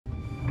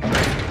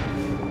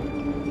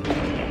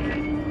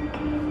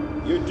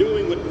You're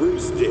doing what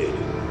Bruce did.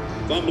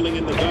 Fumbling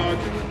in the dark,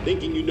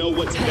 thinking you know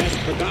what's best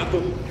for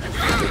Gotham,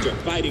 but you're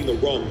fighting the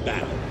wrong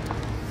battle.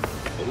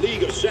 The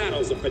League of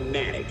Shadows are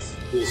fanatics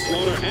who'll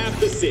slaughter half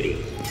the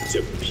city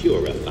to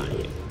purify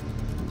it.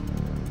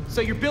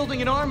 So you're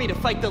building an army to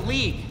fight the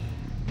League?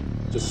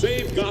 To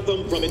save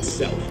Gotham from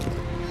itself.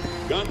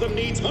 Gotham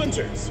needs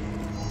hunters,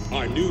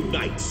 our new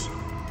knights.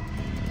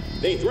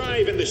 They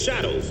thrive in the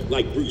shadows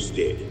like Bruce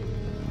did,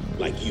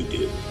 like you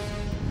do.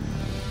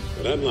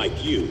 But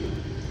unlike you,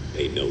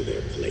 they know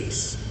their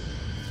place.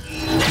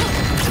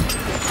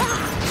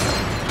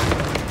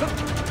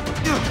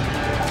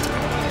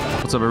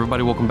 What's up,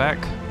 everybody? Welcome back.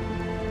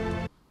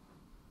 I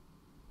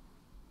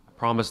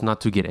promise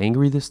not to get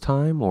angry this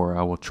time, or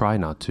I will try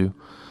not to.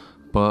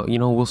 But, you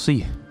know, we'll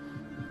see.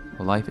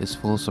 Life is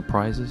full of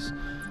surprises.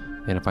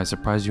 And if I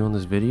surprise you on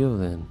this video,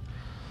 then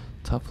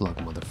tough luck,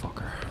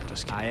 motherfucker.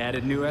 Just kidding. I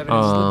added new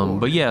evidence.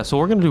 But yeah, so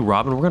we're gonna do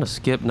Robin. We're gonna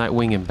skip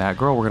Nightwing and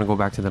Batgirl. We're gonna go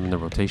back to them in the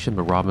rotation,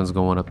 but Robin's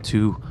going up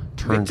 2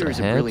 turns Victor is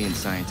a ahead brilliant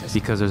scientist.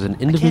 because there's an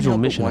individual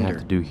mission I wonder,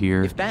 have to do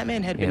here. if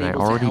Batman had been and I able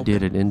to already help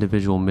did him, an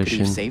individual could he have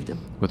mission saved him?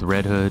 with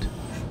Red Hood,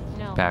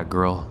 No.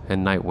 Batgirl,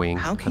 and Nightwing.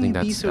 How I can think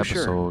you be that's so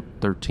episode sure?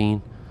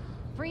 13.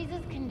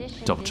 Freeze's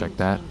condition Double check didn't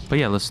that. change But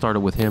yeah, let's start it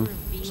with him.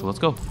 So let's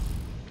go.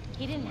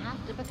 He didn't have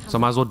to become So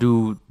I might as well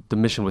do the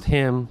mission with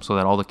him so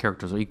that all the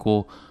characters are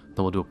equal.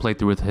 Then we'll do a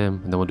playthrough with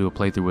him, and then we'll do a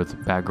playthrough with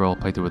Batgirl,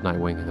 playthrough with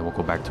Nightwing, and then we'll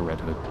go back to Red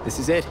Hood. This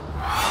is it.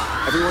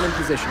 Everyone in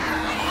position.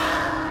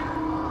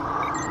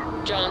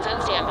 Jones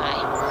on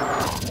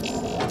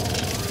standby.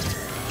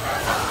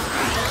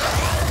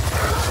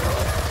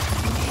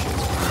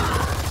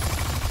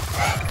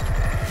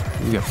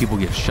 You got people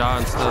get shot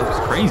and stuff.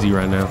 It's crazy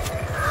right now.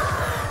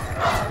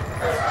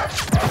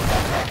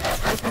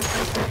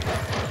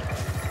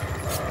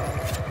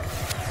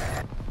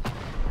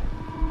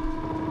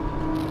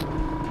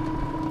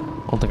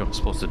 I don't think I'm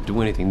supposed to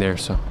do anything there,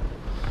 so.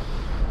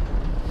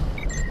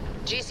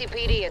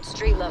 GCPD at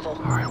street level.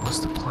 Alright, what's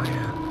the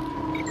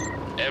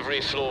plan?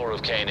 Every floor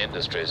of KANE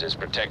Industries is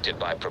protected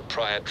by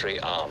proprietary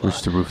armor.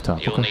 Reach the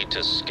rooftop. You'll Okay. need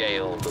to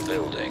scale the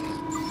building.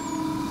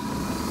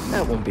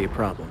 That won't be a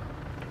problem.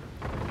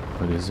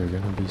 But is there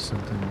gonna be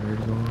something weird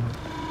going on?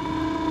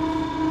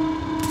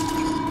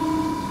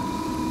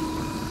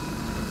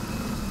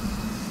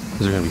 Is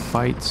there gonna be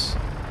fights?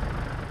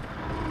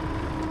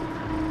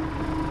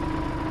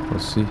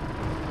 Let's see.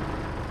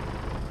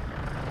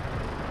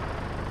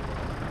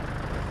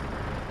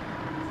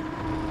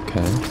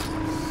 Okay.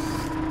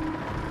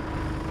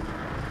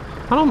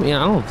 I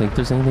don't think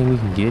there's anything we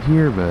can get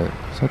here, but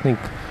so I think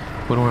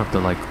we don't have to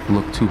like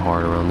look too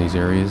hard around these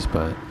areas,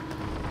 but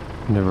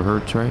never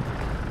hurts, right?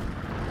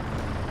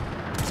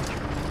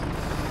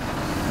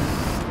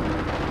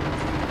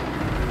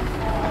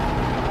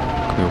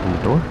 Can we open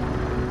the door?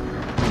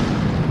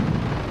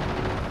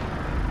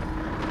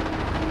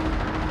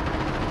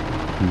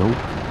 Nope.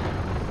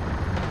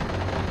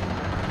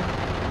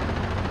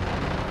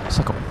 It's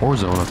like a war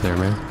zone up there,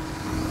 man.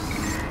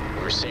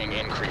 We're seeing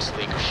increased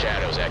League of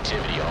Shadows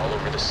activity all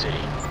over the city.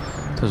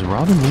 Does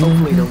Robin need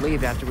Hopefully anything? they'll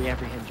leave after we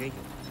apprehend Jacob.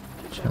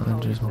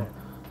 Challenges.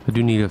 I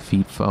do need a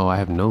feat. Oh, I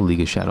have no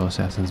League of Shadow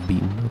Assassins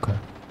beaten. Okay.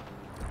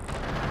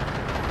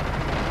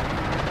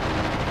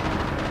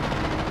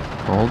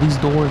 All these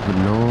doors, but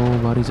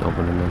nobody's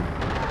opening them.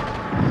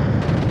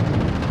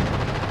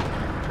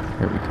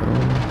 Here we go.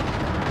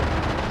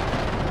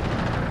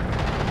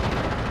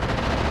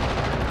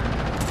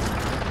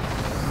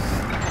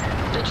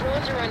 The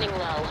drones are running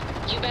low.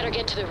 You better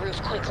get to the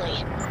roof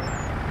quickly.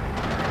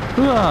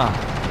 Ah!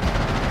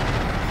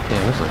 Yeah,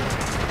 there's like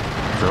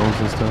drones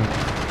and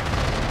stuff.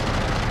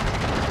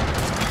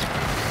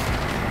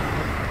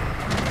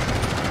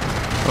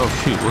 Oh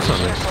shoot, what's up,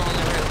 man? Careful on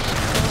the roof.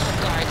 We'll have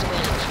guards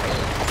waiting for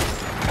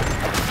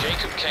you.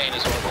 Jacob Kane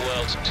is one of the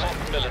world's top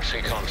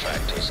military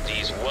contractors.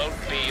 These won't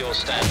be your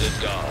standard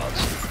guards.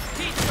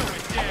 He's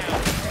going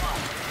down.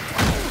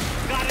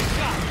 Got it,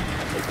 got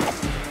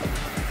it.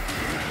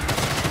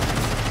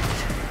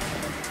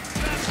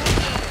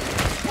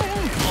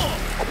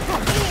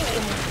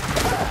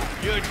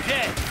 You're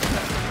dead.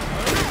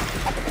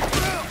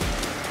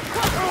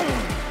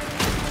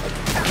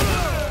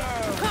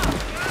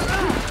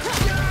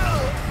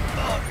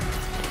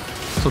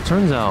 So it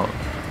turns out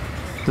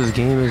this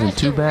game isn't Press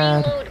too the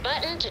bad. reload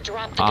button to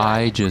drop the gun.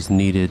 I just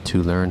needed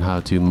to learn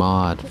how to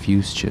mod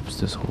fuse chips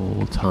this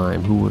whole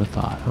time. Who would have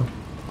thought, huh?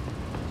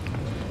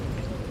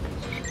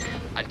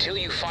 Until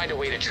you find a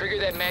way to trigger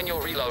that manual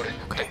reload.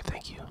 Okay,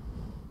 thank you.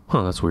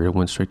 Huh, that's weird. It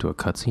went straight to a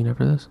cutscene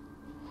after this.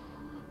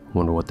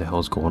 Wonder what the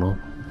hell's going on.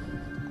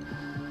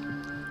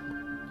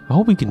 I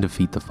hope we can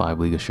defeat the 5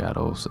 League of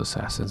Shadows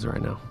assassins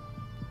right now.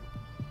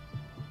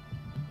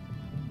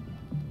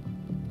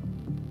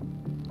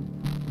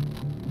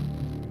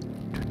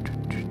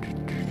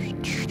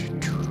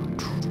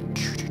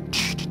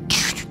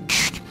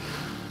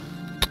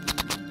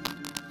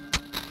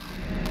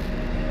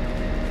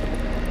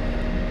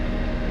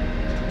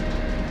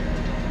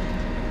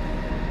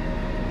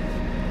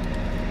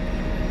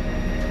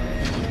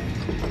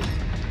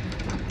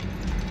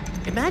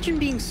 Imagine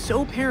being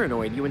so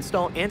paranoid you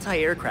install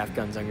anti-aircraft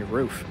guns on your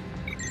roof.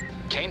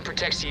 KANE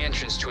protects the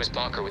entrance to his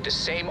bunker with the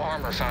same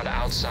armor found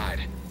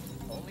outside.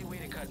 Only way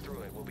to cut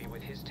through it will be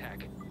with his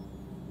tech.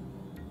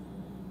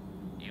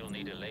 You'll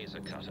need a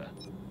laser cutter.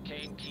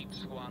 KANE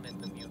keeps one in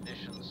the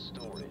munitions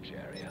storage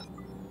area.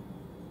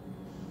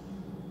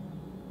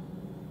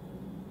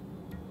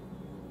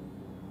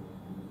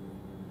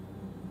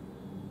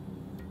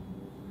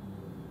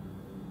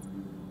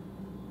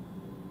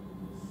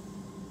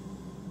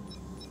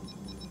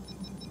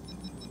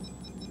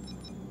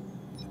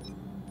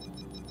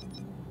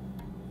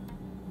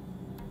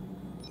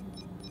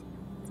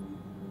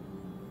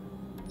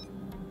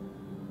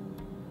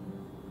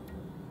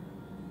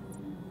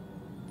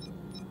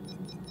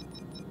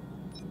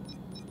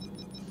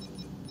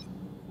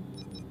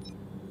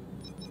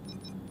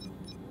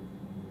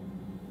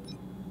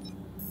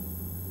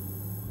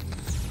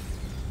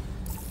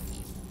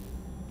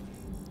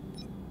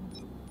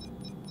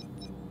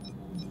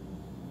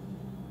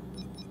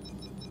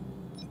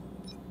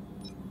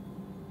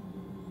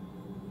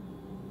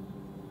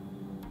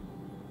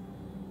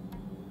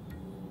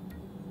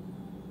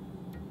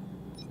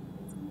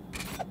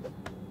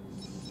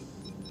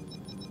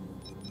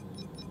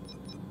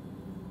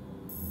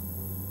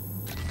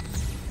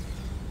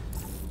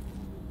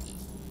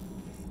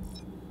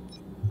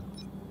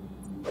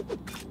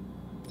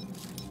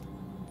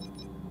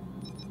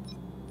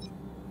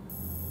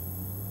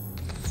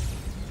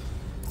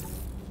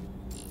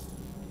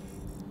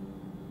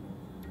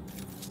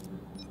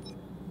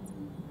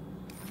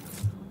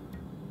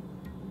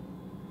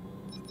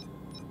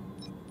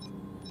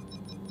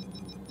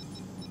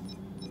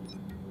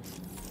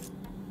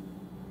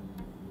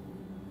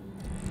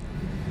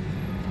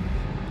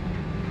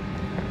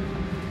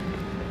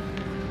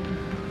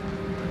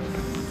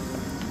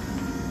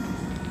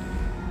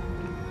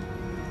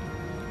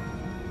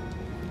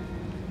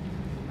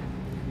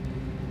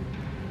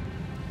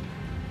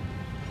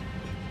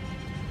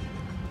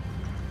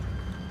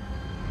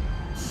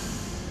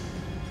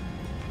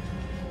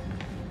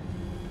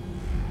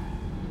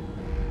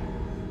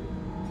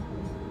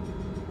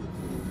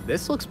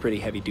 This looks pretty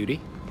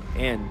heavy-duty,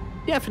 and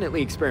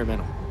definitely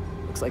experimental.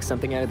 Looks like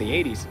something out of the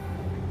 80s.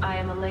 I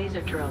am a laser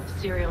drill,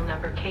 serial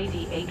number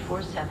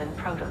KD847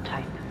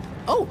 prototype.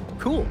 Oh,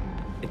 cool.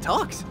 It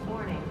talks.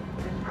 Warning,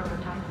 this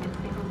prototype is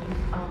single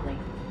use only.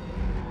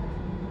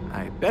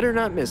 I better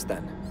not miss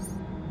then.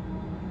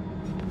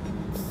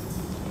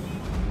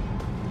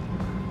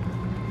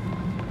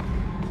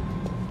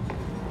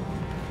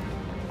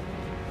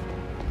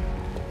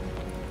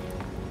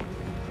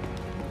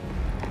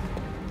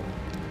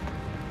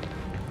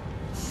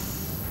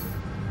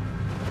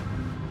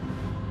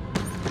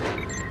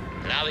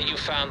 Now that you've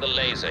found the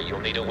laser, you'll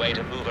need a way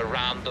to move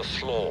around the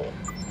floor.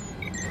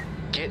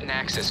 Get an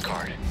access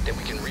card, then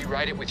we can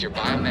rewrite it with your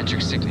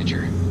biometric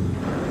signature.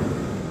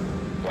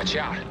 Watch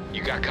out,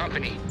 you got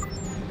company.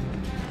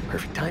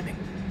 Perfect timing.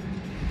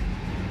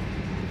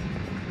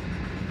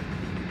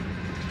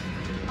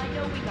 I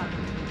know we got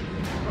them,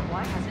 but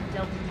why hasn't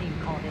Delta Team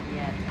called in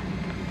yet?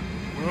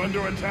 We're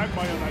under attack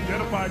by an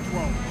unidentified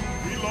drone.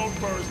 Reload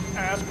first,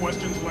 ask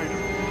questions later.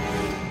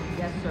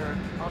 Yes, sir.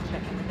 I'll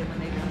check in with them when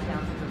they come down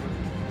to the roof.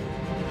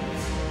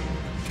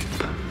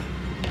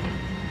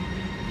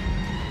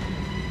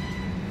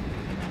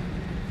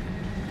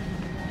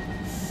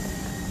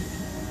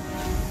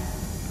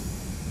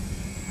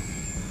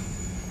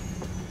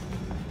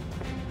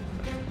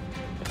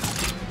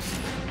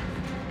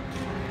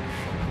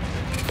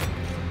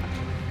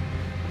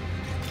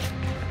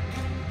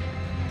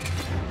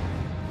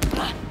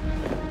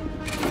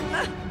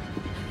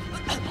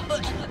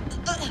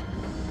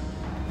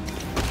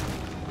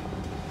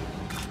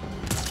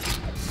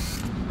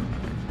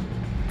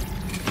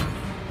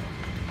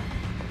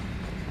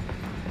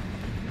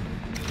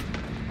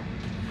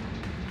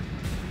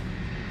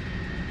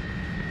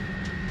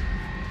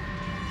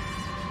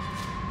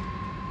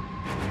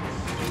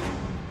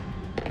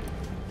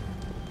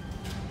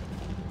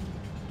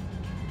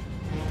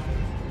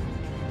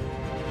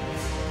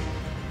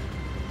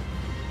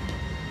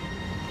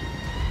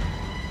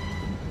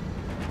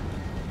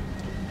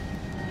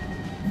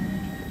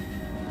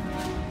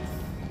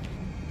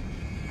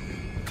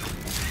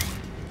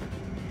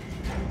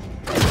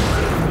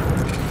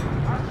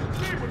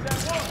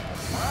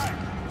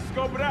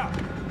 Scope it out.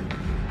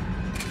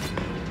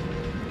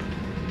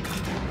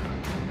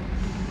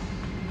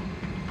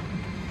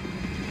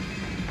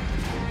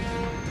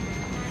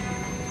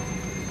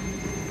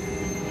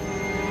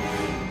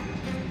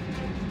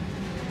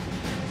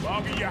 The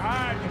longer you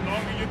hide, the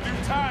longer you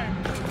do time.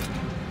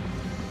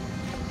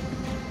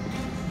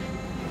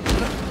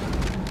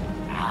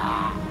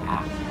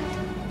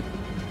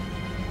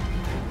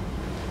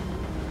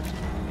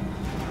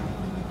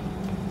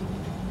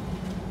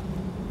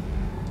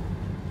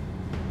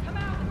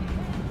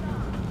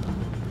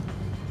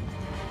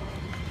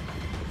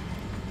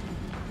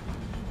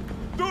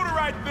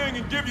 Thing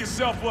and give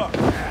yourself up.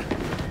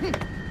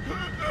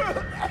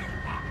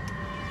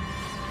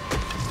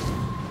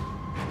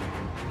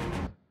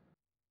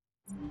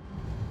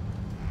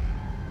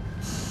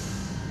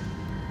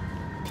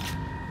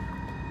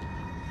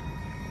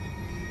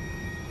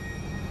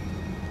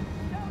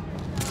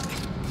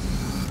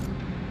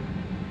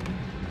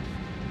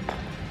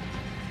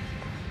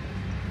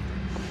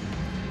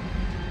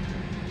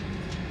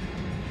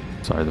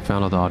 Sorry, the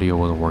found out the audio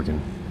wasn't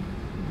working.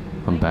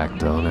 I'm back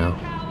though now.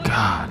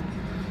 God.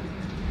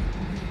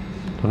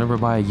 Don't ever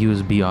buy a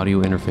USB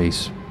audio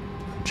interface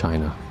from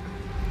China.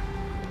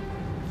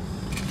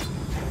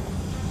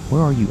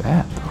 Where are you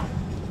at though?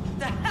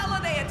 The hell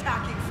are they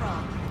attacking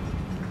from?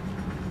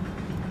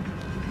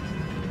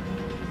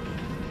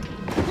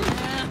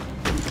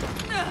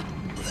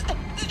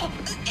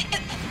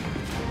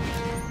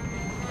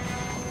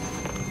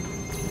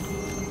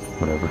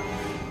 Whatever.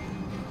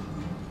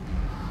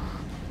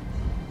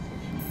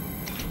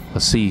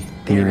 Let's see.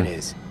 There it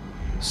is.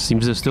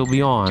 Seems to still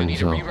be on. You need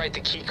So. to rewrite the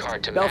key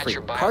card to Belfry, match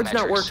your biometrics. card's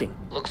not working.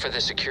 Look for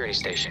the security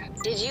station.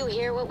 Did you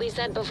hear what we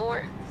said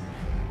before?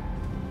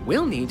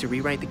 We'll need to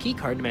rewrite the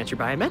keycard to match your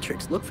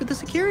biometrics. Look for the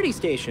security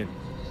station.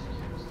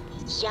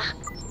 Yeah.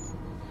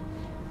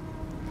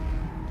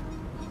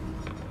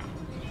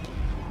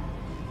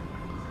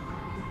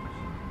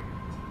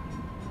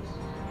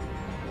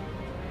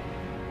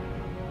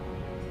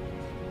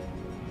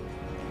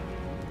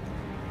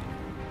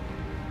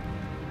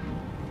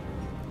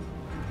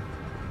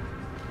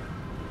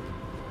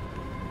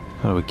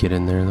 How do we get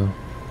in there though?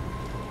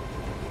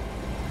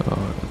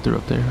 Oh, they're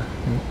up there.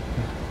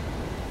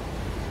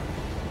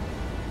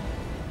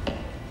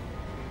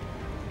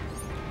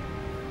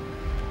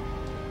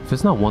 If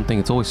it's not one thing,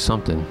 it's always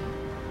something.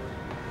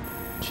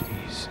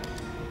 Jeez.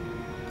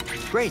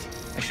 Great.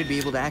 I should be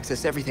able to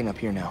access everything up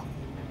here now.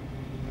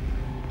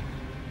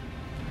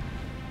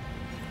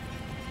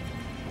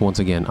 Once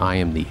again, I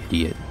am the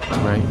idiot,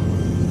 right?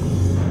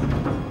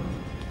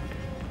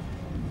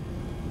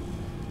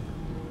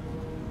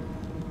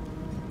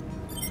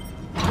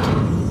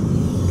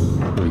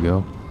 There we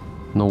go.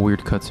 No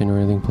weird cutscene or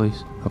anything,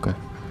 please. Okay.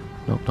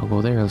 Nope, don't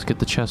go there. Let's get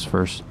the chest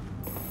first.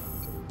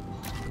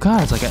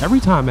 God, it's like every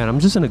time, man, I'm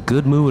just in a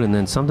good mood and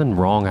then something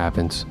wrong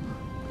happens.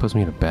 Puts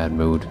me in a bad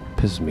mood.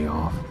 Pisses me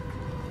off.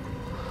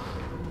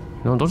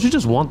 You know, don't you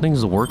just want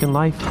things to work in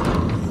life?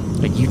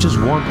 Like, you just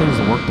want things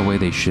to work the way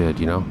they should,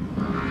 you know?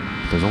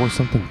 There's always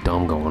something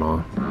dumb going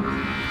on.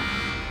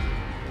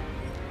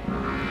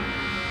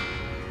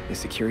 Is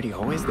security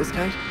always this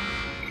tight?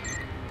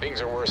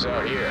 Things are worse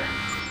out here.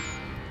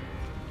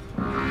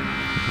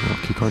 Well,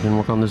 keycard didn't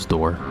work on this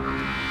door.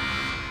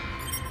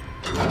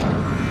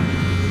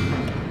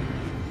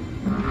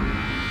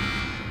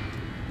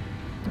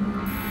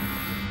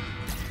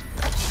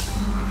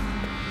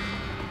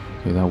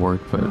 Okay, that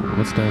worked, but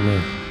what's down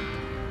there?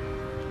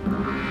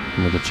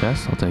 Another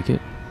chest? I'll take it.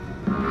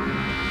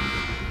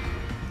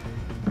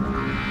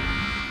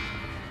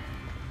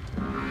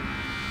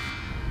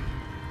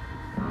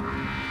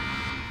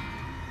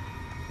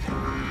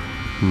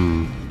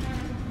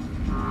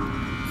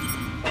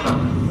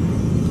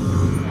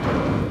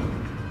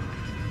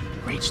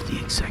 Reach the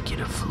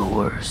executive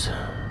floors.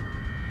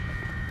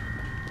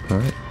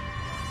 Alright.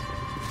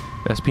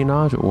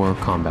 Espionage or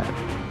combat?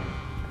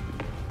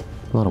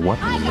 A lot of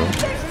weapons, though.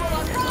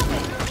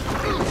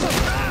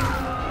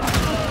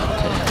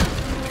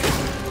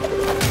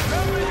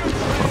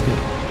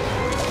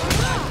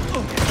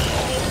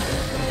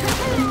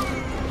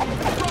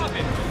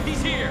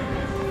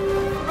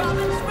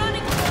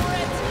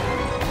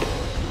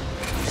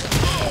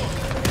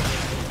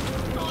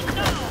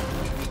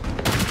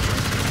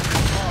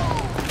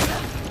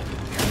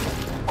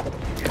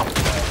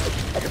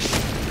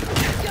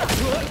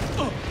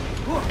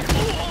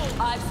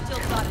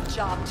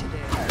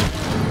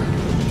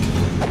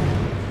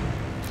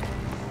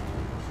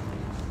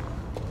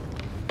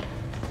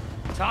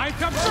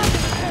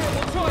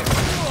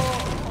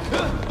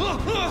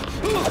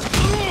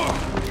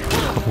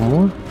 Couple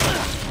more?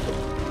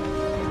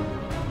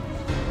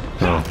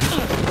 Oh.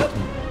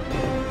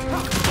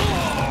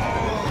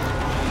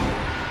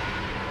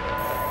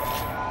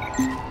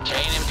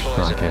 KANE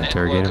employs a network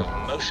interrogate him.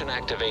 of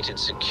motion-activated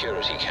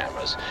security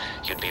cameras.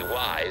 You'd be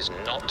wise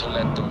not to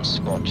let them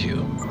spot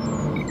you.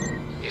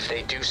 If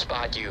they do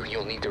spot you,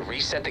 you'll need to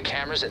reset the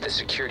cameras at the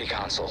security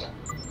console.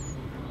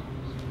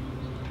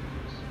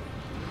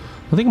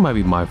 I think it might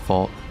be my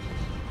fault.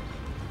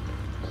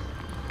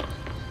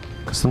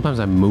 Because sometimes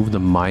I move the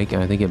mic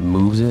and I think it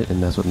moves it,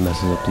 and that's what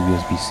messes up the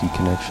USB-C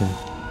connection.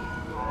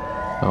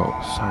 Oh,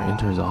 sorry,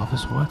 enter his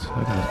office? What?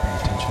 I gotta pay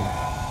attention.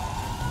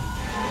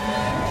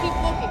 Keep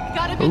looking.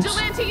 Got a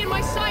vigilante in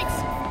my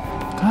sights.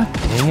 God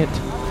dang it.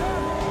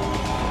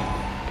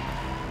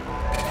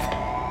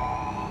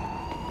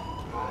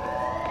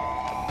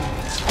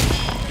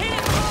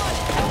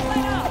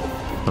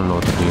 I don't know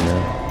what to do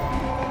now.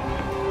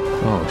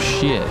 Oh,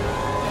 shit.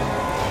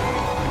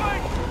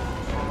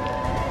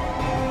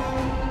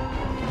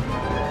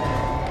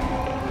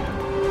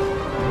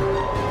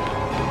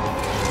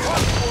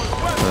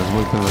 Let's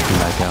wait for him to come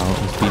back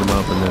out. Let's beat him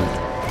up and then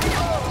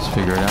let's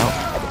figure it out.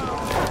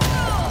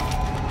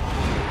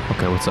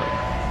 Okay, what's up?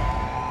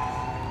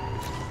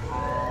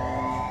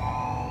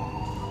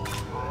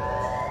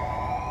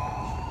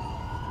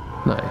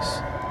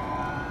 Nice.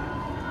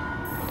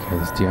 Okay,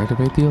 let's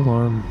deactivate the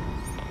alarm.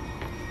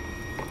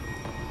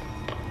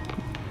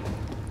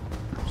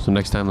 So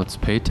next time, let's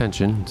pay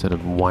attention instead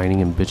of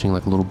whining and bitching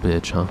like a little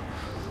bitch, huh?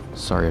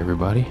 Sorry,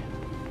 everybody.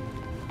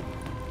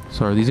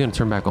 So are these gonna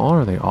turn back on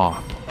or are they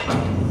off?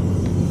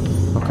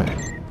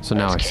 Okay. So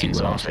now I see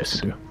what I was supposed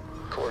to do.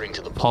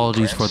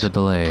 Apologies for the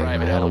delay. I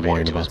had a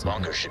warning about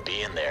something. Should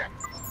be in there.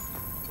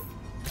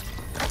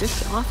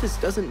 This office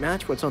doesn't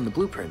match what's on the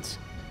blueprints.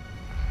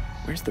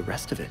 Where's the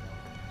rest of it?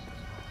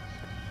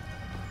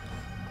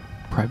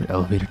 Private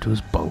elevator to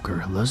his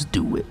bunker. Let's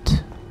do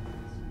it.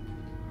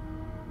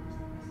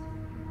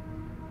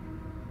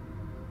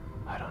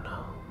 I don't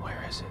know.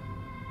 Where is it?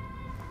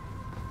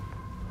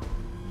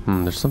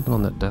 There's something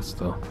on that desk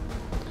though.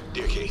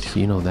 So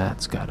you know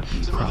that's gotta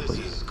be probably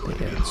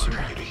the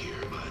answer.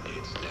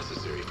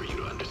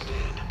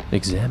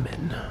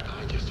 Examine.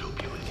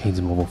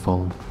 Kane's mobile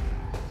phone.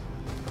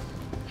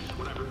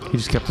 He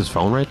just kept his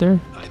phone right there?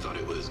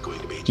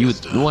 You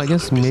would, well, I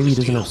guess maybe he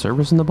doesn't have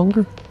service in the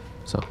bunker?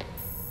 So,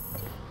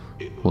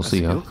 we'll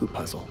see, huh? Sudoku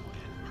puzzle.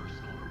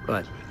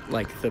 But,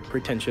 like the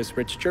pretentious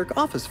rich jerk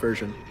office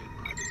version.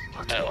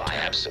 Oh, I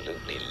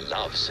absolutely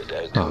love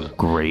Sudoku. Oh,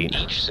 great.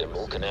 Each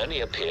symbol can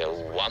only appear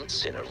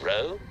once in a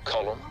row,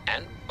 column,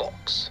 and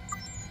box.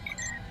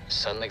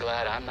 Suddenly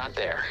glad I'm not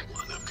there.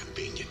 One of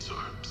convenience, or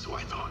so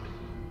I thought.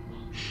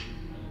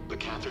 But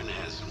Catherine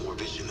has more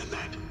vision than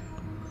that.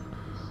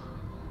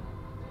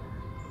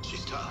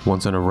 She's tough.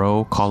 Once in a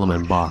row, column,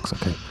 and box.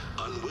 Okay.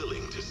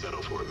 Unwilling to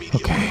settle for a medium.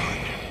 Okay.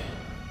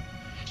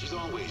 She's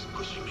always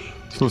pushing me.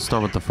 So let's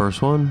start with the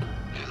first one.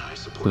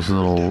 This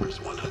little,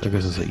 I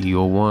guess it's an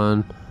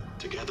EO1.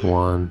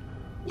 1,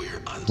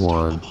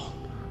 1,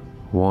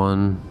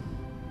 1,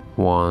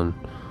 1,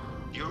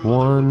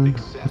 1.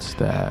 What's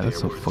that?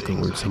 That's a fucking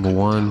weird symbol.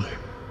 1.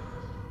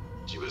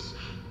 She was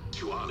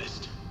too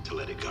honest to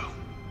let it go.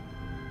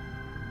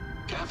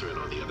 Catherine,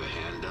 on the other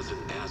hand, doesn't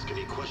ask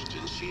any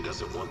questions she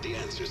doesn't want the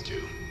answers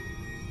to.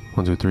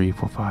 1, 2, 3,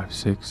 4, 5,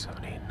 6,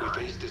 7, 8, 9. We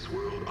face this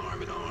world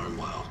arm in arm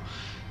while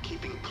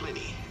keeping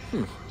plenty.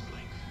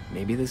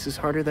 Maybe this is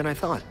harder than I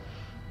thought.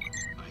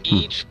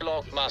 Each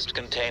block must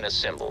contain a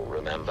symbol,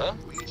 remember?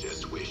 We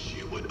just wish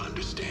you would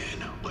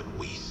understand what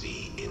we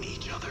see in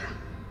each other.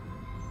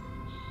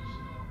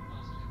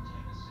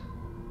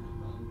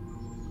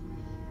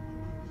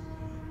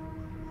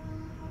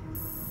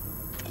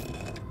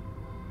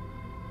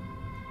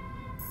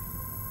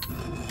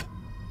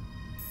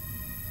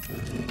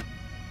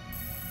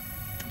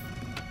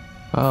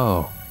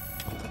 Oh.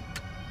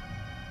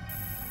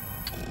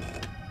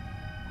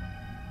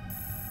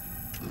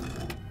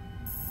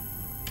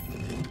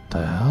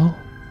 The hell?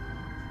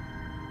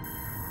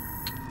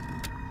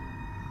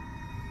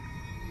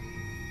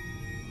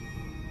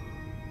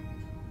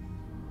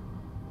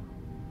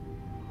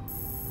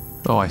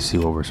 Oh, I see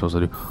what we're supposed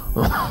to do.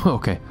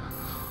 Okay.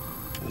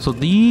 So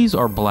these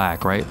are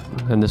black, right?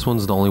 And this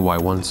one's the only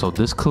white one. So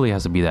this clearly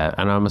has to be that.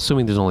 And I'm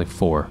assuming there's only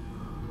 4.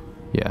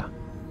 Yeah.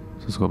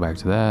 So let's go back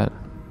to that.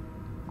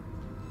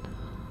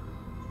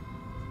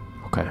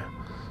 Okay.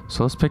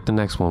 So let's pick the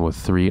next one with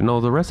 3.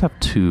 No, the rest have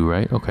 2,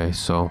 right? Okay,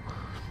 so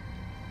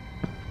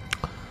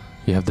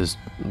you have this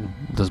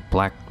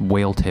black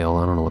whale tail.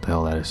 I don't know what the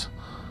hell that is.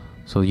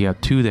 So you have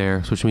 2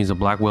 there, which means the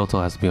black whale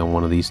tail has to be on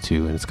one of these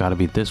 2, and it's got to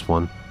be this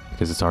one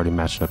because it's already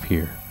matched up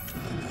here.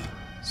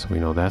 So we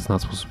know that's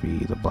not supposed to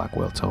be the black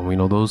whale tail. We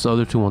know those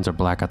other 2 ones are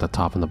black at the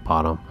top and the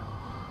bottom.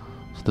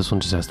 So this one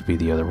just has to be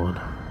the other one.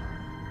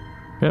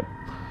 Yep.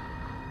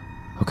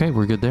 Okay,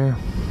 we're good there.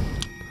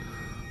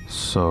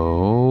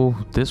 So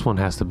this one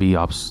has to be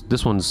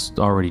this one's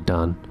already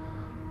done,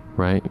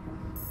 right?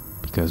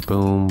 Because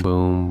boom,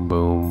 boom,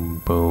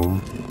 boom,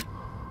 boom.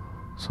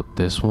 So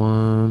this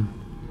one.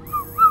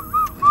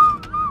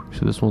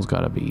 So this one's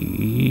gotta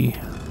be.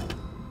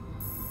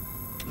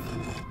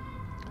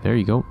 There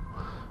you go.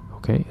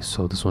 Okay,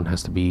 so this one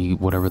has to be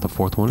whatever the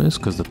 4th one is,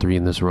 because the 3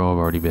 in this row have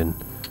already been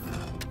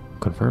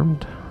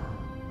confirmed.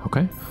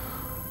 Okay.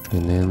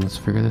 And then let's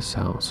figure this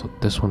out. So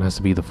this one has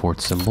to be the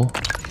 4th symbol.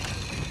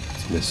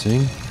 It's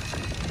missing.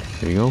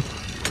 There you go.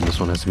 And this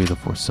one has to be the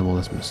 4th symbol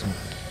that's missing.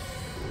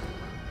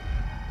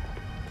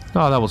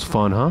 Oh, that was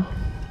fun, huh?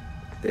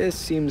 This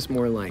seems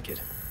more like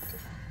it.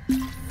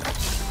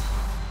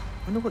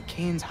 Wonder what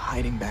Kane's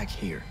hiding back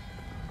here.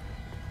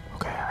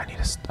 Okay, I need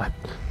to.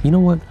 You know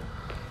what?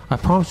 I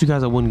promised you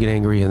guys I wouldn't get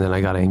angry, and then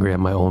I got angry at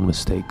my own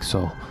mistake.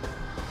 So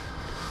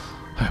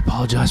I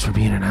apologize for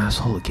being an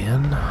asshole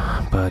again,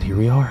 but here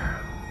we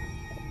are.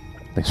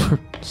 Thanks for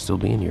still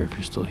being here if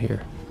you're still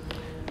here.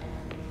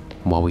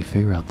 While we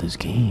figure out this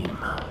game.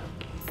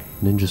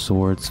 Ninja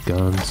swords,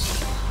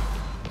 guns.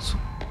 So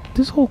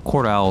this whole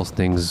Court of Owls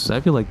things, I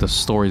feel like the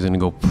story's gonna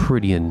go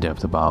pretty in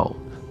depth about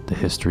the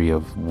history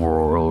of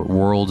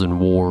worlds and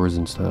wars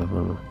and stuff. I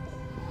don't know.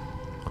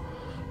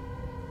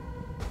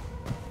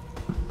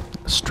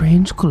 A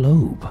strange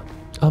globe,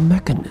 a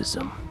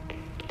mechanism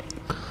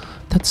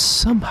that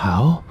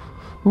somehow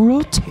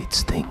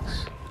rotates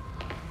things.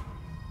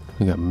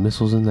 We got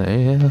missiles in the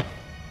air.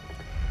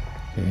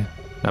 Okay.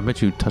 I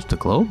bet you touched the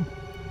globe.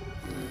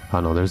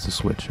 Oh no, there's the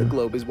switch. The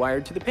globe is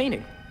wired to the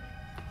painting.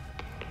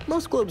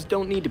 Most globes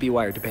don't need to be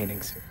wired to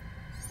paintings.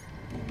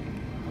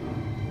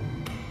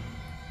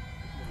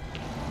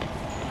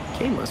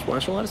 Kane must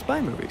watch a lot of spy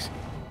movies.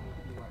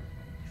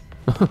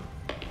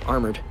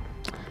 Armored.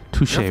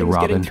 Touche, Nothing's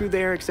Robin. getting through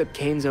there except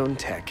Kane's own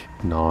tech.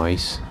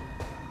 Nice.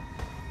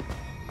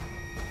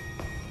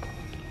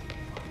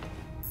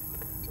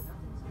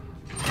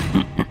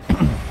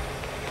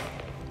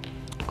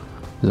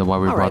 Is that why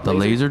we brought the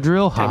laser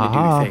drill? Ha ha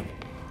ha.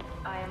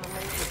 I am a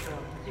laser drill,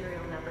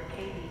 serial number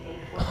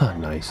KD847.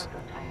 Nice.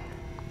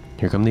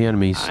 Here come the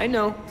enemies. I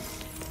know.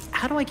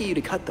 How do I get you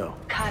to cut, though?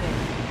 Cut it.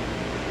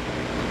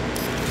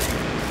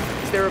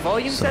 Is there a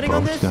volume So, setting bro,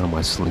 on just this? got on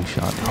my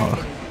slingshot.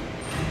 Oh.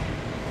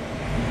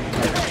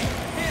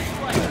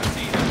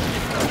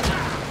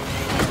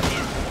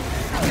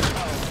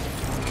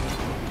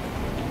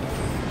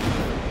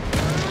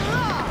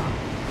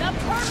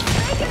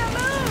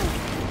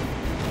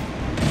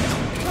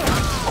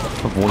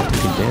 Avoid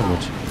taking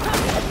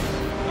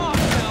damage.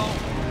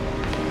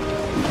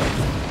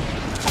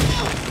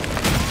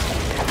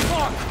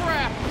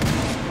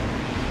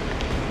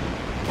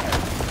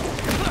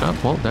 Oh,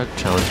 well, that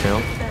challenge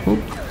failed. Oop,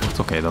 it's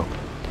okay though.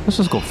 Let's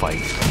just go fight.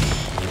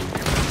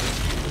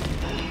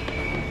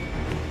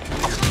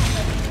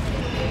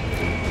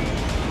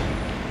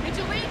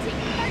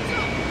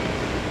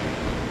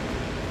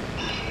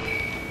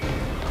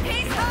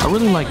 I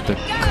really like the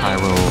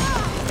cryo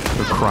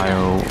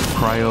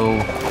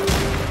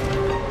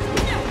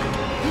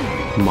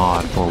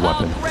mod for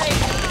weapon.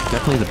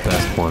 Definitely the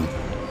best one.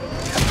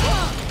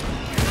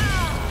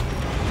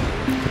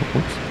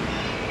 Oops.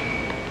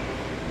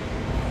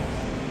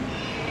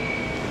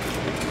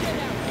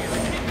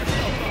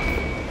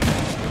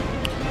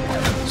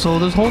 So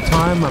this whole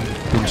time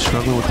I've been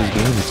struggling with this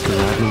game. It's because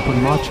I've been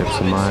putting mod chips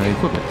in my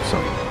equipment. So.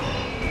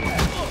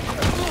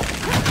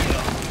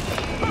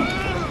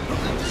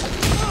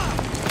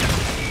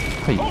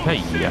 Hey,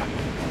 yeah.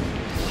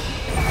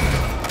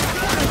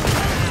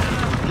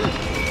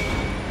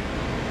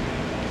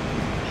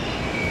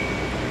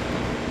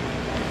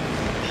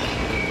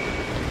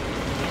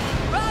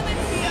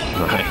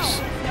 Nice.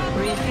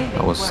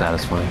 That was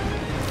satisfying.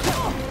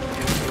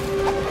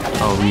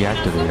 Oh,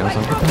 reactivate. I was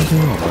like, what the hell is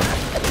going on, bro?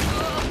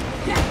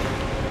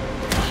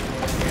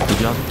 Did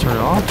you have to turn it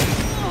off?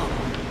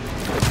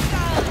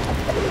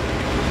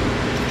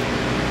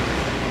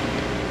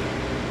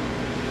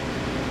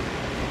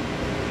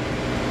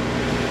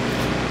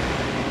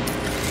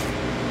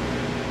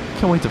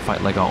 Can't wait to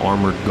fight like an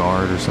armored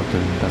guard or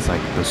something. That's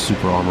like the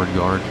super armored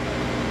guard.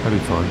 That'd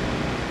be fun.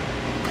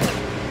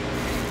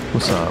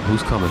 What's up?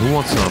 Who's coming? Who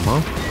wants some, huh?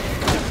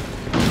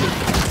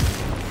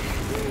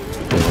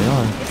 There they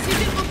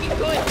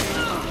are.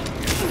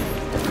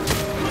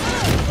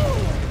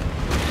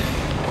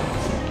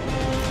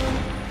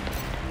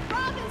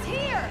 Robin's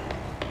here.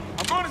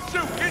 I'm going to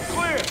shoot. Get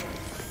clear.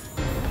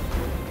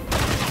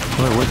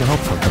 Wait, where'd the help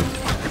come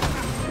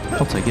from?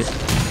 I'll take it.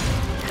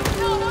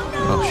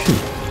 Oh,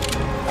 shoot.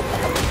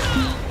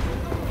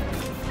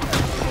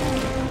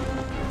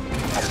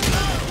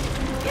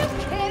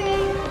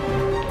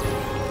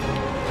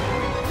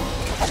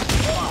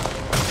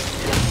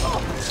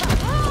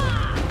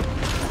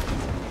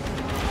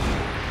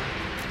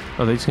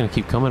 Are they just gonna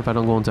keep coming if I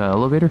don't go into the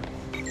elevator?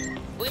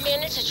 We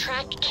managed to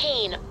track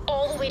Kane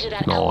all the way to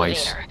that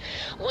Nice. elevator.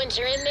 Once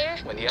you're in there,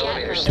 When the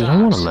elevator Dude, I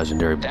want a stops,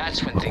 legendary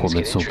that's when things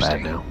equipment get so bad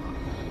interesting. now.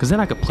 Because then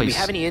I could Do we place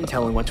have any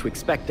intel on what to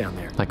expect down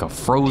there? like a The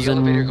frozen,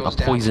 elevator a goes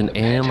down poison, from the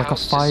and like a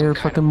penthouse to some fire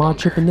kind fucking of mod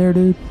chip bunker. in there,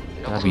 dude.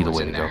 No That'd be the clue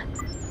way what's to in go.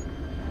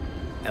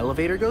 there.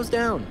 Elevator goes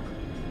down.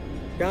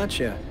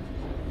 Gotcha.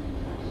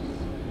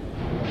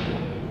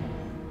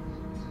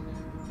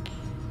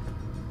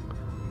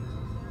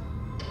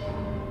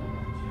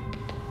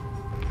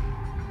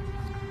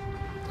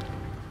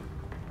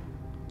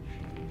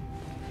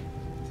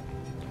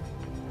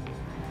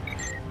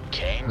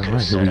 Kane All could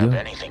right, have here we set up go.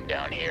 anything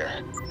down here.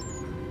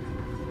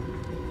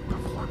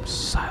 Perform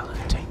silent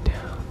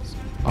takedowns.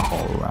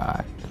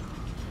 Alright.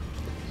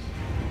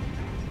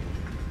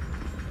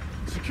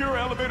 Secure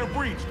elevator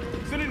breach.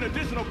 Sending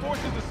additional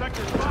forces to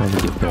sector Trying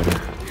to get better.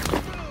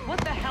 What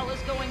the hell is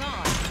going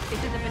on?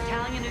 Is it the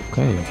battalion in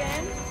Okay.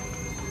 again?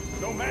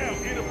 No, ma'am.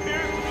 It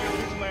appears to be a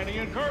vigilante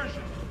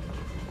incursion.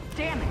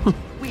 Damn it.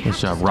 We Nice have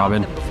to job, stop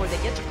Robin. them before they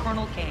get to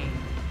Colonel Kane.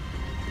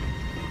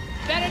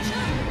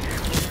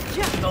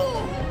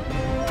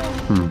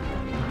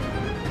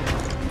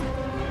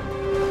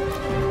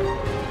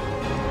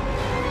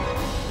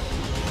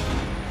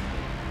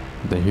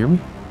 Did they hear me?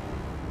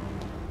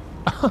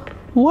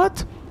 What?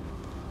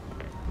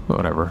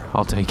 Whatever,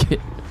 I'll take it.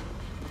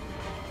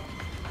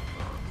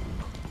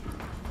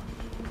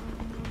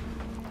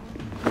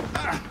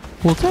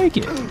 We'll take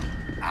it. Oh,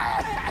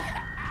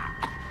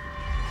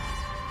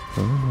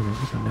 there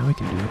we go. Now we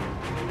can do it.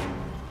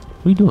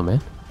 What are you doing,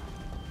 man?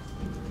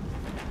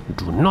 You're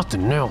doing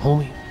nothing now,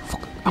 homie.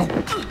 Fuck. Ow.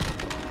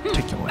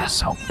 Take your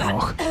ass out,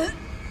 dog.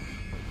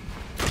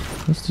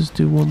 Let's just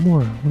do one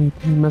more. What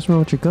are you messing around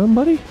with your gun,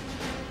 buddy?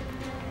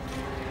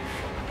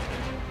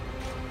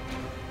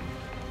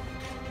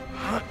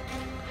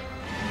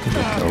 There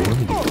we go. Let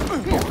me get the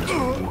bonus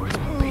rewards,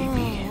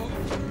 baby.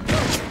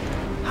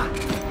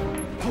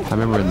 I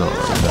remember in the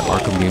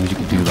Arkham games you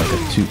could do like a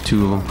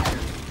two of them,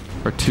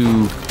 or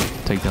 2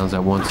 takedowns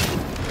at once.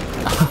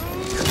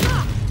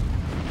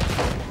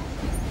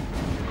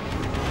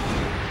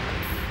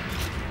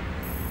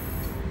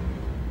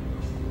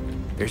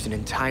 There's an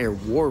entire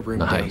war room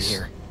down Nice.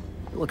 here.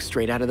 It looks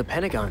straight out of the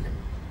Pentagon.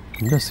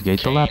 Investigate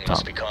the Kane laptop.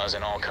 must be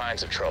causing all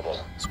kinds of trouble.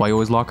 That's why you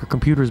always lock your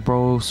computers,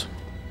 bros.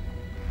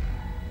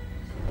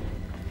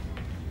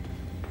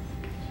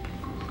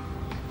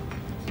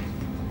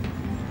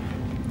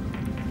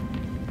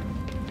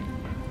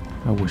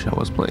 I wish I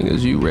was playing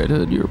as you, Red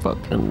Hood. You're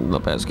fucking the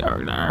best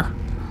character.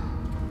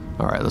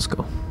 Alright, let's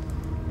go.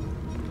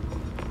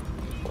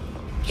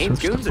 Kane's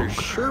Search the goons are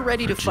bunker sure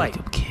ready to for fight.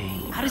 Jacob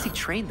Kane. How does he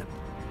train them?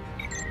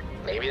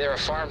 Maybe they're a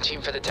farm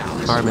team for the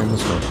Talons. Alright, man,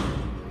 let's go.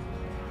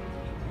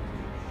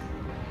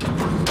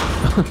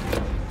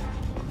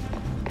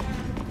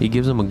 He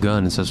gives him a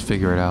gun and says,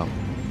 figure it out.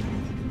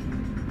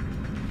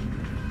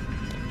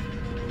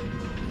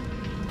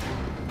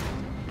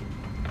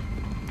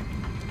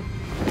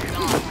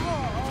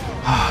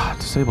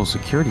 Disable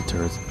security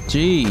turrets.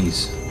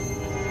 Jeez.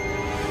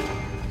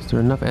 Is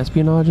there enough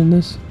espionage in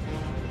this?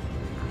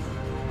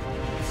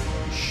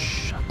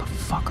 Shut the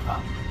fuck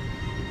up.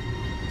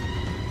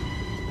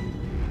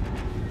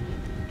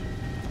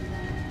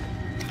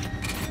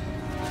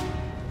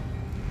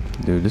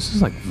 Dude, this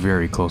is like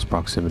very close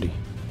proximity.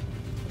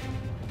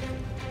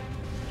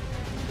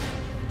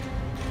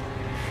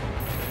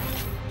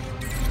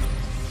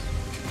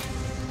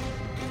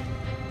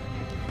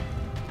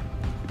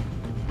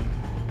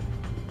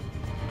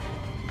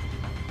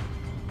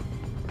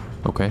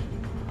 Okay.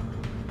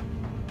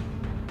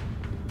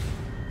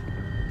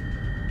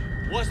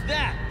 What's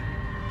that?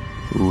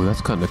 Ooh,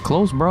 that's cutting it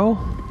close, bro.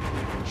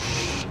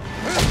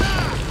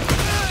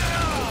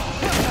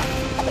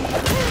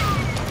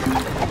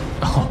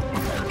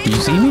 Oh, do you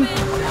see me?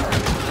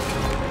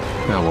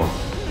 Oh, well.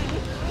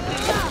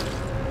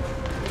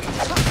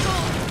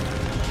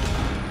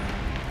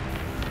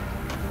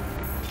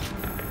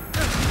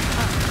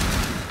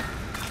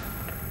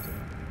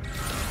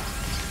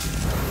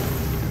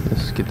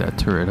 Let's get that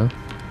turret, huh?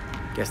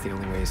 Guess the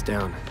only way is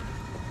down.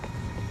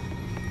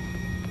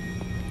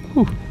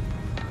 Whew.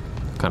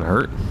 Kinda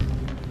hurt.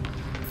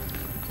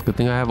 Good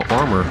thing I have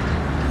armor.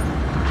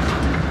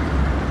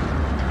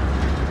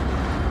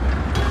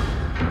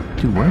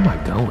 Dude, where am I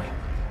going?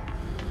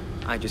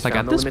 I just Like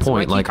found at the this limits of my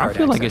point, like I keycard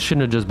feel like it access.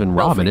 shouldn't have just been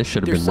Robin. It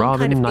should have been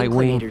Robin, There's some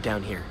Nightwing, kind of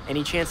down here.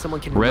 Any chance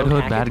someone can Red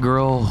remote Hood, hack it?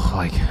 Batgirl,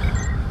 like Working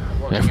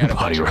out a everybody,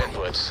 bunch of right?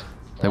 inputs.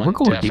 Like we're One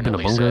going deep in the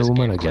definitely bunker. says We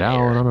might get not get out.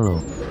 clear. I don't know.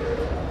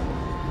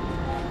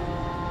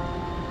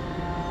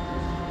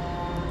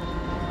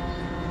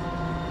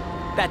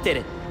 That did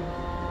it.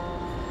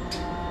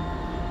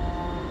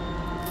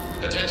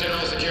 Attention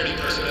all security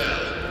personnel.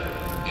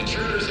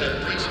 Intruders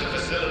have breached the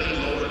facility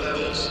lower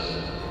levels.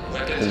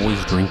 Weapons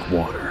Always drink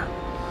water.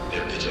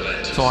 They're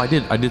vigilantes. So I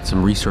did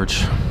some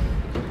research.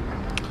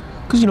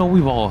 Cause you know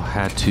we've all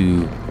had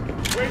fun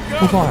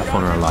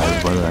in our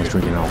lives, whether that's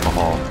drinking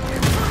alcohol,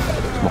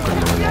 smoking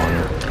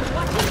marijuana,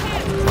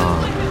 you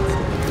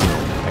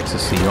know,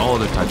 ecstasy, all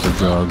other types of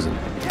drugs, and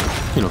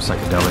you know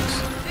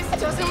psychedelics.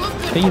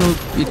 And you know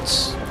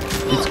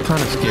it's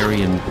kind of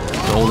scary, and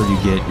the older you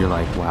get, you're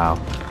like, wow,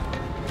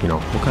 you know,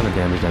 what kind of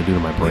damage did I do to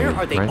my brain? Where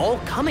are they right? all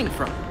coming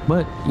from?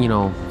 But you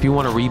know, if you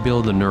want to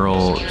rebuild the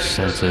neural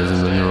senses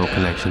and the neural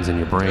connections in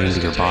your brain to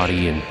your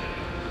body and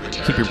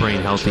keep your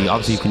brain healthy,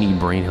 obviously you can eat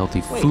brain healthy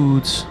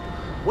foods.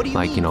 What do you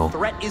like, mean, you know,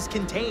 threat is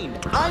contained?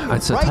 I'm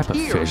it's a right type of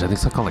here. fish. I think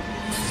it's called like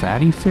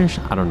fatty fish.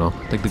 I don't know.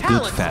 Like the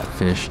good fat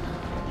fish,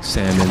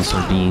 salmon,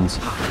 sardines.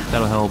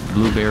 That'll help.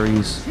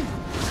 Blueberries,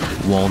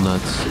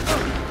 walnuts.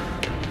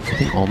 I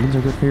think almonds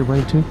are good for your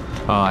brain too.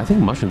 I think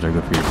mushrooms are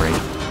good for your brain.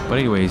 But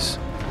anyways,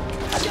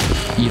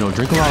 you know,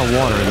 drink a lot of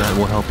water and that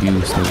will help you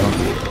stay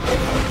healthy.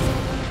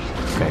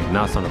 Okay,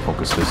 now it's time to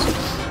focus this.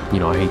 You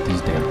know, I hate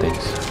these damn things.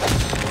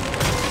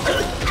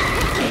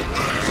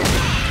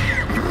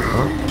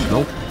 Huh?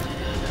 Nope.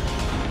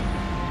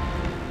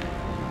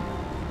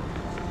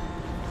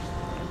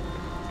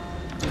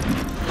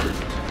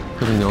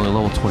 I think they're only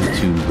level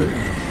 22, but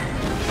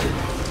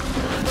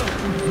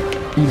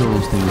you know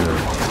those things are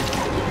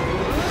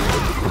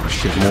oh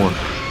shit more.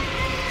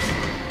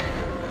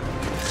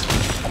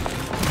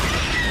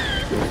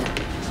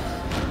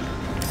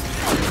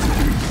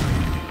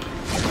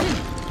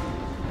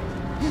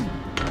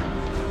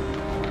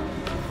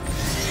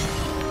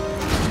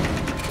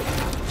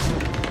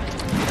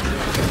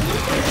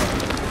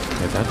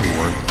 Yeah, that didn't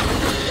work.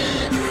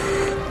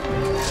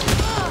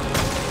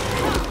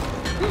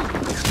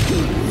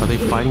 Are they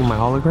fighting my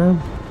hologram?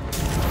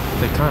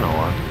 They kind of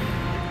are.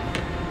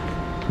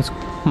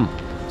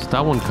 So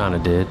that one kind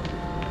of did.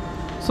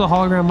 So the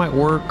hologram might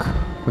work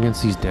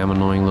against these damn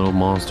annoying little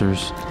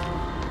monsters.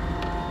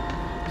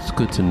 It's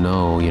good to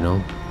know, you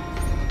know.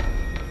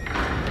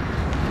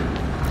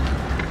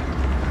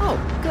 Oh,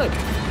 good.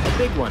 A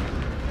big one.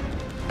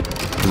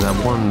 Because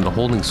that one, the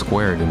holding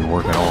square didn't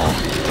work at all.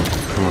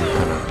 That one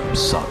kind of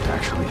sucked,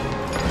 actually.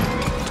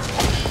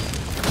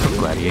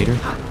 Gladiator.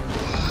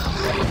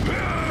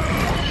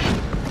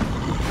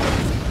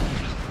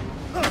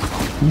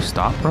 Can you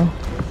stop, bro?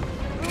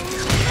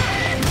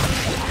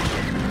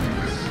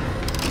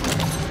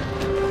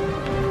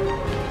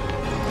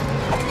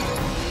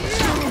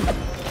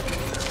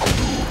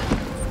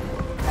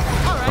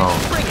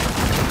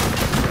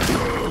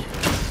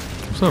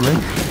 What's up,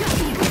 man?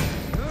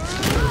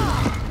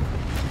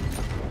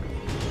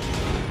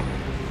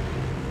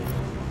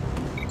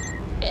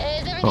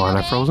 Oh, and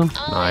I frozen?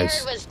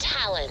 Nice. Was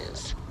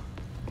Talons.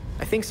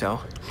 I think so.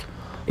 Well,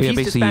 yeah,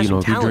 basically, you know,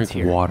 if you drink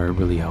here, water, it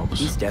really helps.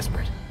 He's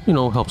desperate. You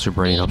know, helps your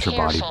brain, helps your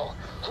body.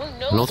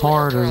 I know it's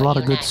hard. There's a lot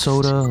of good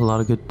soda, a lot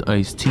of good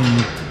iced tea,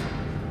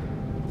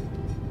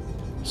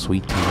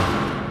 sweet tea,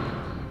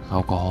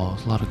 alcohol.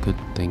 There's a lot of good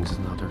things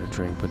out there to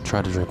drink, but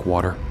try to drink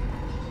water.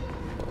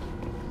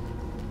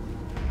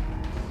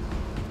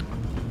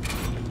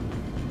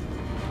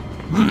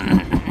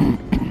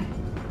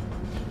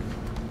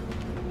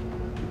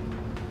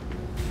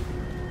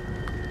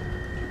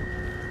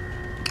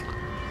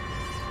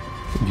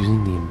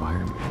 Using the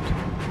environment.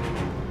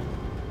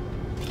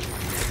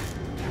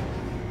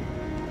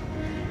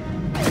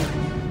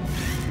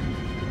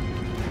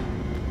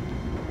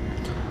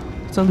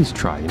 Let's at least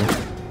try, you know?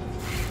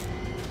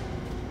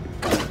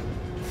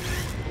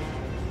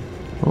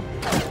 Oh.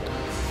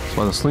 That's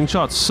why the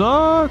slingshot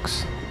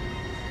sucks!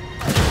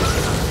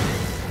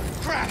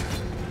 Crap!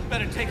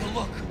 Better take a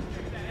look.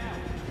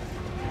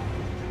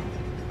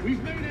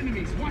 We've made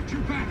enemies. Watch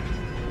your back.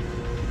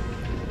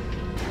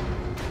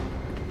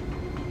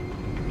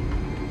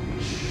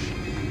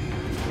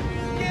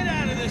 Get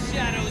out of the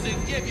shadows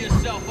and give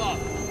yourself up.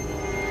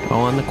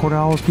 Oh, and the Court of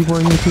Owls people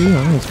are here too.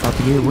 Oh, it's about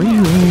to get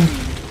real.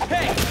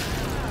 Hey!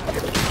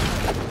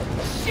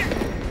 Shit!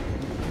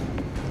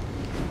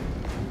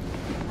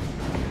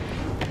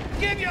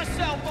 Give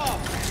yourself up.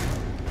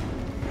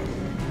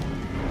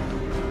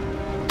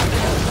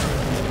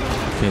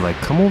 Okay, like,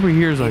 come over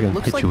here so I can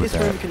Looks hit like you with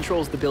this that. room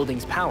controls the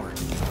building's power.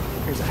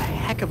 There's a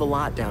heck of a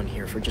lot down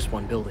here for just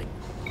one building.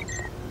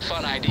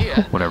 Fun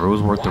idea. Whatever, it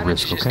was worth the Why don't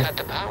risk, you just okay? cut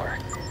the power?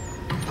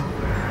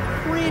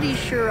 Pretty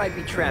sure I'd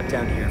be trapped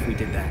down here if we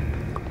did that.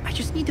 I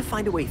just need to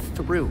find a way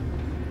through.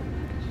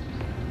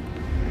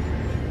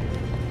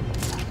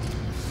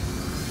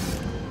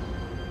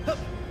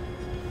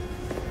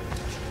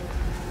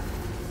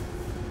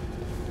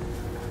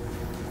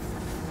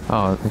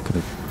 Oh, they could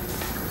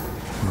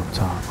have up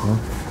top, huh?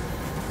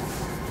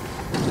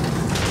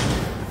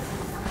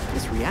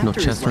 This reactor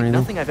chest is or like anything?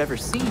 nothing I've ever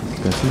seen.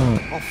 Guess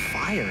not. All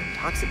fire and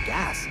toxic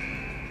gas.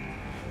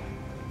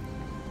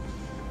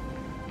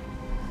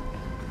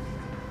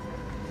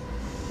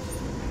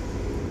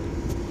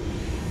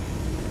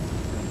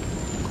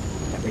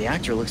 That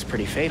reactor looks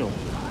pretty fatal.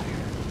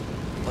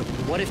 But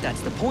what if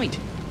that's the point?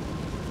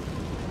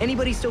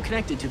 Anybody still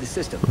connected to the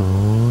system?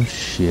 Oh,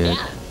 shit.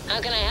 Yeah,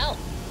 how can I help?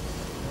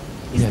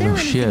 Is Yeah, there no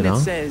anything shit, that huh?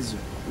 says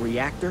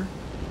reactor?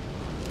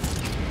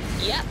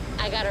 Yep,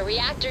 I got a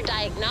reactor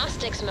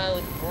diagnostics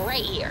mode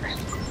right here.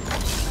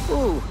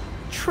 Ooh,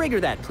 trigger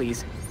that,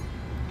 please.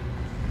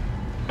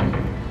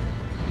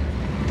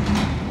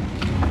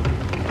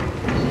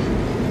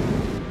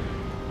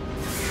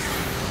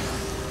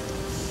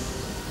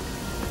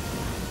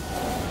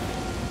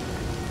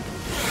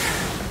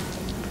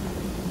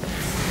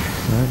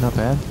 Alright, not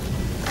bad.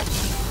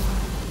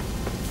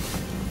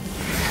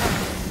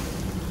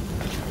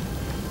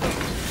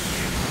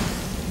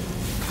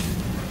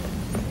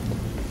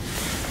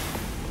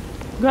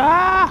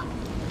 Ah!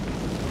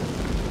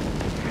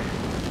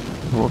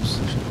 Whoops,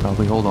 I should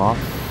probably hold off.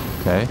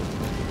 Okay.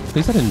 At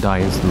least I didn't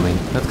die instantly.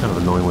 That's kind of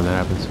annoying when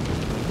that happens.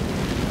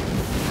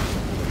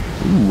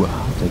 Ooh,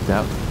 I'll take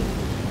that.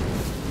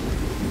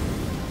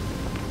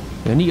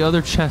 Any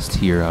other chest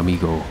here,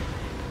 amigo?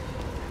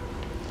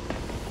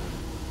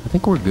 I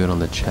think we're good on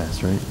the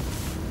chest, right?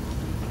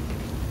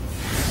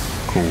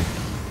 Cool.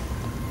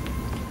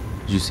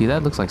 Did you see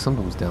that? Looks like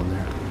something was down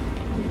there.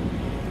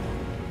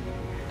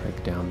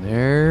 Like down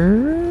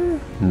there?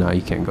 No,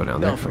 you can't go down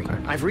there. Belfry, Okay.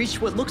 I've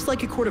reached what looks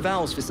like a Court of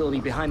Owls facility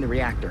behind the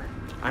reactor.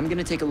 I'm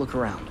gonna take a look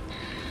around.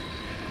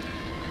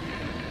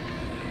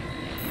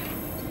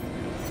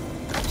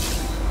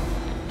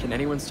 Can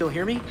anyone still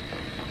hear me?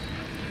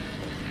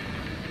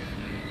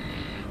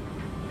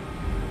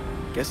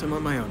 Guess I'm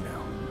on my own now.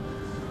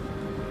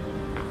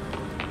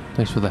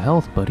 Thanks for the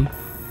health, buddy.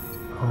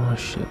 Oh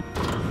shit.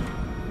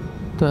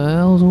 What the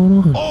hell's going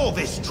on? All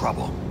this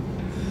trouble.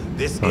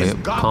 This Oh, is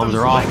yep. Gotham's Comms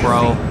are off,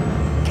 bro.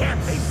 legacy.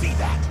 Can't they see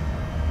that?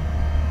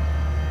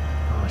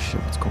 Oh shit,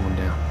 what's going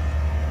down?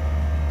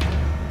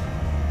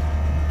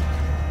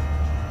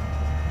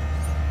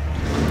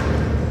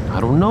 I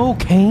don't know,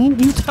 Kane.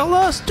 You tell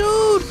us,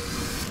 dude.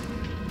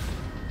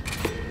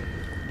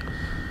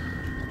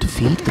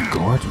 Defeat the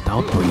guards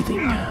without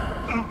breathing.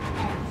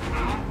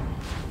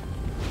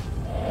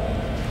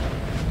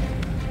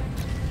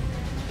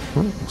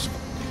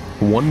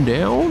 One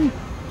down.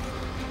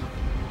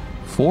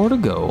 4 to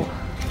go.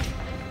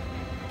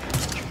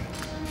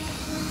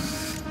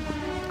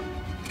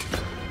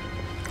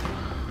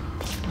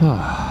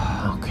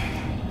 Okay.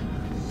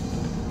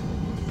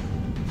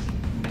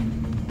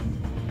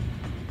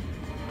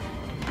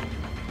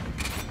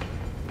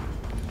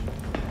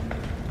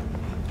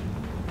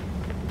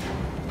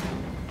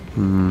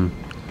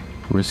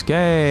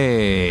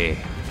 Risque.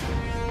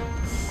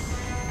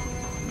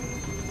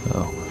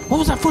 Oh. What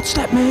was that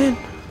footstep, man?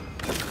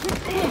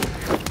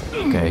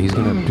 Okay, he's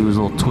gonna do his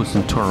little twist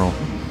and twirl.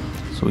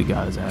 So we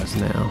got his ass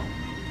now.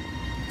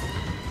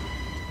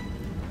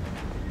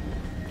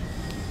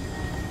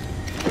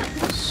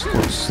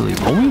 So sleep,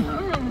 homie.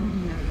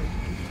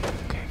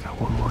 Okay,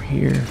 got one more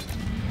here.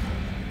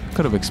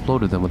 Could have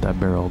exploded them with that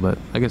barrel, but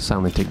I guess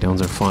silent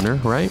takedowns are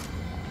funner, right?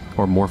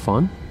 Or more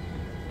fun.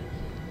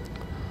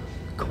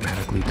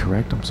 Grammatically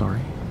correct, I'm sorry.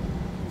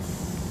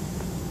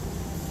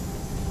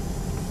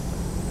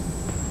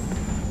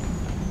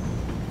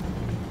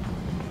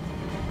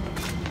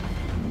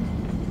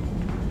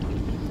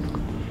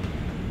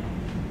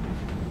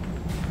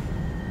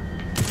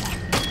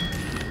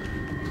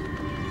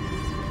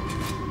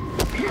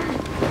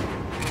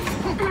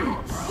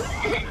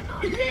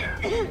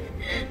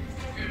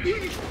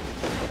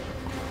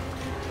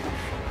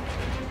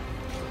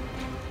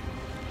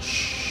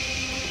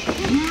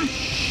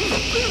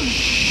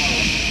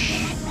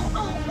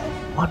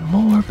 One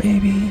more,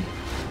 baby.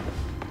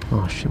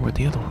 Oh shit, where'd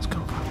the other ones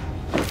come from?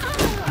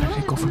 How did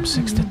it go from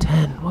 6 to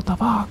 10? What the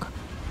fuck?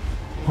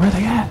 Where are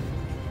they at?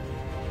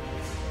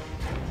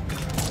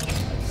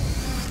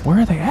 Where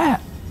are they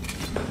at?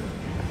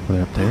 Are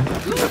they up there?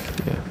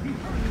 Yeah.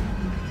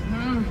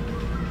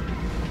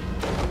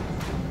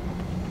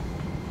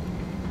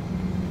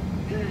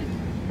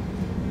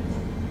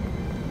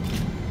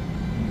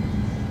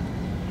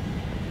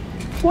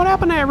 What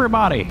happened to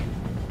everybody?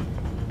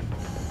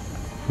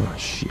 Oh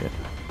shit.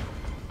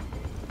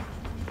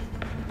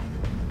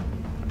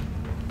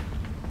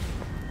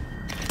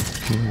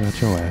 I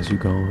got your ass, you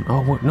going.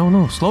 Oh, what? No,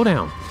 no, slow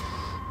down.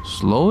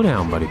 Slow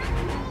down, buddy.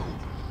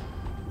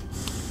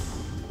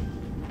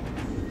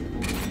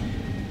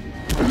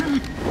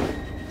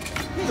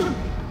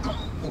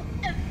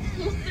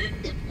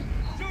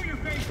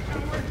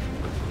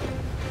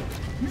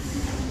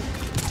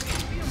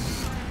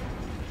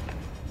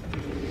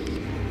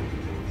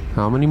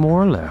 How many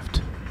more are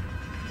left?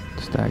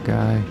 It's that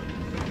guy.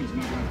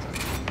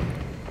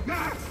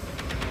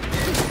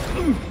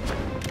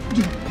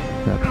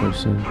 That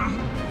person.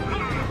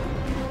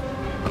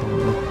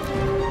 Oh.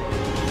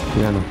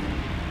 Yeah, I know.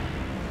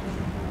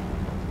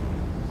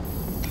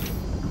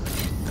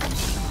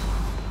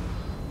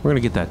 We're gonna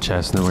get that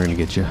chest, and then we're gonna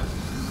get you.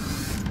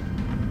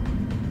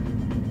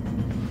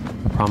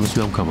 I promise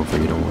you I'm coming for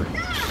you, don't worry.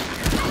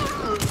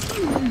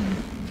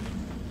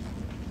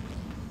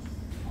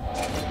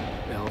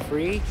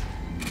 Belfry,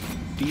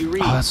 do you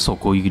read? Oh, that's so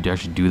cool. You could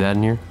actually do that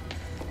in here.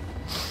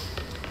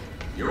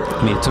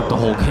 I mean, it took the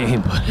whole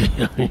game, but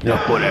you know,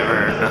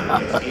 whatever.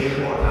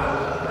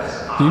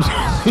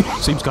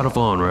 Seems kind of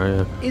fun,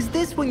 right? Is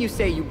this when you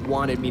say you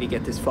wanted me to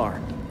get this far?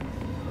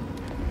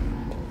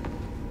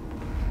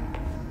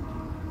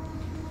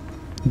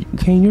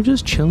 Kane, you're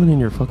just chilling in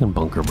your fucking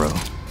bunker, bro.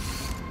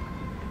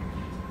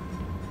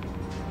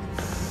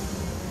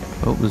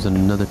 Oh, there's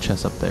another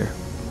chest up there.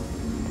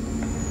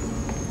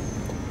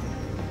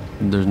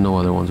 There's no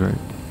other ones, right?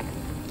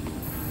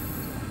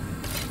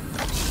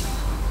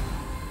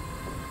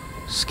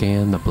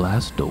 Scan the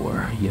blast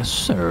door. Yes,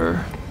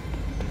 sir.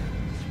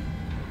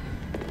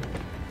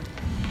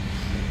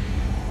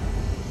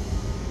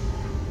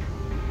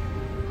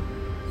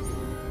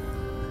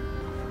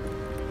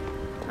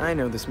 I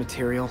know this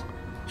material.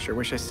 Sure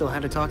wish I still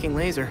had a talking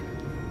laser.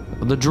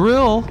 The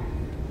drill.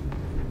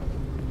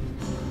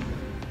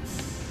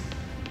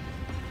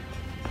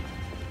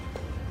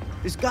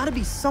 There's gotta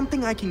be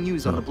something I can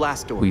use on the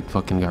blast door. We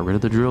fucking got rid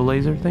of the drill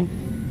laser thing?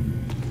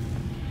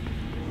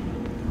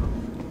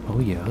 Oh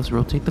yeah, let's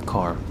rotate the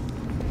car.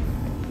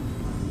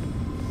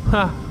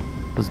 Ha!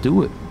 Let's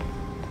do it.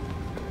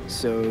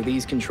 So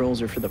these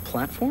controls are for the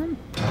platform?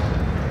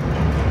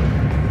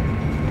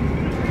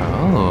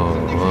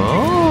 Oh.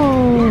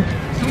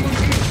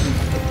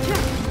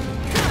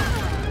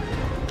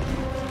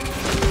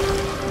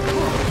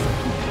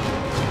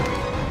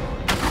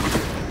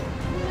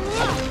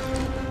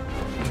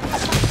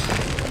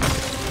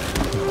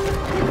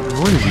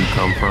 Where did you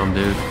come from,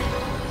 dude?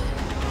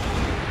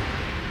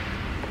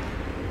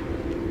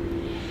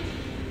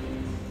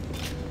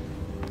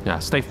 Yeah,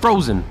 stay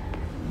frozen.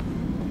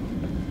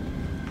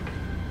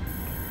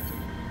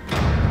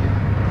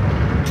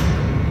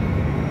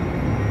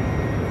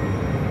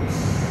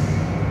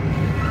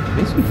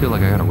 Makes me feel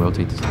like I gotta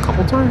rotate this a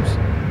couple times.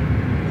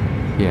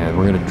 Yeah,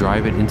 we're gonna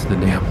drive it into the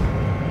damn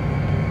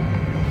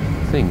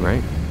thing,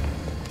 right?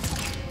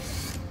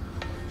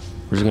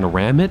 We're just gonna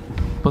ram it.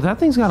 But that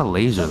thing's got a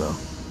laser, though.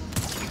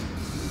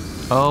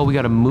 Oh, we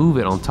gotta move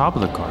it on top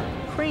of the car.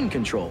 Crane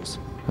controls.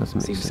 That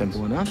seems sense.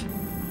 Simple enough.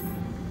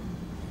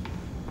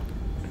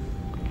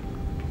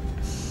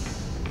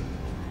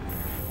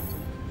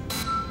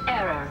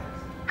 Error.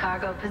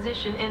 Cargo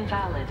position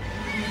invalid.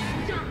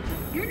 Stop!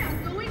 You're not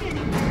going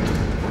anywhere.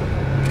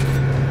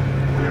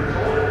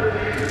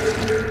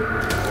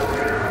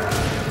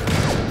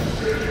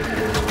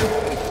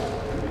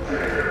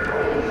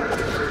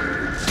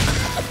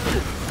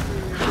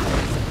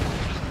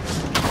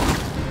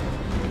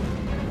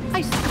 I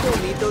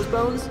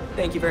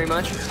Thank you very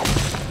much.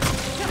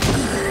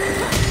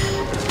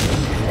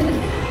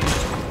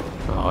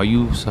 Oh,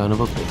 you son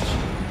of a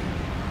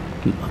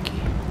bitch. You lucky.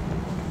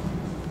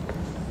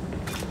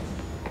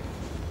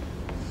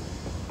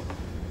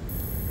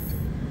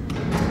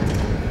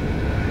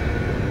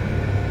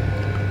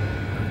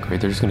 Great,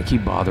 they're just gonna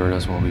keep bothering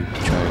us while we try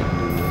to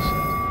do this.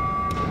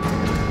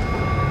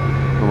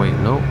 Oh wait,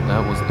 no,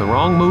 that was the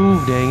wrong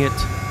move, dang it.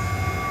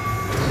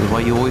 This is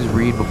why you always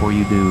read before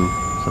you do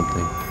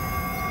something.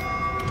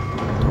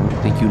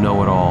 Don't think you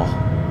know it all.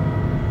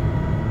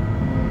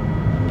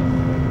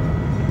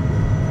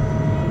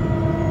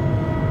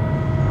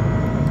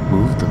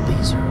 Move the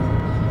laser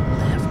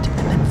left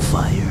and then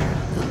fire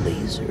the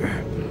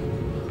laser.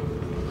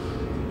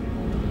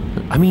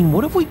 I mean,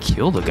 what if we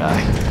kill the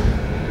guy?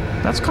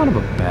 That's kind of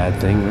a bad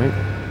thing, right?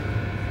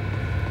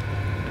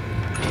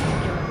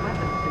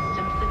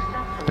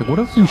 Like, what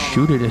if we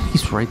shoot it and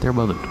he's right there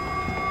by the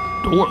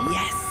door?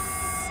 Yes!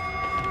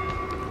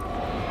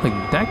 Like,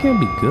 that can't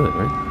be good,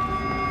 right?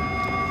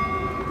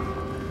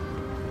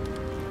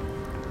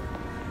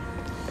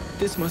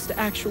 This must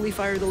actually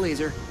fire the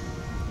laser.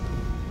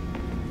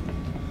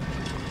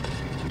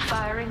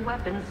 Firing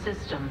weapons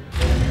system.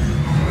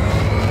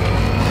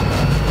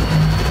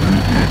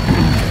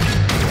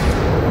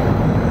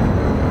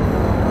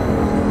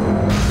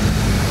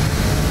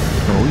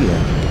 Oh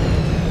yeah.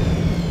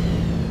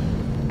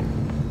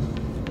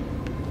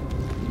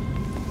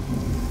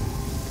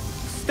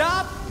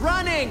 Stop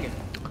running!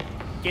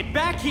 Get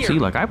back here! See,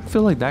 like, I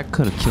feel like that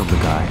could have killed the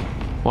guy.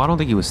 Well, I don't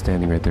think he was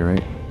standing right there,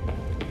 right?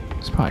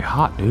 It's probably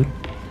hot, dude.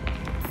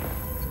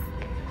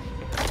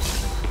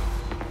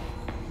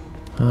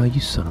 Oh,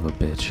 you son of a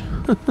bitch.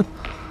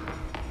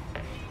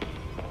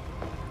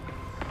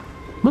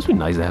 Must be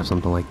nice to have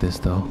something like this,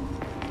 though.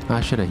 I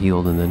should have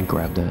healed and then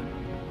grabbed that.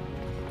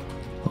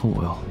 Oh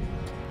well.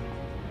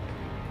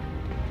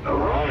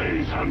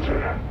 Arise,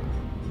 Hunter.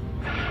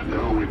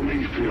 Though it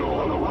may feel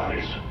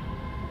otherwise,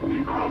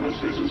 we promise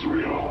this is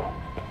real.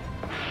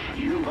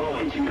 You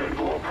volunteered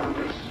for a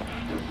purpose,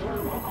 to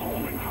serve a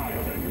calling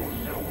higher than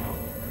yourself,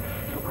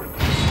 to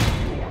protect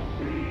your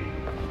city,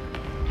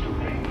 to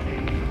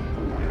maintain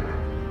order.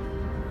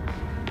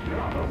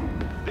 Gotham.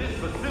 This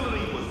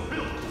facility was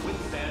built to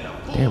withstand a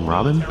full. Damn,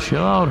 Robin,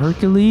 chill out,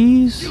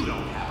 Hercules.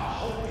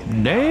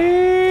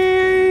 Dang.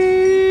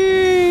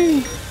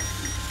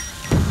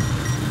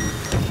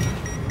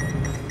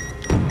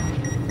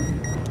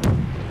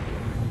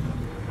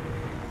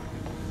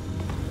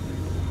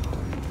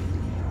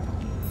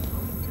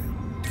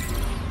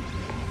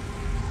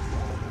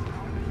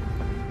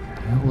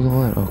 What was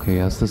all that? Okay,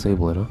 let's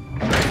disable it, huh?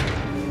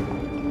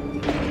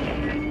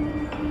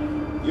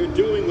 You're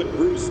doing what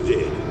Bruce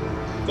did.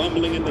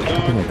 Fumbling in the dark.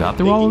 I think I got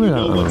through all of it. I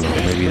don't know.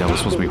 Maybe that was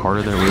supposed to be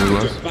harder than it really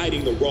was. You're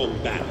fighting the wrong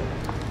battle.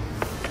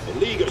 The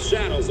League of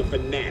Shadows are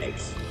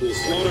fanatics who'll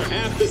slaughter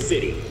half the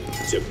city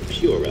to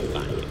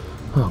purify it.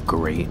 Oh,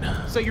 great.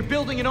 So you're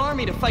building an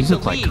army to fight These the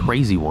look like League.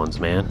 crazy ones,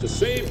 man. To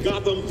save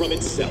Gotham from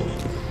itself.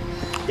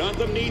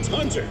 Gotham needs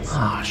hunters.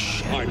 Ah,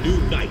 shit. Our new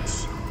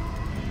knights.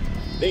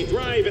 They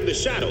thrive in the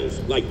shadows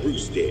like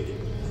Bruce did.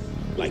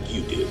 Like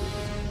you do.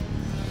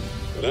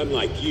 But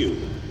unlike you,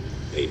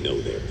 they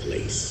know their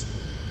place.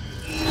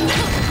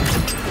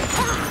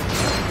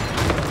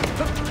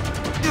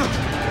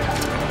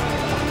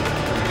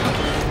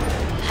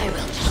 I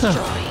will destroy you.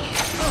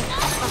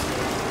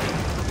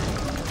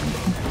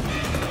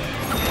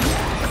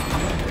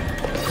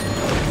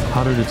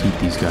 How to defeat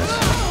these guys.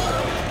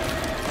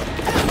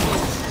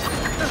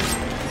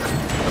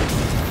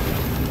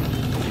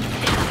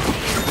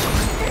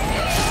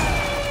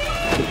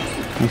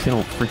 At least they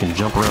don't freaking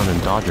jump around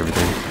and dodge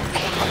everything.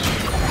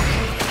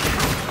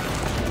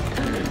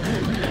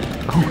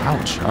 Oh,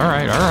 ouch.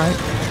 Alright, alright.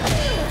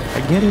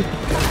 I get it.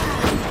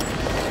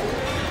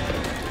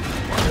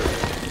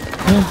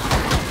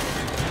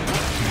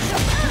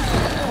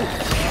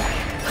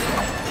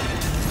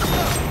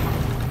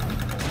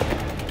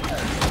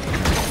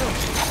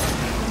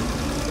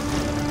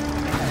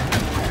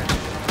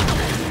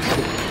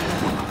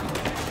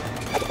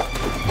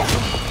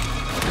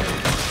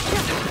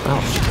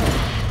 Ouch.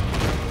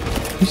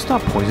 Can you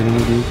stop poisoning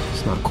me, dude?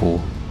 It's not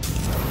cool.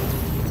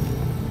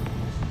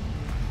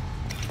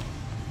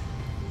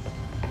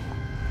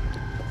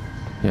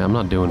 Yeah, I'm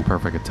not doing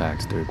perfect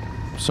attacks, dude.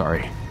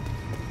 Sorry.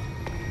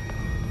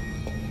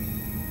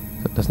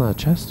 That's not a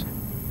chest?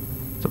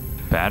 It's a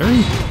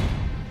battery?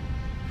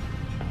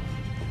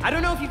 I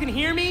don't know if you can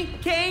hear me,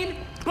 Kane,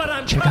 but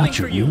I'm Check coming out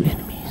your for you. new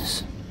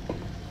enemies.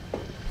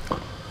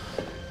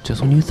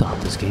 Just when you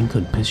thought this game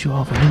couldn't piss you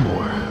off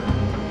anymore.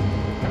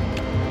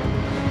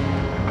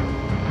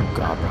 Oh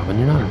God, Robin,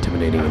 you're not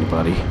intimidating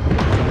anybody.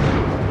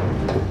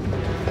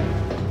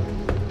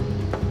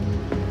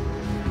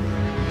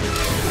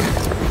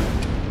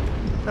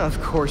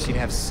 Of course you'd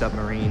have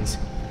submarines.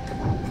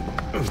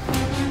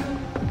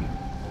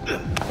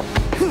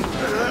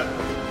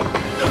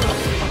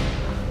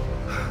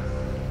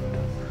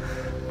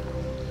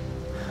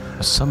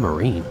 A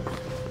submarine?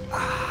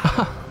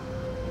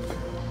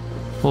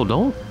 Well,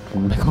 don't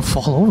make them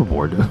fall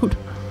overboard, dude.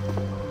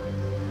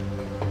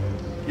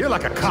 You're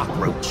like a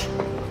cockroach.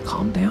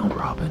 Calm down,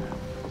 Robin.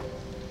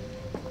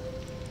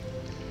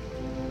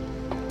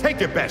 Take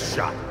your best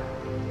shot.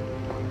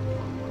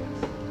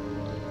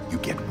 You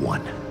get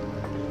one.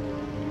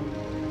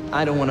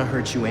 I don't want to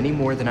hurt you any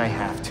more than I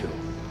have to.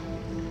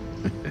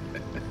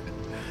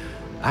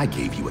 I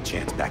gave you a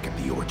chance back at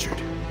the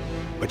orchard,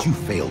 but you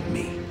failed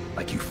me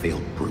like you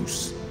failed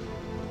Bruce.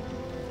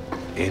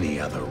 Any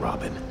other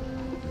Robin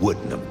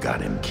wouldn't have got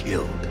him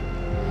killed.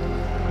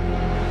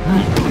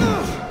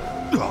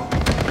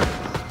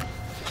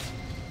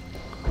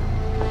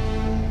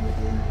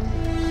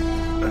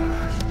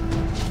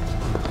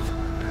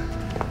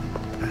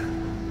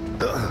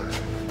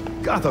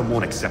 Gotham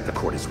won't accept the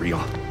court is real,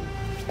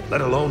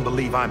 let alone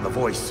believe I'm the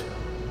voice.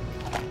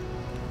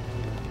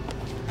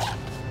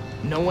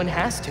 No one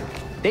has to.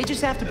 They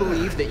just have to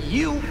believe that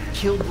you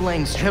killed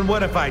Langstrom. And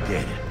what if I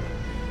did?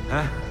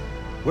 Huh?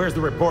 Where's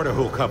the reporter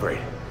who'll cover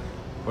it?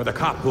 Or the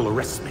cop who'll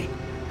arrest me?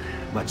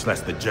 Much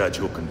less the judge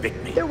who'll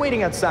convict me. They're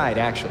waiting outside,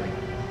 actually.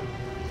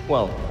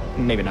 Well,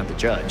 maybe not the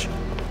judge.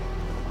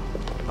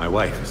 My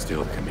wife is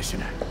still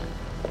commissioner.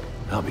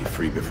 I'll be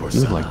free before You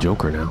look sunup. like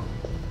Joker now.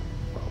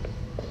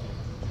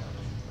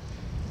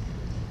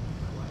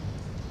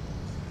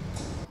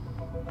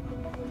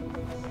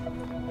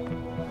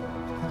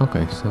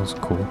 Okay, sounds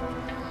cool.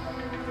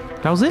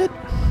 That was it?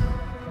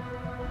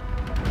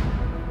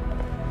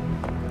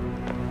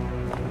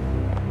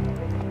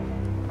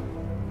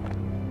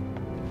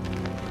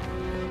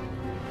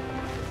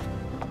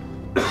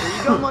 Here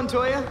you go,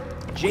 Montoya.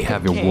 We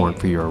have your warrant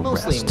for your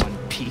Mostly in arrest. one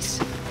piece.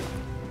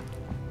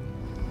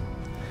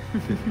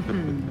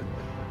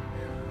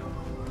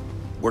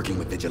 Working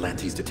with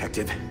vigilantes,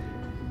 detective.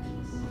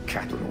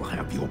 Catherine will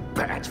have your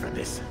badge for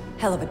this.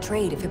 Hell of a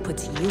trade if it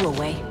puts you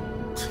away.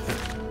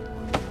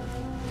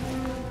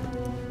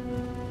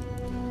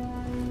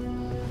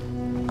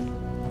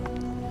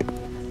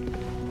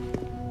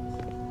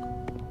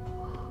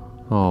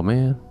 Oh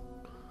man.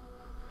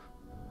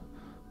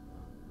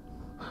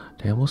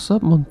 Damn, what's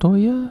up,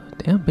 Montoya?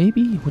 Damn,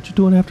 baby, what you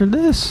doing after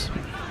this?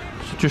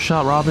 Shoot your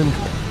shot, Robin.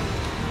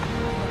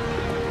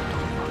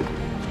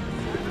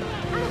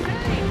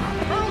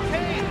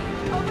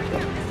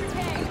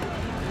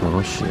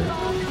 Oh shit.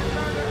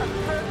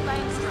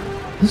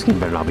 This game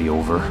better not be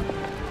over. I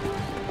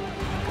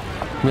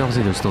mean,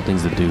 obviously there's still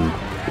things to do.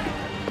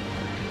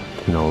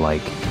 You know,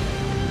 like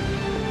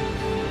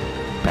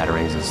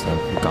batarangs and stuff,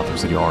 Gotham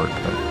City Art,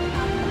 but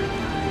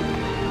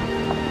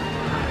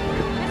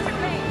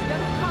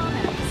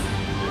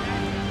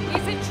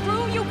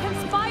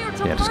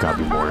yeah, there's gotta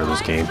be more to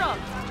this game.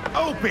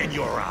 Open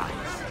your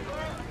eyes!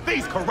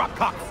 These corrupt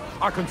cops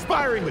are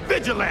conspiring with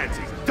vigilantes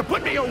to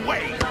put me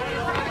away!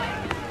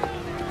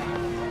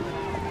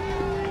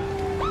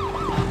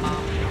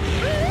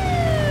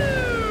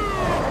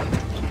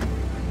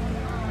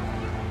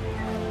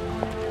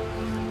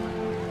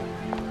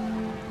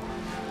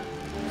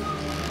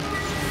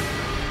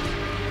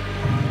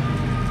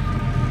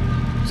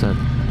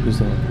 Who's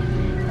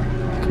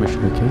that?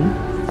 Commissioner Kane?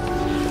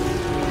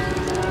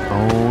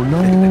 Oh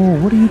no,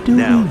 what are you doing?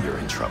 Now you're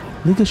in trouble.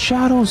 League of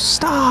Shadows,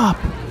 stop!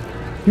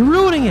 You're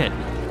ruining it!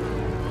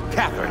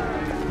 Catherine!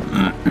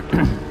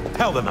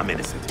 Tell them I'm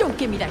innocent. Don't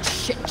give me that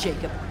shit,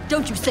 Jacob.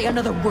 Don't you say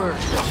another word.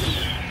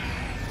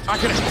 I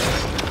can...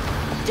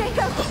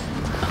 Jacob!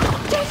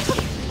 Jacob!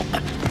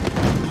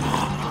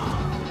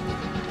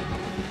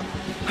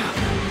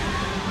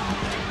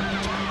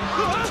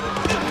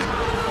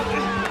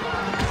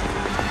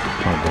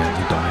 Oh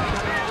damn, he died.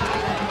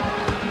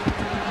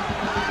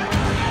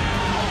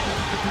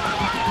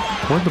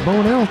 Where'd the bow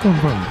and arrow come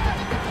from?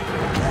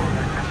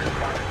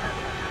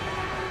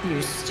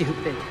 You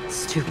stupid,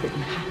 stupid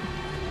man.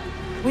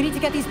 We need to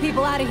get these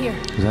people out of here.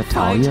 Is that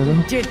Talia, Find though?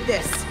 who did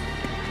this.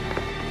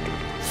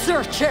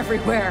 Search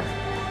everywhere.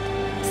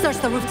 Search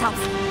the rooftops.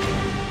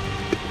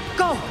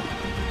 Go!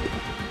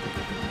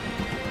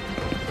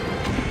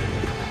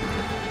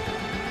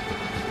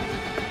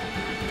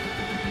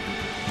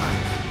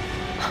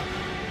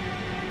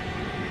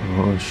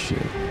 Oh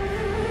shit.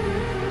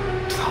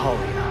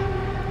 Talia.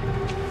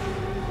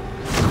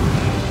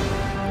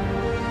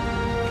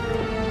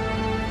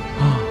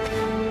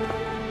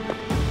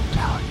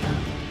 Talia.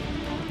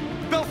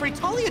 Belfry,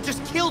 Talia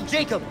just killed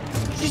Jacob.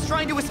 She's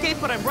trying to escape,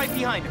 but I'm right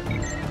behind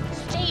her.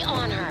 Stay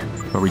on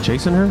her. Are we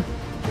chasing her?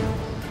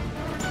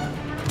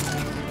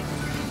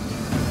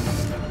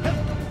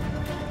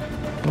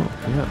 Oh,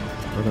 yeah.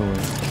 Other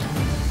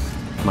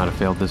way. Might have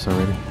failed this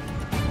already.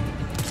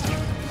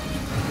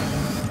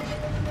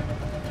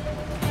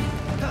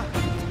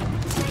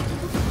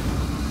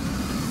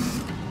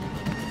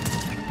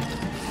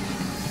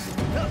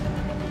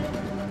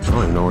 I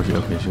don't even know where she...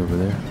 Okay, she's over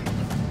there.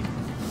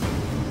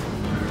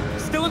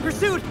 Still in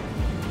pursuit.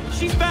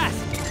 She's fast.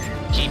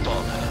 Keep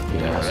on her.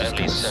 Yeah, There this are is only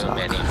gonna so suck.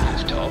 many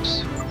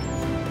rooftops.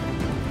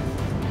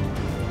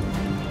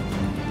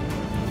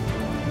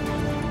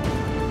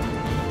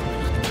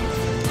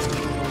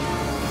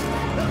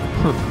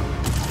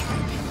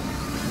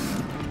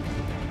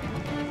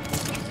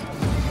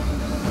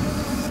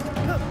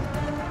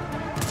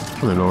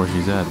 Look even know where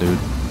she's at, dude.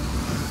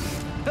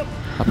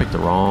 I picked the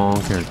wrong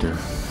character.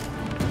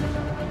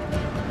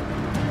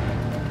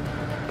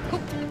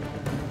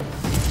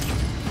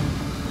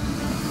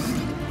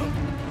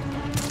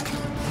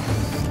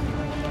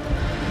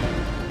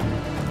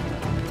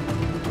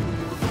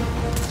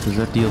 Is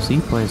that DLC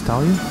playing as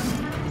Talia?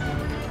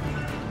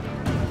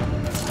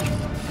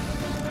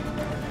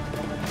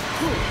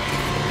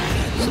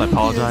 So I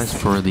apologize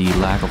for the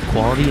lack of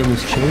quality in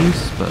this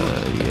chase,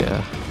 but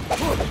yeah.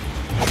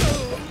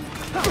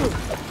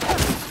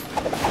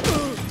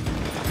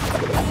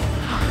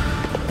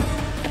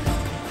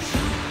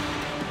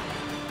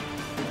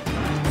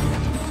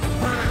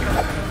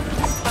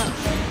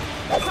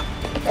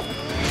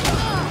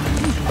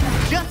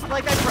 Just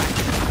like I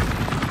practiced.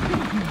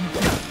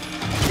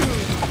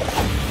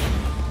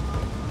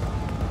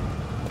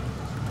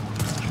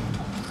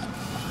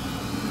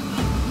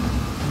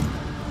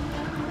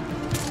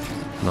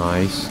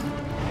 Nice.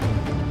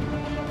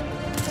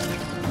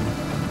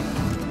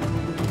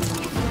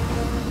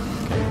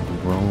 Okay,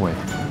 wrong way.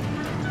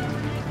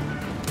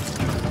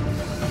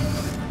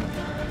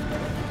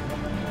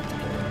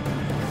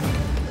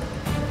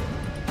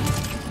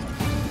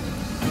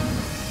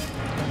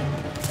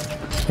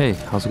 Hey,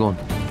 how's it going?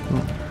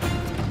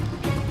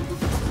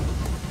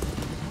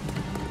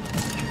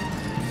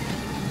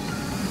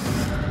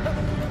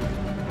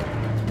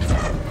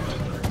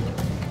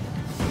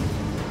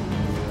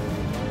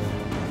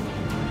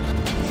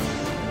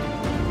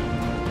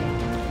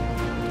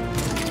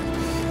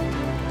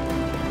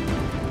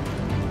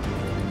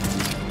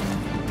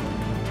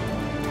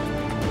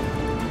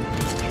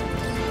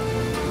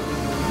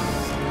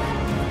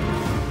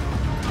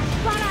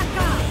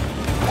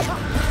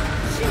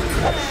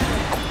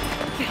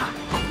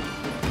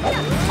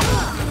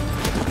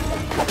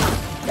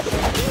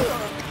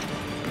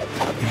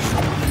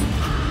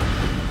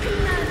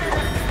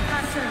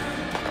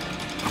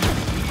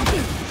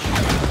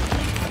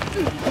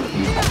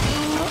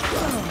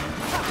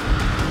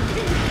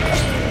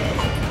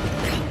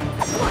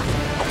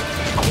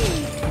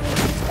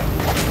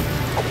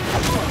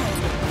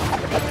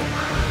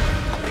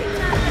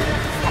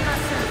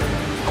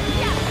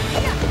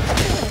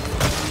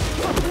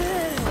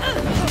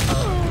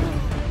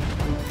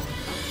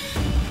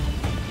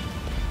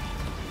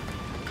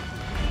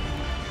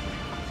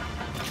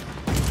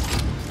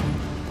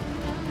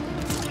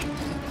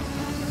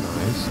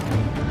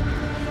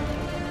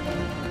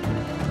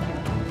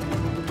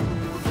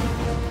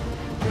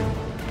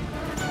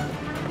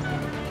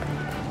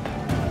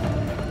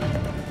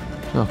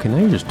 Okay, now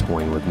you're just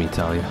toying with me,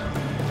 Talia.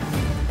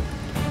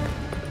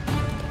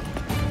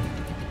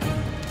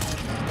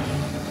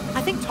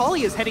 I think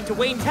Talia's heading to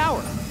Wayne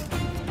Tower.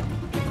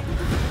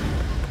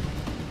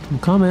 I'm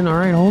coming,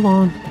 alright, hold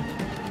on.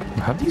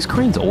 Have these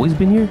cranes always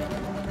been here?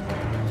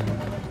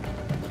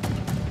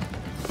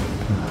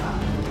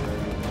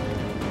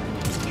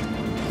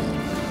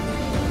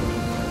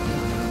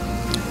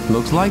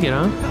 Looks like it,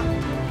 huh?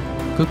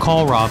 Good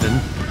call, Robin.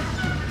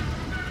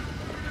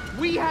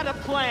 We had a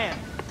plan.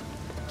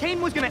 Kane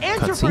was gonna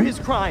answer for his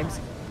crimes.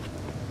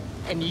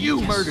 And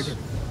you murdered him.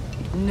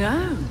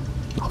 No.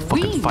 I'll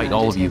fucking fight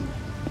all of you.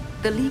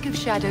 The League of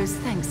Shadows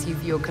thanks you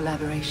for your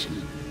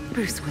collaboration.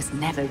 Bruce was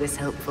never this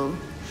helpful.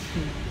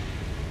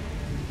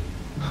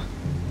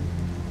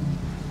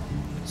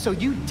 So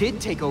you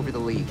did take over the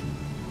League.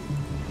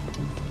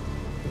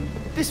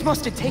 This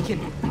must have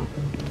taken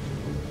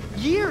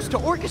years to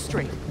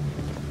orchestrate.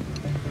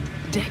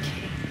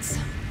 Decades.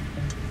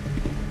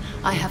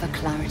 I have a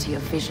clarity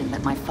of vision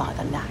that my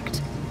father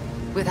lacked.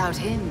 Without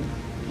him,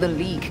 the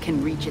League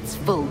can reach its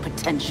full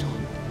potential.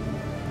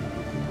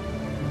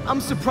 I'm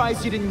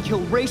surprised you didn't kill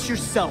Race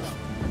yourself.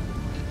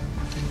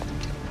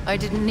 I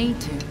didn't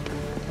need to.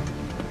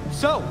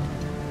 So,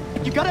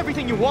 you got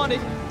everything you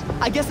wanted.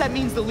 I guess that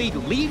means the League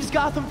leaves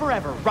Gotham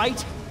forever,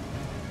 right?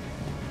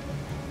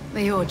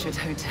 The Orchard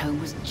Hotel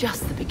was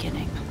just the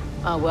beginning.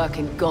 Our work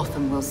in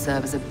Gotham will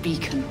serve as a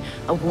beacon,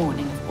 a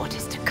warning of what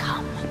is to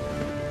come.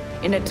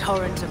 In a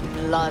torrent of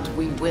blood,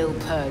 we will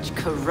purge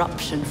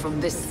corruption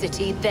from this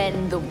city,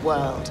 then the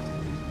world.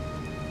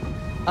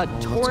 A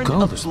torrent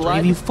of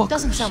blood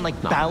doesn't sound like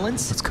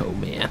balance. Let's go,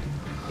 man.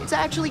 It's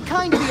actually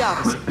kind of the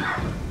opposite.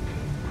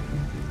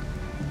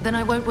 Then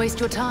I won't waste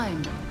your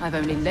time. I've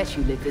only let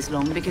you live this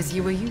long because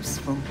you were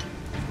useful.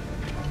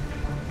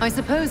 I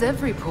suppose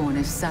every pawn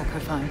is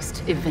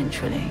sacrificed,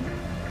 eventually.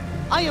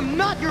 I am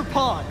not your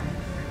pawn!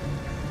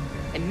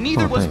 And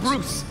neither was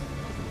Bruce.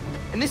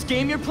 And this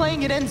game you're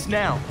playing, it ends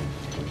now.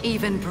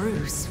 Even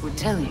Bruce would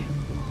tell you.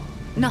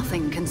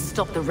 Nothing can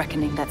stop the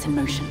reckoning that's in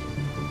motion.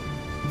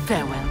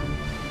 Farewell.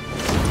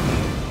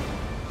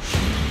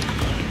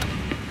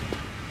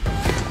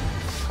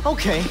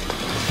 Okay.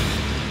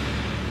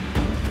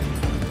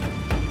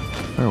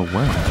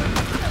 Farewell.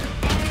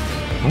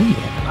 Oh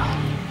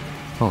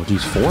yeah. Oh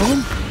geez, 4 of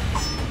them?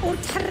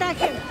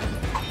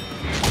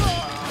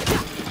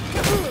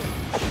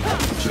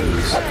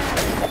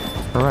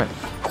 Jeez. Alright.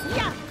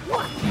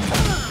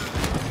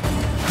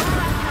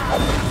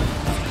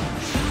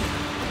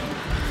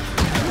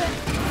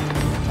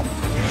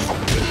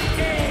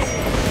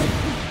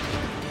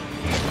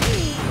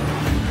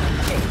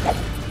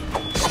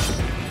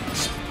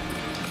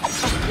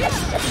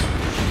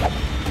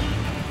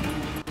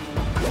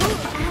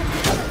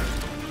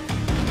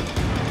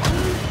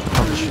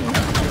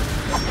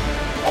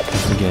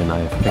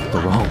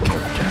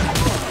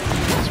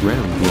 just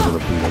randomly be able to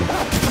beat him.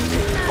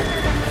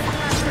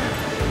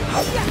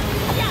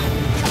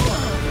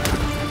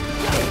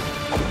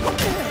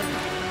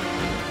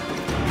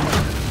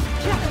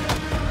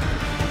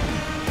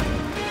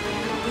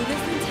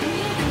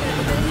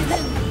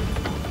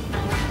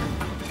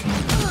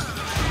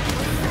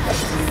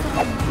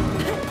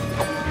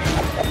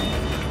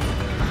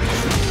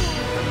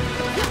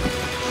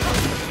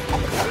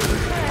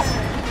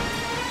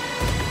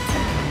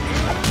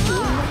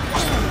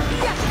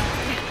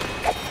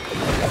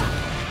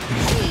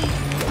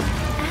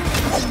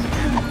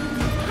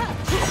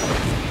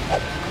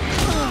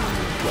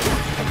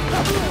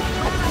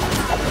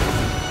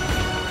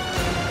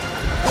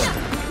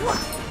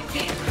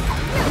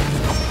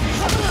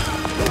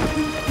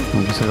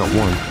 I guess I got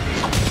one.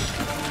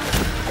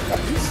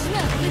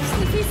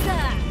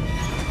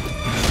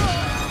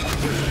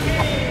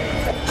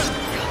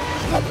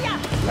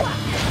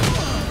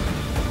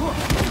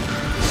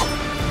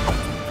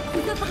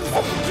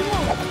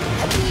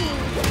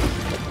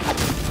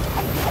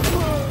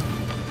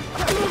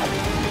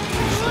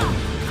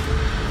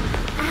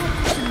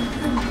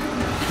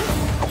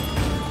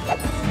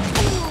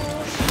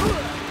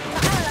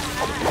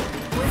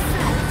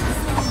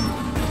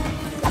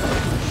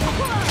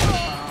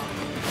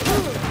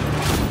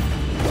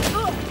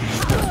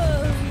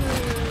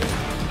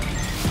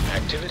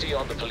 Activity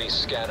on the police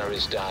scanner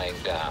is dying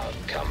down.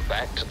 Come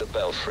back to the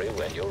Belfry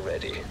when you're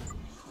ready.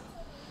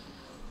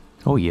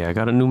 Oh yeah, I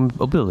got a new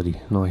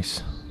ability.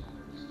 Nice.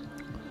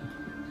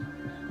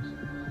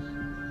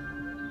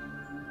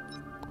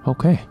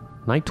 Okay,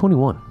 night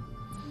 21.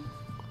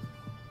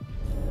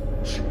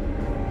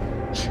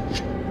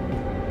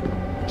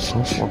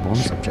 Oh, 4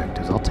 bonus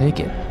objectives. I'll take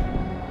it.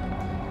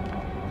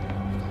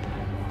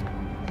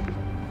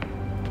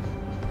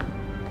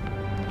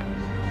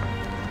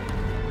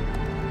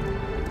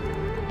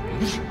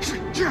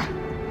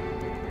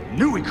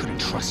 Knew we couldn't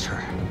trust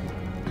her.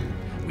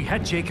 We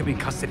had Jacob in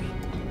custody.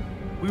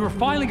 We were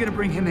finally gonna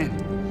bring him in.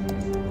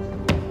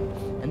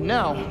 And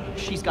now,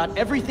 she's got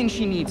everything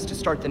she needs to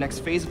start the next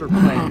phase of her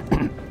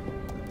plan.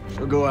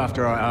 She'll go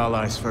after our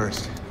allies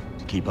first,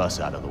 to keep us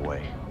out of the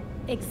way.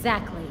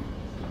 Exactly.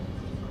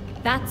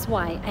 That's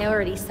why I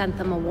already sent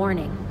them a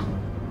warning.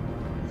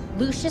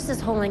 Lucius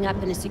is holding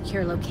up in a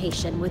secure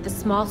location with a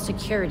small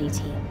security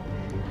team.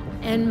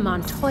 And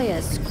Montoya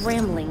is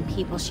scrambling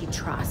people she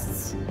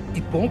trusts.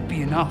 It won't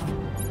be enough.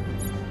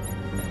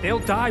 They'll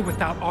die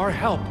without our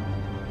help.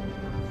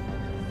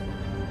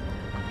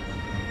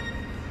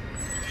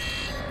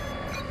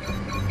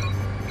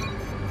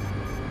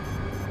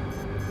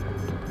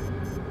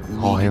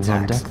 All hands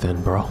on deck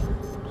then, bro.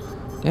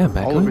 Damn,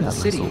 back all over the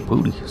nice city. little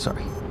booty.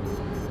 Sorry.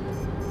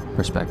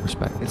 Respect,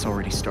 respect. It's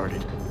already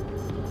started.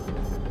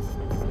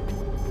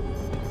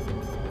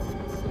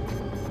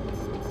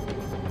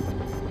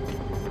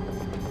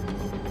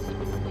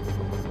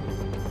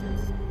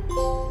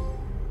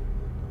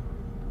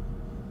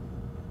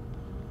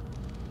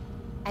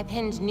 I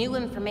pinned new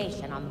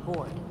information on the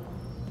board.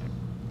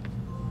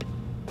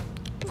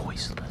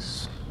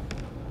 Voiceless.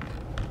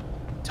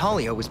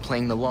 Talia was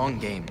playing the long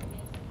game.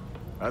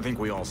 I think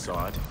we all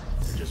saw it.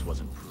 It just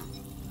wasn't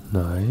proved.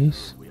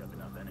 Nice.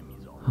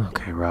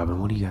 Okay,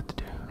 Robin, what do you got to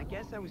do? I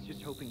guess I was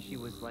just hoping she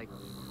was like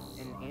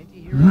an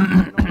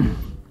anti-hero.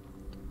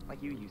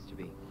 Like you used to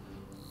be.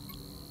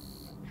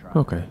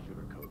 Okay.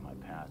 Sugarcoat my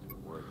past with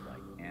words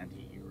like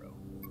anti-hero.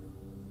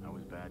 I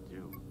was bad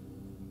too.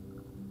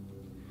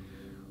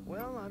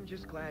 Well, I'm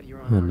just glad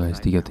you're on Oh, our nice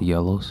side to get now. the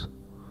yellows.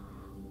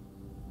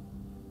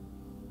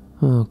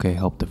 Okay,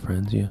 help the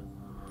friends, yeah.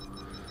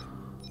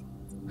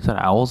 Is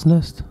that Owl's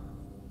Nest?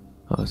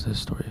 Oh, it's this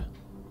story.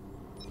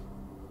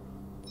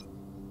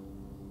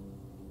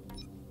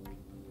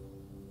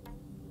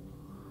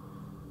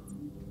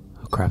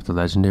 Craft a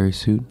legendary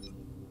suit.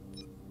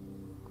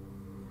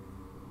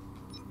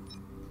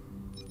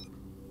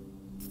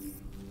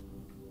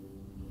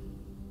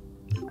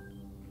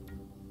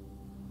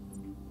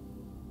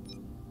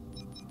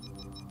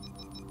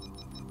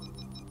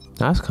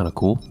 That's kind of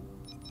cool.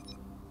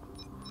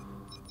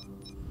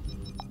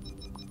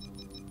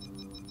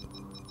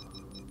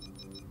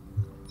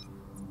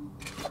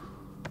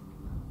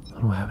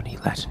 I don't have any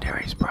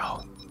legendaries,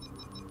 bro.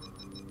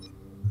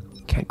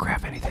 Can't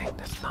craft anything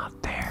that's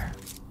not there.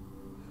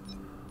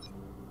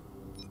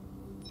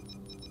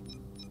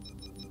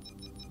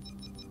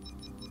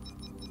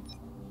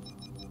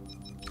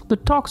 The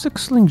toxic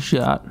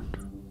slingshot.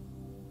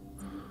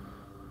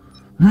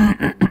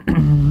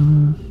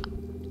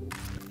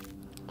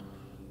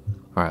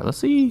 Alright, let's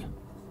see.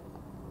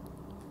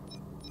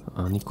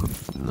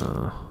 Unequipped.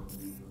 No.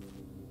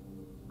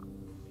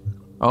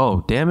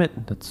 Oh, damn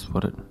it. That's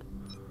what it.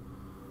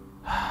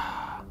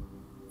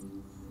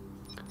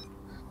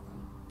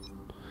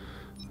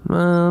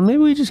 Maybe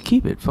we just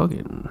keep it. Fuck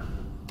it.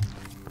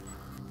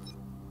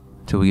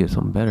 Until we get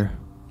something better.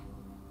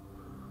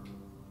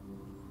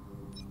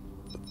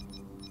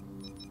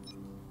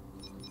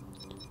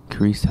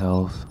 Increased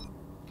health.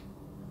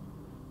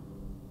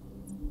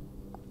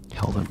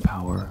 Health and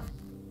power.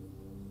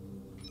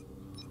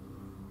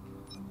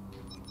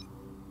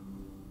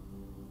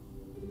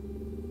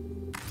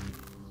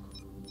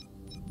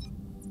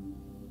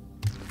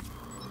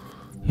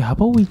 Yeah, how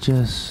about we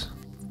just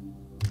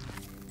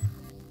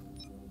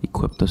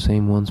equip the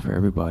same ones for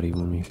everybody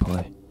when we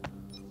play?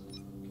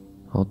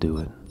 I'll do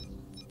it.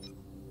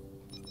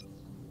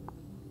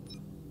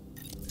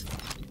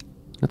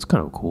 That's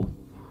kind of cool.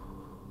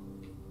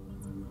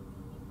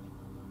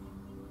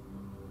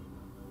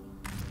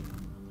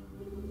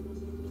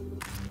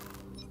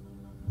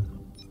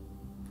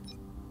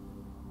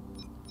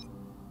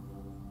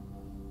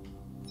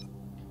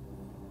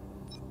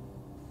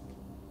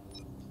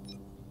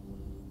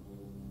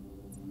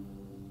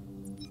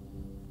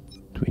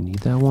 Do we need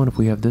that one if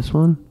we have this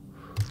one?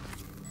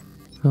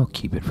 I'll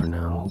keep it for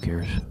now, who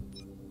cares?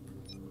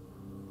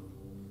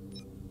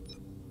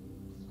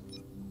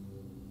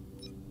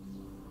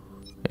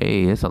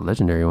 Hey, it's a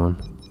legendary one.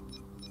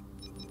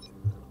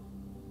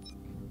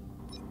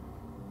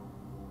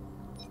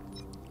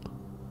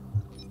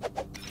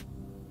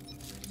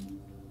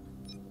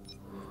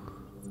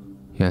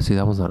 Yeah, see,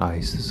 that one's not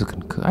ice. This is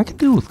I can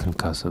do with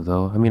concussive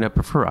though. I mean, I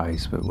prefer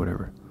ice, but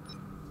whatever.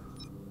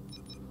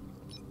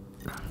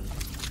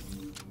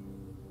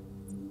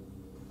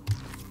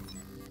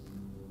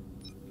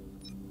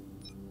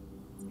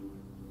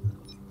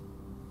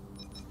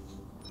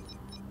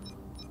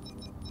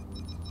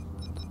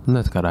 And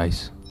that's got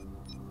ice.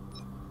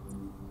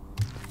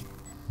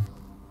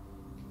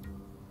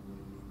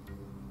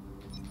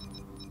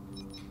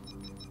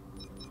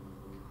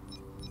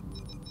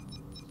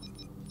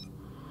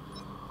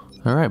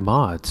 All right,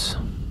 mods.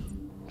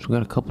 So we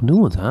got a couple new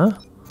ones, huh?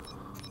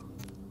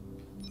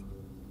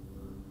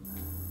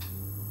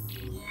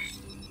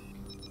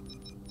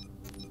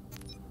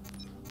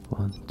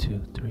 One,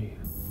 two, three,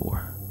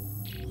 four.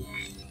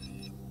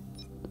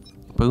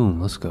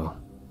 Boom, let's go.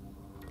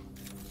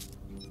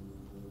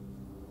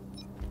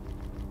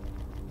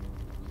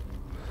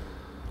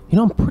 You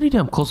know, I'm pretty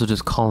damn close to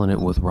just calling it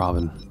with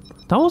Robin.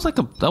 That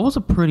was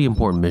a pretty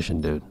important mission,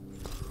 dude.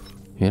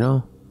 You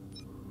know?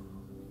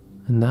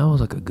 And that was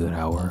like a good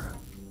hour.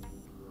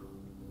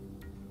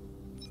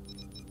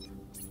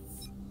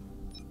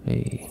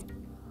 Hey.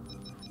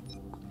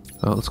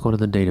 Oh, let's go to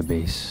the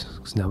database.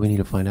 Because now we need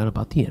to find out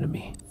about the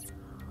enemy.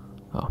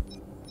 Oh.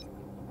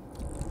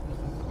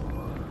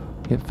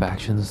 Get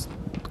factions,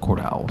 Court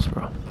of Owls,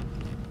 bro.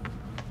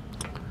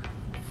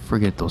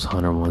 Forget those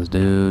hunter ones,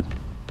 dude.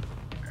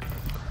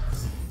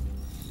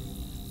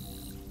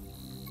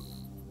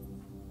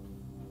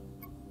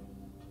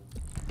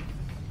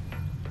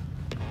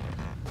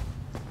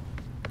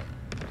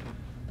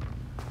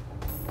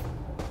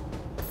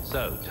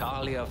 So,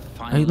 Talia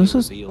finally Hey, let's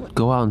just revealed...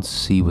 go out and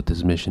see what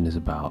this mission is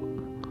about.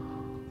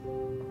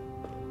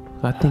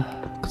 I think,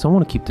 because I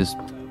want to keep this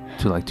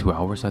to like 2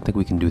 hours. I think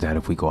we can do that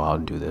if we go out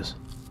and do this.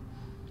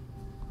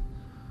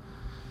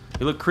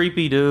 You look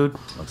creepy, dude.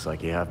 Looks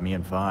like you have me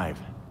in 5.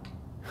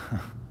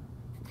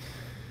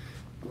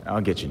 I'll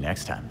get you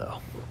next time, though.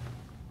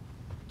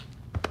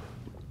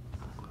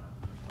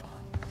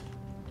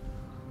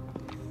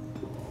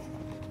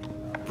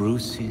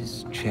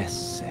 Bruce's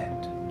chess set.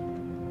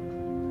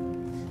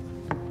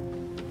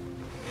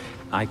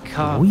 I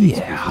carved these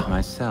pieces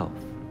myself.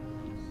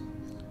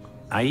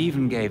 I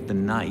even gave the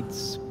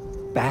knights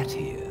bat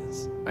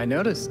ears. I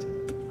noticed.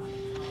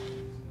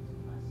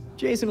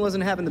 Jason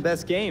wasn't having the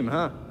best game,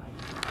 huh?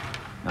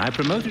 I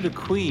promoted a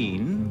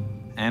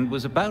queen and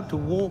was about to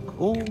walk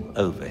all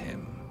over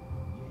him.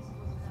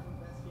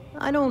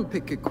 I don't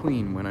pick a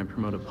queen when I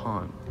promote a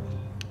pawn.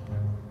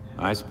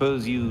 I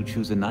suppose you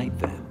choose a knight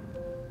then.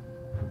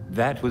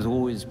 That was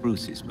always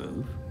Bruce's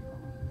move.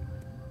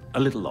 A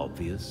little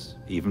obvious,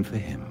 even for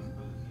him.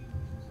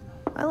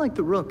 I like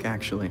the rook,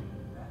 actually.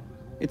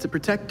 It's a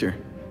protector,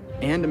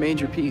 and a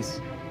major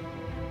piece.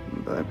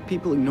 But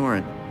people ignore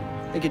it.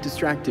 They get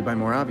distracted by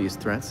more obvious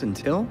threats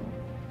until...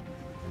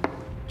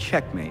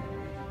 checkmate.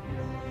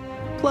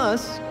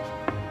 Plus,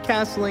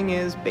 castling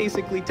is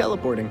basically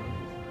teleporting.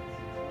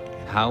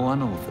 How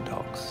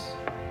unorthodox.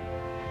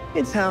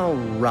 It's how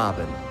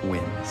Robin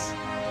wins.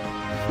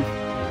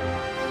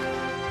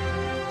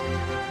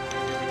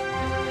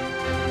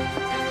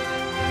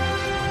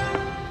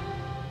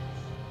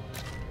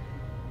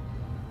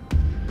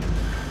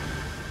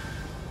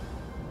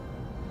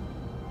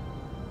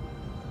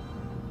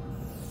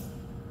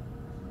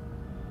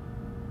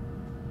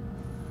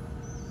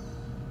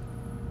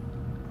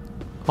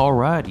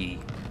 Alrighty.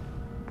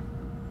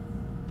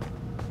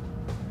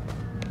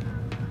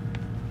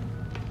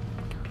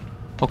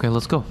 Okay,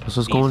 let's go. Let's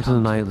just go into the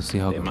night. Let's see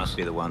how it goes. They must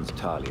be the ones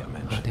Talia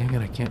mentioned. Oh, dang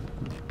it, I can't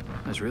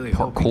I was really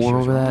parkour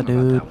over that,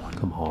 dude.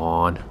 Come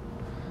on.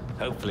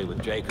 Hopefully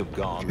with Jacob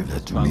gone,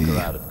 this bunker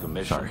out of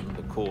commission,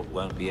 the court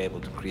won't be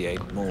able to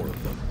create more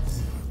of them.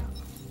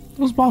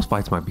 Those boss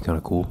fights might be kind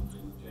of cool.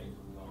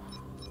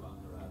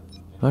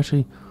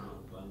 Actually...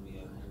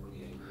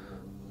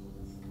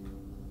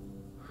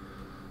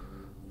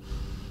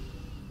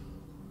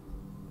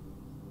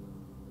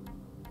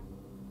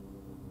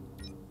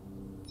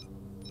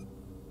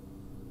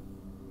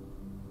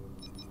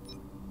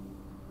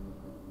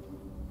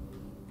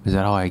 Is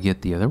that how I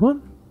get the other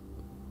one?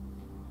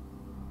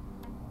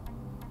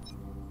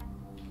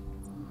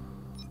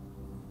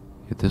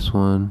 Get this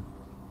one.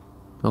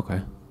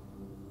 Okay.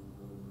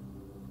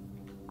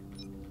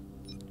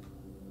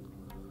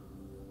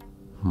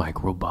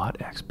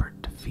 Microbot expert.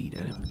 Defeat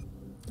enemy.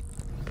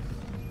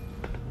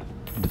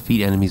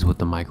 Defeat enemies with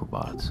the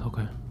microbots.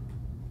 Okay.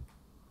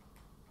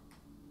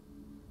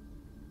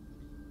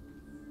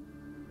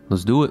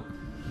 Let's do it.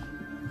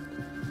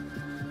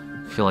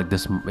 I feel like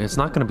this, it's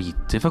not going to be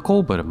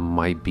difficult, but it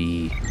might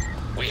be,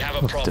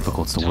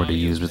 difficult's the word to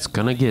use, but it's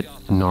going to get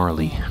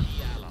gnarly.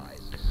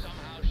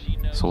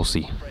 So we'll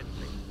see.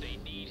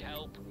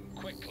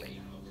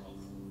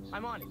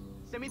 I'm on it.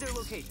 Send me their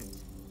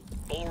locations.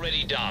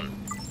 Already done.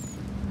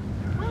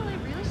 Well, they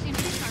really seem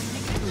to be harmony.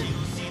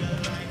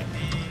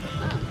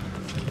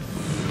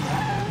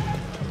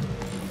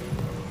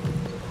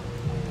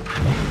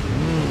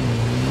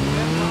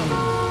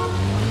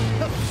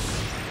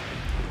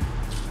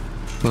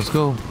 Let's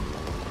go.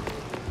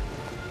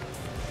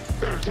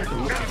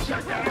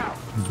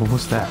 What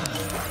was that?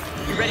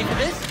 You ready for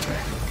this?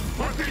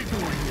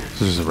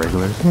 This is a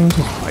regular. Just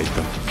fight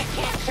them.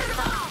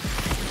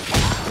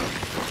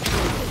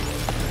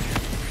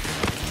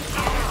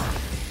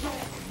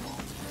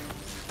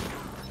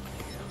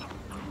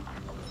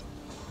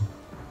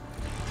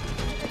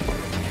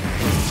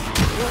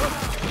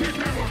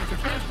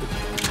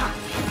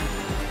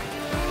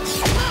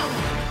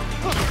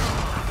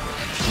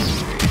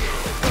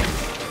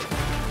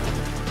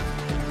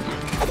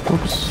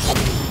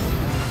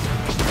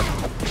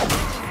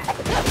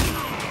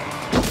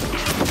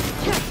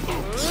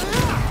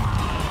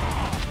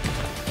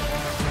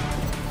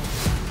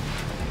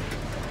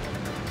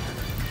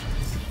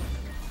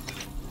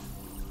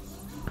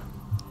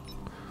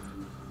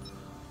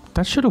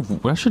 That should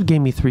have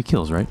gave me 3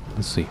 kills, right?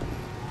 Let's see.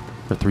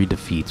 Or 3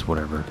 defeats,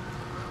 whatever.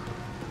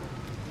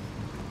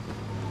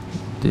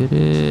 Did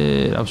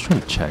it? I was trying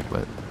to check,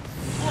 but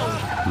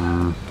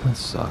that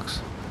sucks.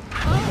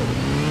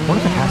 What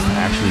if it has to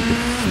actually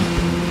defeat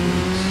the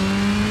moves?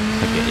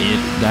 Like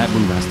that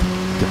move has to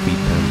defeat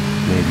them,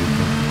 maybe.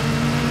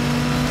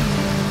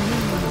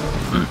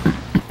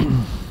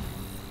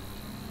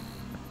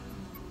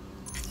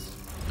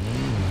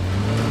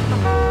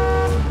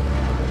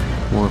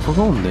 Well, if we're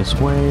going this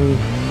way,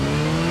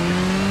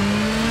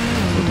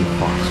 we'll do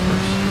Fox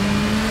first.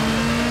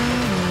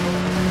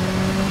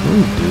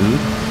 Ooh,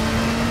 dude.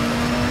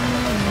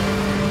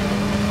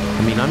 I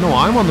mean, I know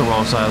I'm on the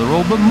wrong side of the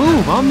road, but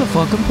move! I'm the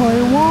fucking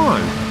player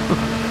one!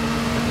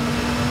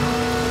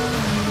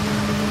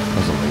 That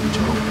was a lame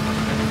joke.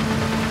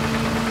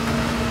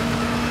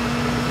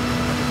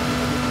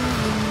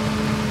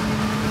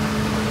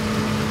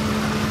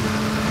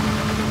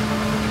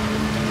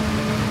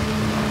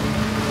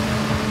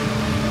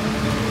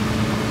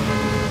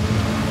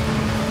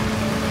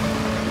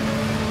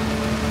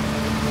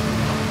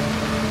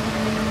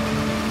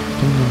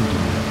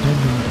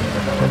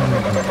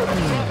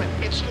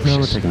 No,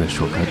 we're taking this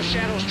shortcut.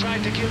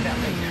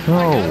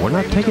 No, we're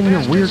not taking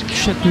your weird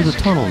shit through the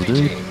tunnels,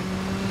 dude.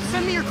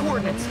 Send me your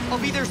coordinates. I'll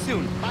be there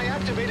soon. I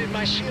activated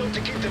my shield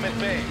to keep them at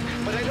bay,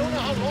 but I don't know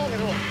how long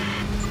it'll...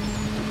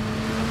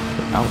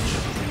 Ouch.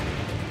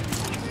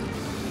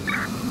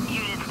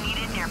 Units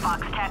needed near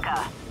Fox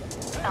Tekka.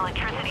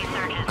 Electricity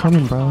surges.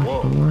 Coming, bro.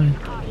 Don't worry.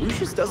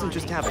 Lucius doesn't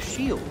just have a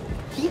shield.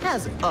 He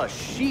has a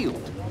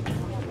shield.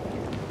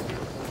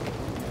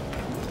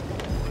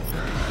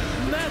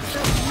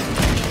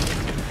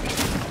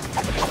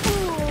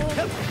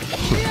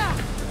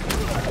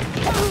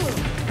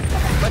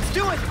 Let's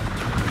do it!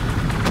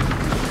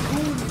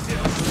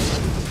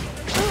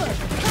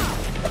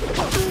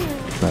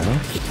 Better.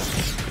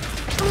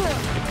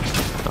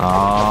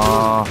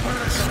 Ah.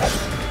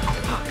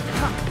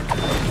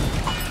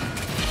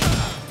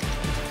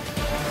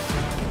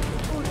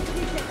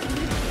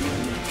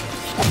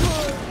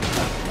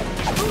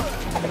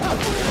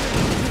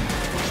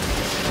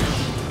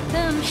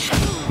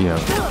 Yeah,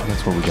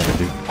 that's what we gotta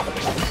do.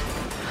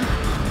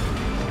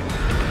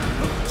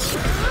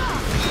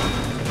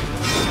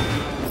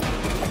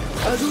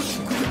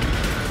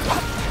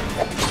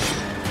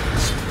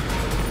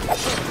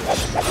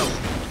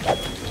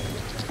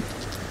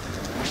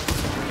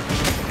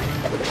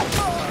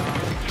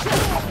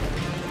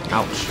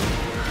 Ouch.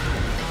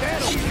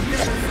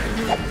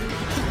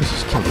 Let's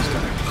just kill this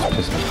guy.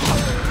 Piss me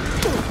off.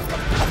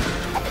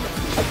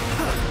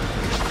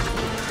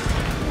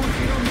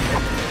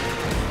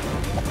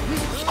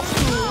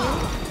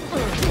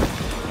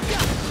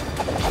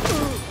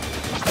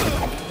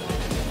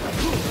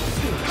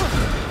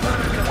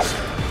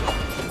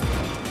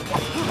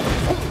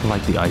 I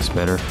like the ice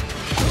better.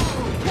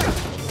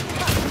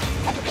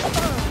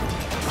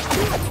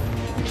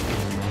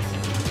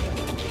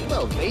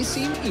 Well, they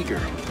seem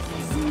eager.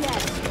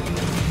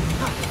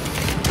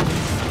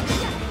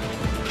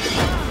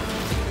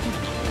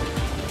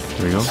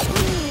 There we go.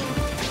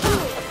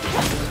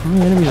 How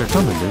many enemies are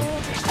coming, dude?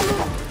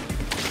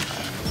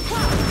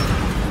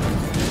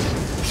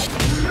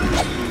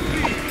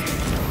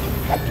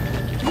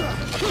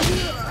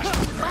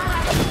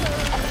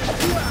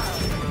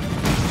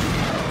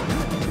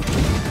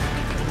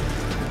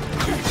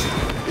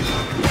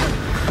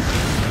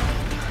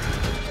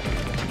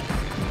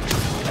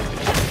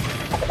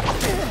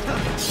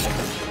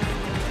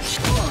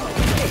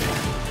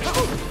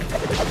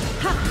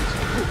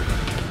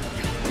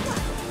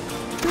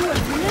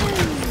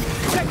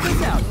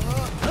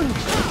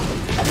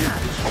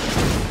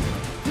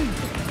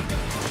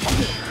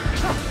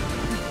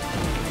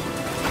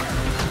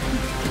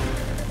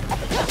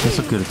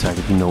 That's a good attack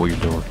if you know what you're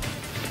doing.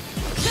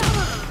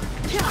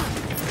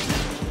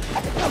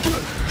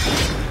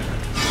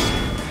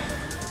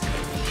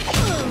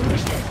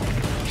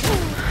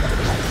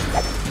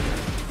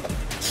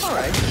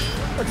 Alright,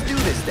 let's do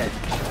this then.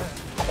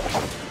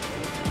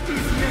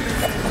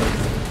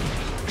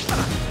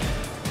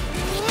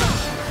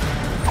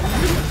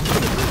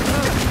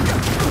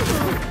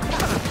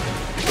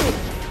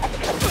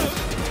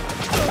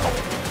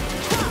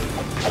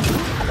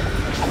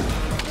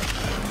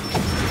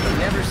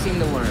 Never seem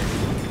to learn.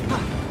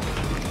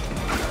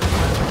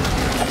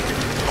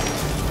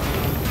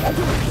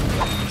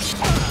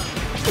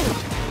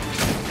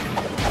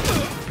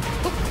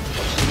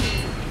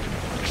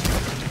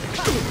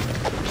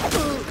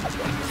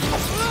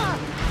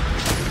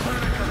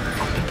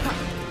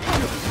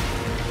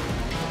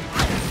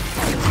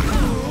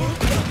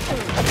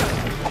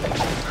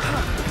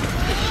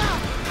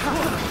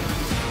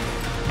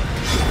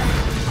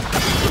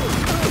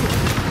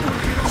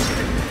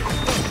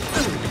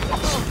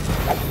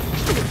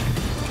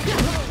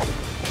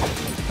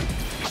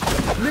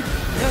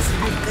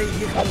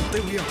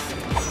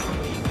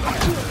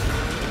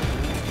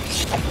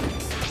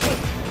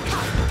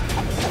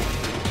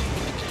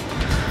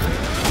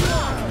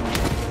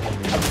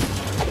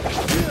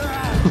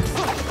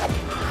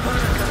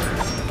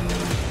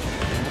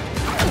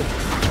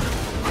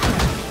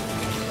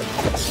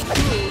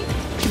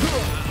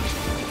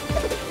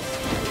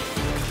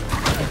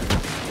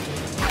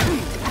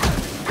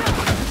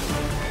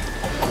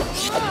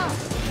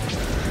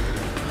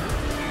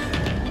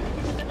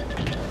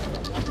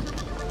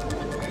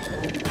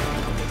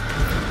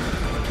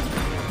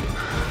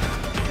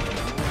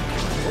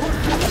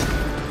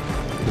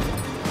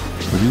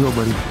 Where you go,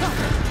 buddy?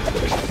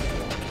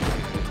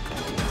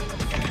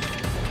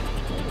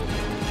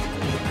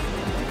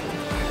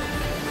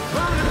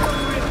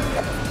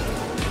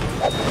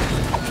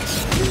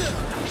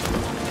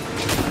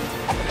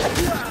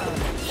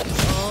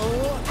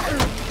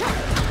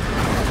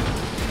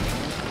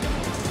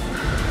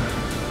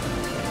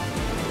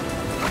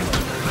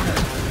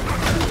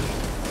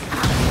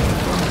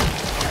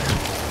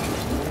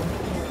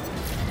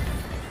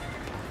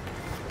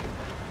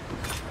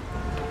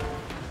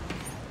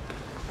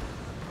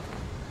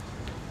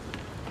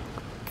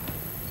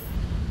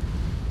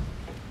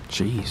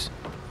 Jeez.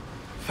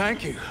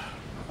 Thank you.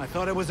 I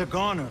thought I was a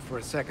goner for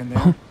a second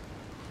there.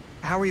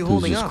 How are you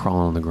holding just up?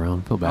 Crawling on the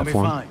ground. Feel bad I'll be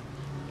for him. fine.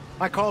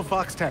 I called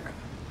Fox Tech.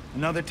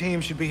 Another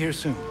team should be here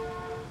soon.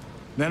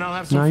 Then I'll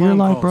have some Nah, you're phone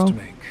alive, calls bro.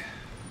 to make.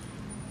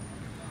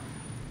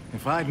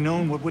 If I'd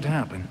known what would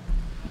happen.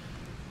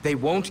 They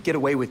won't get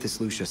away with this,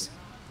 Lucius.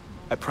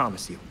 I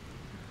promise you.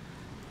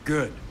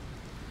 Good.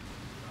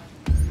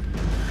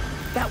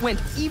 That went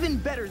even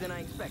better than I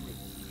expected.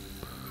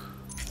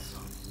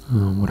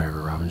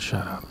 Whatever, Robin,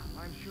 shut up.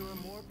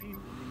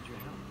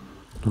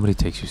 Nobody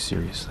takes you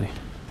seriously.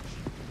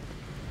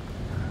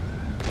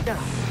 Yeah.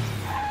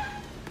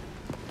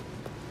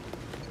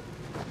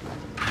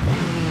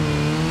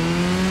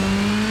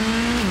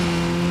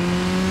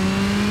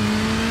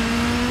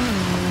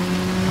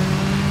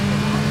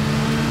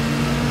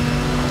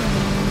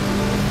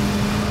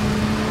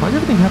 Why is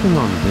everything happening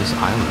on this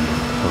island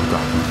of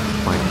Gotham?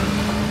 Like,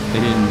 they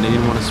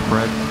didn't want to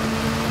spread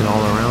it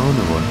all around,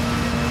 or what?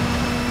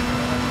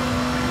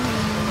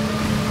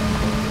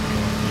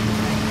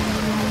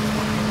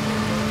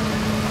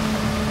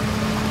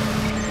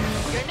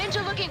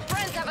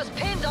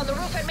 On the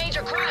roof at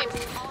Major Crimes.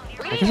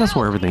 I guess that's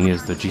where everything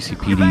is, the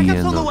GCPD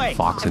and the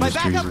Fox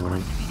Industries or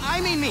whatever. I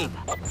mean me.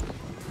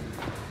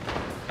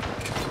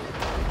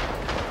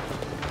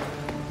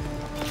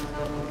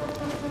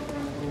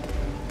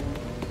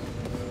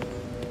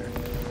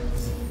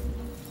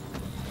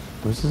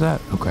 Where's this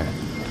at? Okay.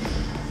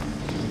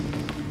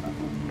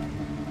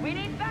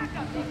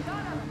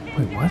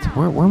 Wait, what?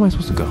 Where am I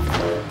supposed to go?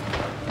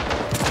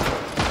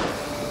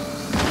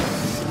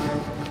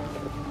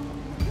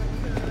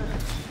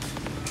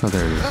 Oh,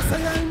 there it is. I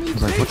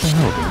was like, what the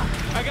hell,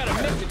 dude? I got a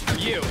message for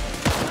you.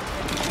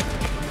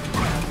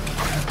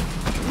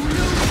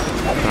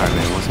 Alright,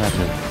 man, what's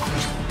happening?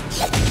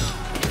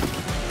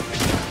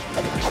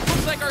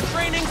 Looks like our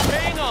training's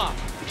paying off.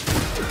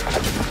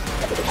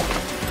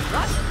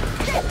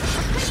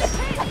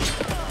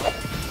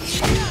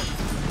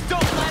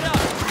 Don't let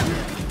up.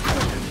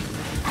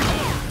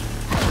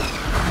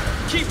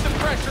 Keep the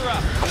pressure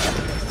up.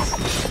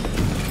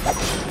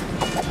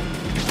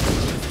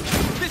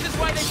 This is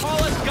why they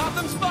call us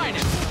Gotham's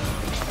finest.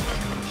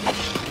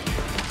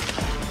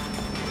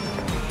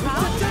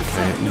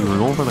 Okay, you were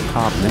going for the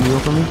cop and then you go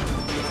for me?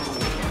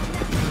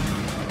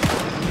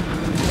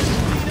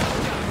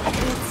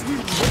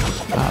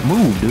 Ah,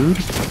 move, dude.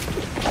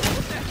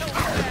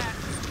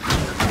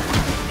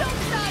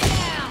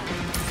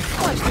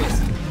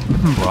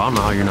 Bro, I don't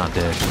know how you're not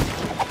dead.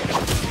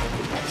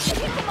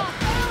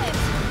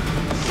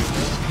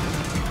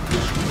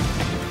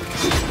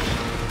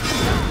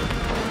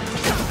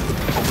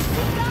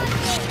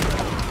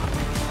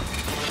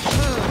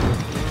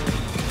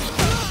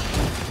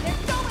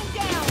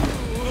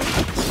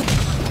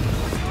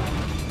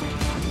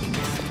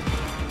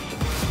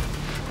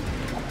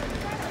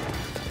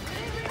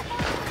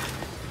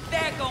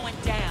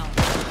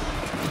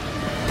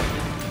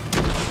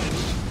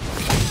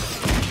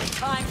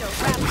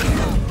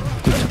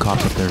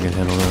 there can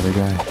handle the other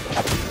guy.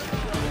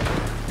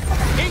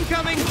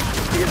 Incoming!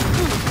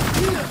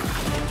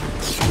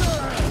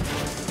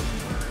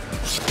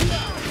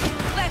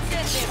 Let's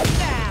end this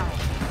now!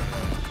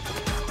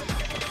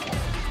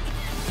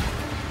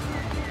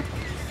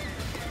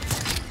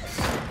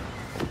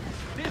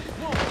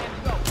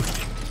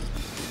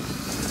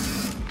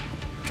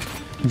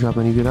 You drop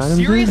any good items?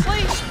 Seriously?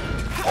 Dude?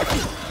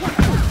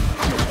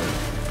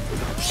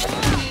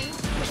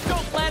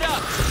 Don't let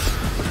up!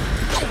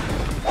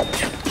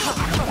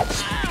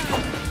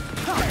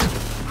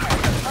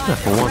 Yeah,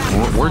 for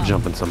one, we're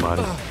jumping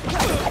somebody.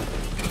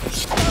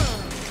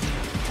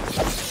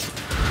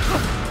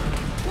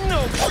 No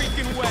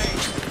freaking way!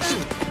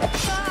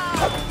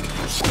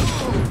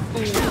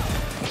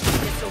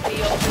 This'll be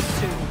over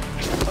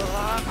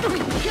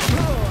soon.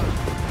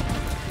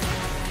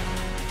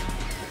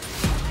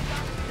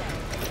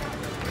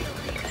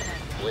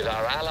 With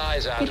our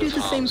allies out do of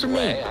the same harm's for me.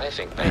 way, I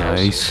think perhaps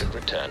Nice. you should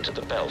return to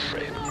the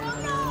Belfry.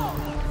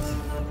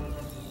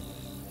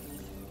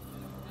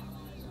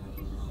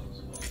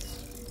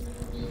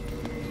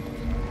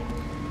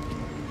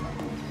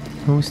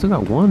 Oh, we still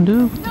got one,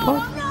 dude. What the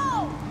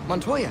fuck?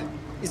 Montoya,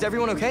 is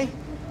everyone okay?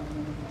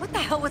 What the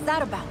hell was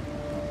that about?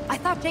 I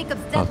thought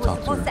Jacob's I'll death was talk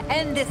to supposed her. to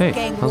end this Hey,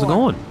 gang how's it war.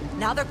 going?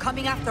 Now they're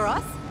coming after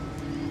us?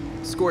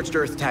 Scorched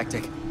earth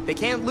tactic. They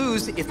can't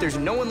lose if there's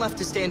no one left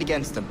to stand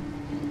against them.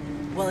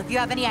 Well, if you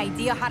have any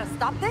idea how to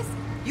stop this,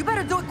 you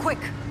better do it quick.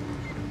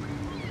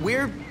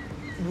 We're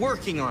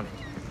working on it.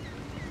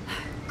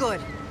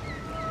 Good.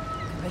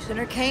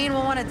 Commissioner Kane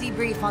will want to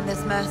debrief on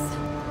this mess.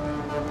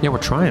 Yeah, we're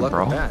trying, Luck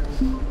bro. with that.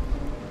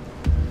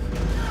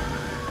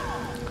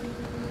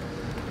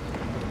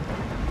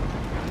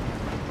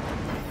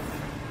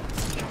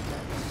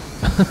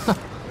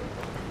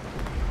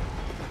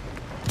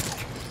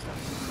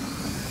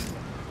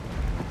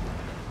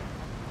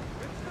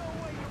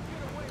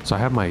 So I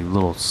have my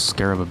little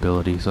scarab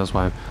ability, so that's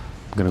why I'm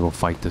gonna go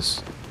fight this.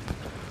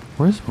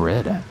 Where's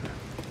red at?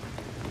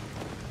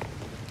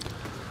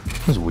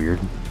 That was weird.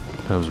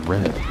 That was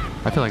red.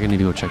 I feel like I need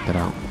to go check that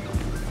out.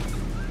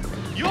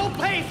 You'll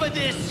pay for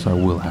this! So I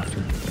will have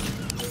to.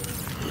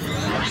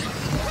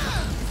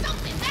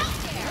 Something's out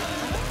there!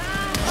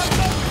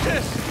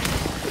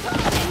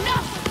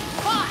 Enough!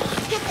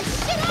 Boss, get the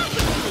shit out of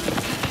me!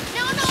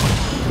 No, no!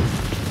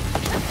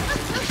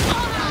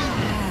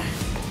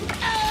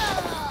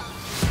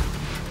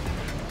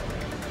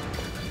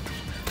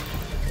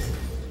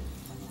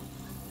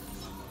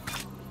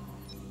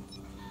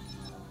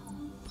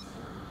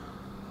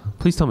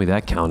 Please tell me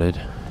that counted.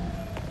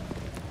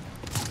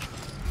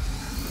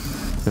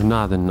 If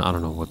not, then I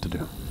don't know what to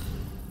do.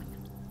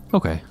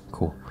 Okay,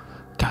 cool.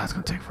 God, it's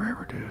gonna take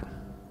forever, dude.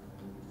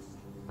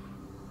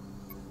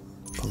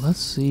 But let's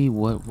see,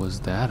 what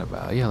was that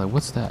about? Yeah, like,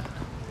 what's that?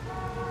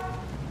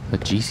 A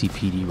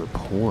GCPD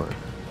report.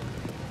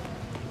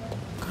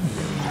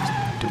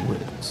 Just do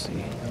it. Let's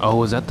see.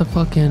 Oh, is that the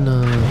fucking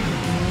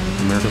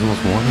America's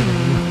Most Wanted?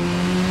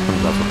 I don't know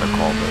if that's what they're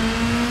called, but.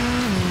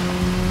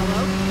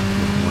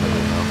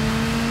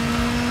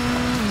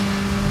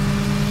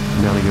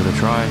 Now to give it a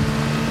try.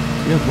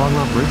 You have blocking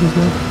off bridges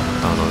now?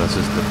 I don't know, that's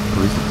just the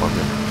police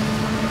department.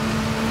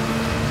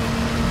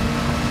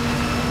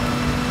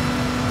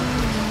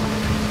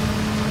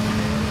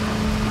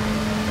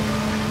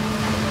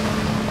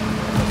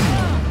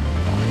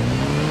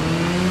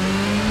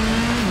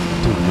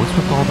 Dude, what's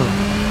with all the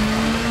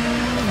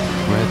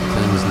red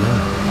things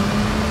now?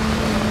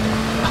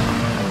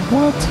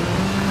 What?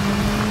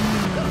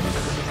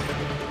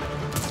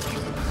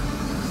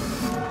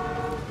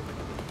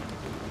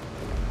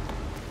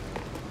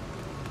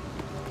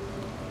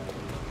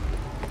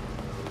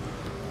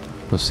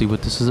 Let's see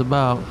what this is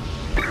about.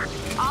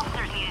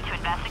 Officers needed to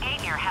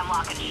investigate near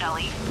Hemlock and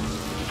Shelley.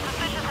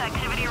 Suspicious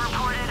activity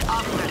reported.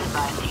 Officers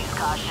advised to use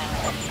caution.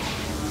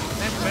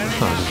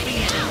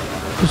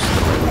 Just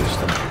the regular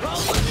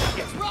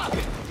stuff.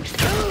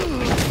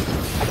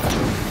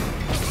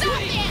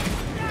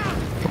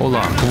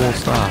 Hola, ¿cómo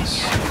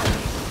estás?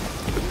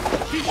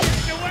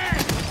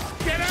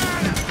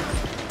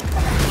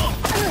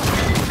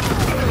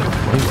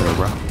 Flamethrower,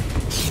 bro.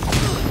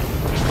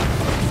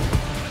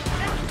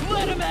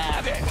 Let him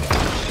have it!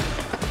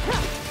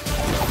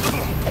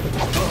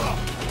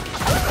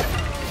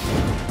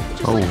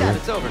 Oh,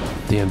 man.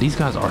 Damn, these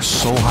guys are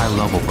so high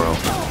level, bro.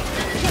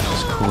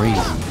 It's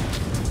crazy.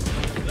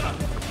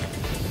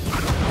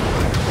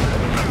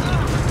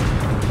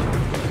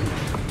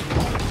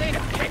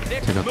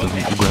 Take out the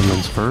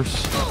gremlins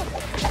first.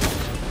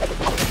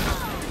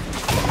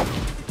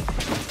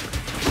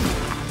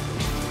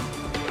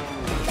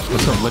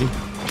 What's up, buddy?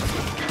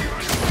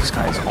 This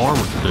guy is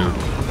armored, dude.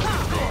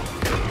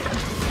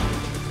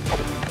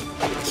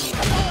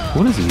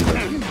 What is he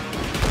even?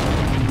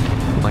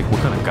 Like,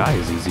 what kind of guy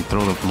is he? Is he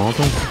throwing up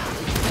Molotov?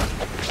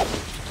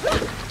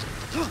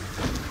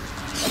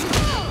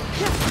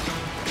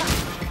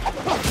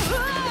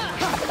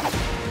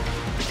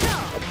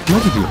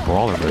 Imagine if you're a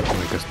brawler, but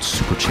like a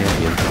super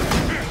champion.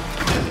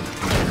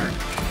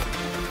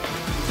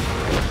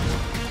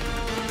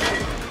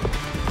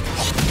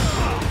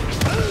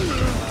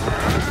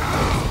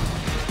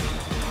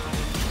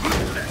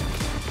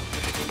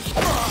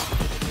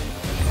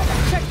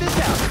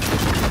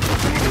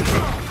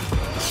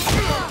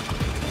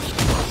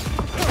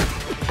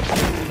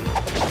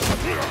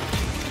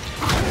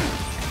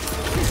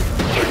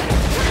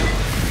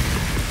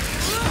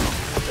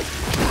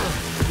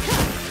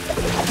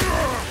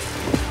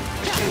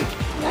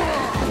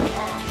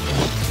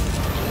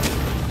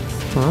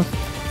 Huh?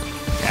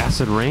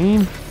 Acid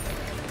rain?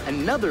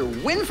 Another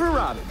win for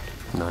Robin.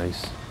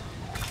 Nice.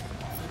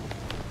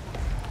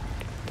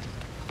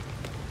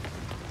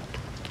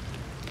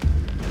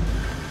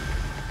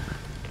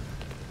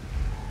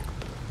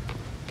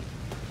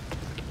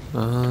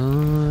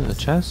 A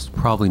chest?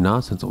 Probably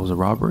not, since it was a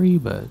robbery,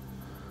 but...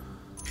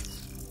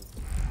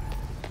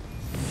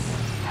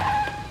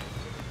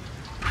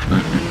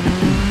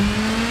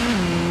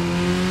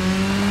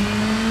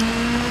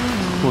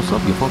 What's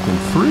up, you fucking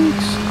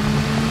freaks?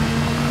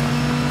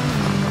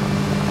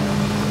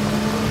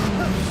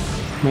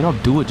 I mean, I'll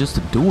do it just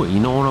to do it, you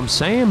know what I'm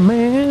saying,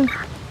 man?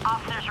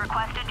 Officers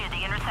requested near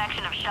the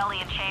intersection of Shelley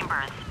and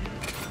Chambers.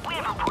 We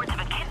have reports of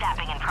a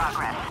kidnapping in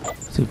progress.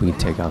 Let's see if we can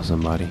take out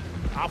somebody.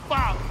 I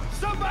found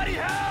somebody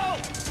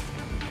help!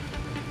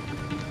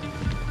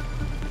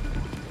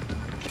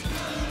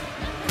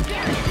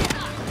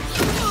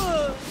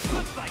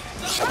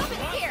 Robin's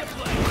here.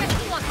 Guess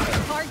he wants to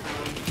hard.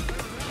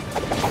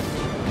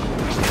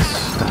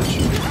 Got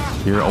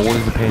you. You're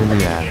always the pain in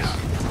the ass.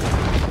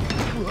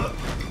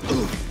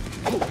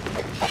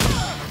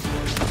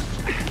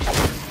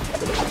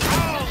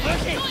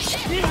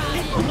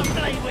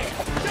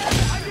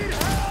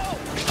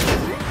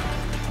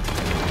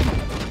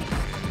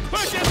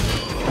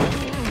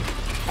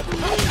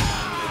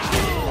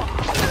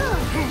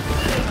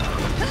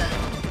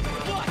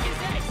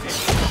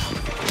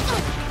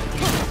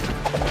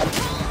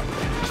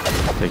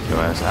 Take your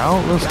ass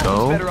out. Let's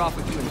go. Better off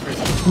with you in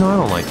prison. No, I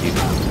don't like you.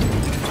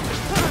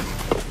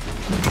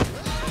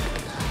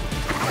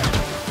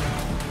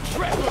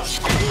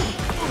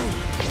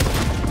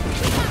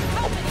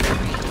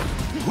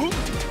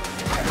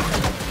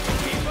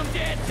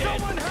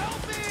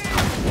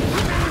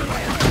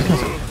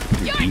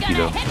 You're Beefy, gonna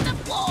though. hit the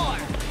floor.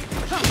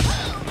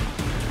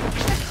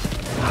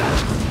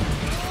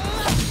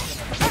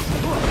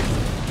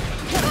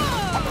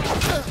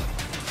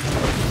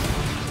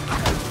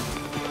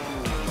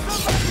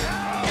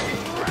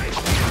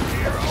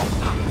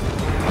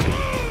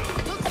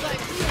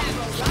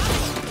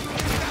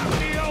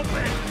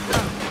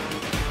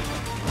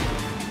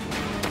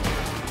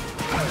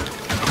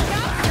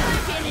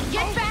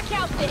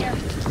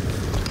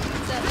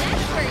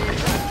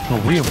 Oh,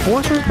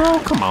 reinforcements, bro?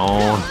 Come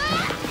on.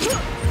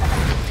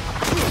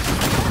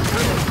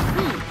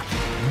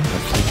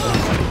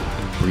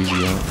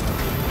 Breezy out.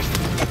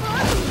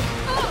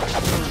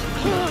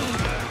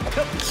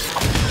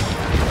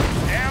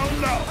 Hell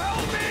no!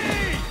 Help me!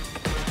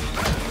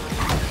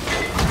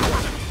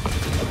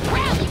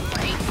 Rally,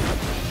 freak.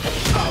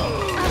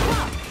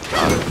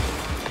 Got it.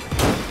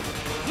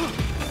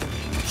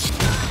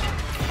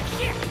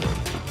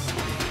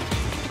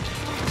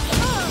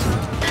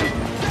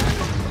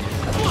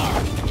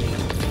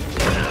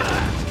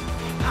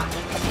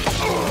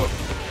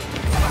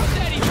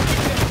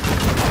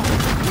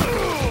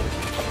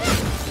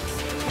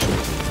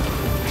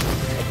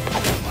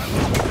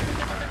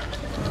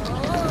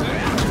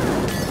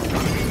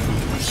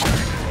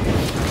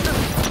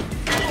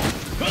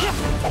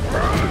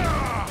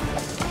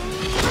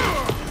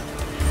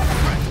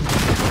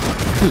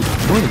 Dude,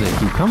 where did they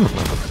keep coming from?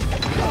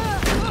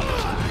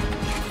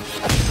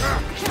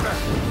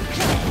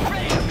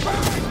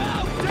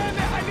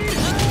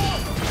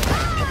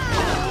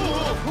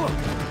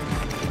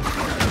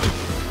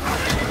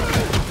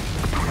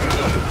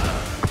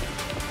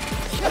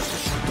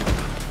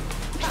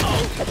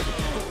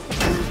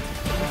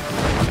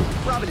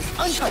 Robin is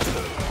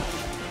untouchable.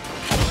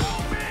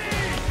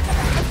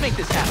 Let's make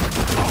this happen.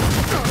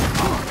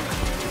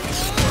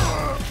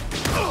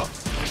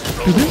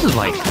 Dude, this is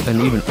like an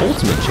even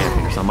ultimate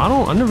champion or something.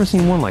 I've never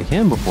seen one like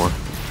him before.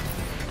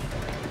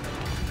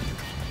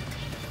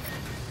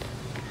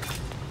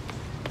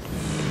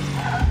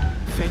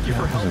 Thank you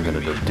for I wasn't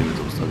helping gonna me. do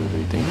those other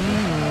three things.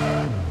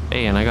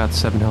 Hey, and I got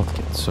 7 health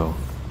kits, so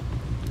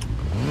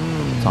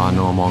that's how I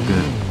know I'm all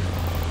good.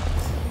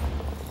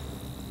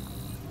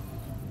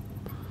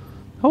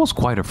 That was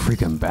quite a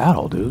freaking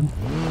battle, dude.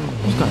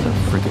 Those guys are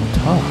freaking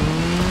tough.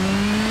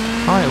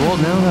 Alright, well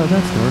now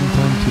that's done,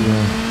 time to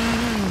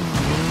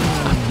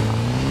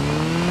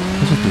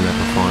let's just do that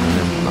for fun, and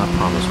then I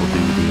promise we'll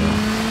do the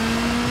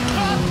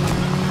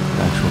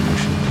actual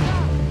mission.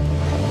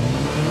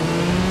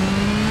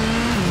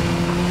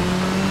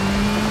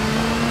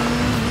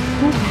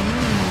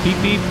 Beep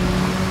beep.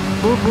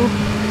 Boop boop.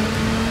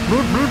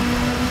 Boop boop.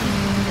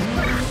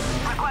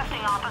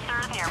 Requesting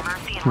officers near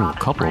Mercy and A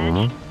couple of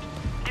them,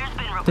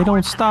 huh? They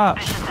don't stop.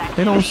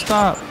 They don't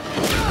stop.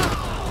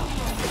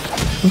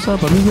 What's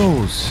up,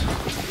 amigos?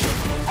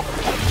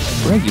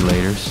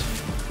 Regulators.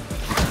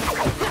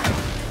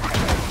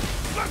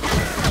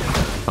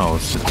 Oh,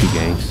 it's the 2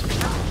 gangs.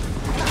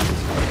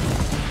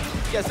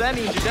 Guess that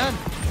means you're done.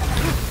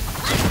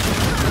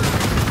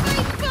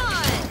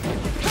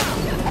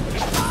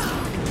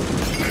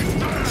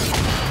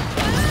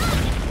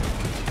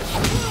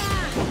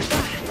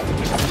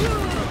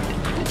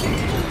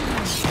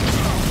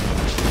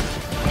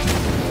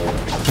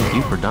 Thank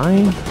you for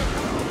dying.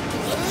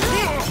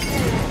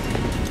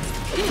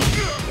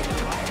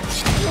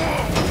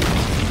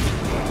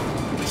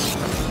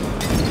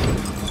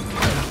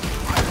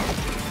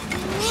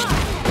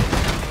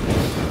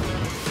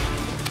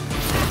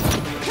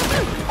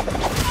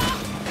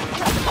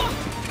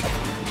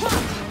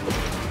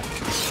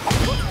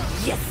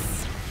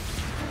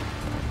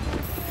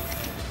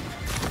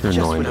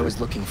 I was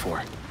looking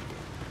for.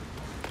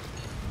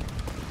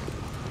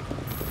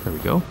 There we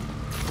go.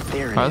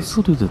 There it Alright, let's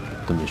go do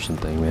the mission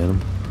thing,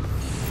 man.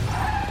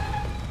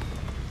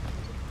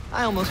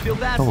 I almost feel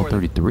bad Level for them.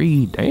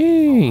 33,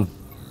 dang!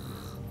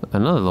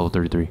 Another level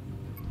 33.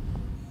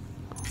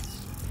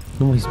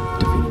 Nobody's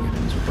defeating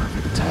enemies with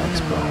perfect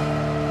attacks, bro.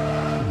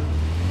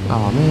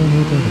 Oh man,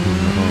 we're gonna do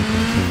that.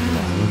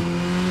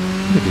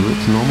 We can do it,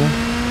 it's normal.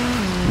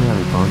 We're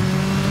having fun.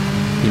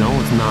 You know,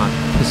 it's not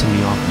pissing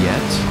me off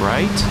yet,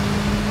 right?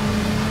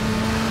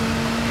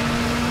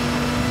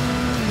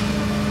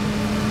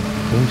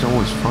 Games are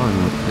always fun.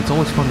 It's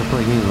always fun to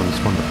play games when it's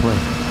fun to play.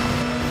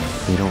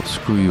 They don't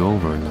screw you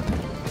over or nothing.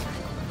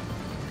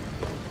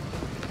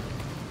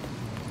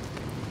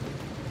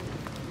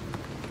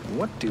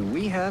 What do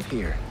we have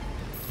here?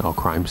 Oh,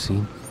 crime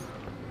scene.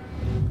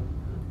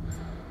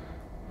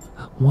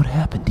 What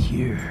happened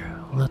here?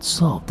 Let's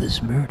solve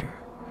this murder.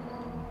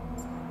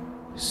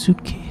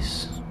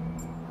 Suitcase.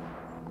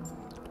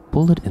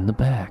 Bullet in the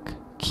back.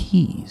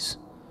 Keys.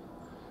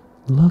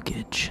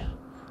 Luggage.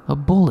 A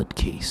bullet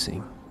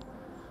casing.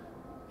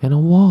 And a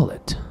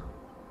wallet.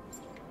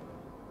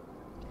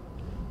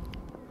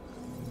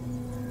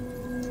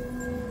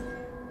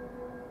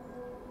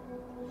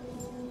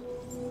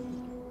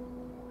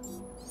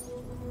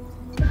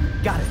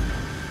 Got it.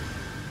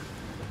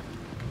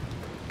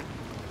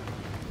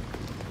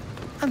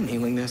 I'm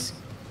nailing this.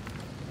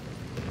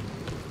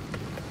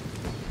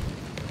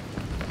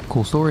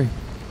 Cool story.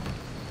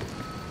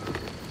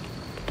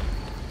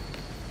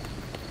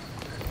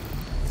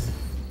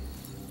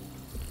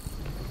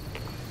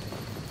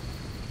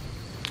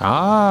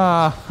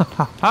 Ah, ha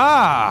ha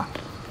ha!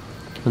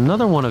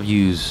 Another one of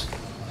yous.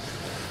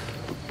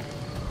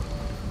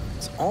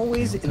 It's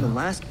always in the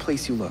last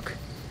place you look.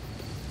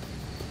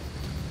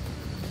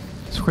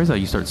 It's crazy how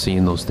you start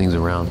seeing those things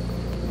around.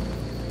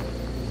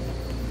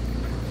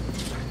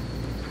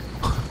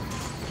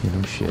 You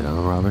know shit,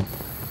 huh, Robin?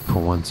 For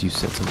once you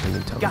said something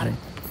intelligent. Got it.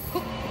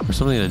 Or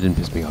something that didn't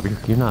piss me off.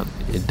 You're not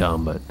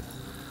dumb, but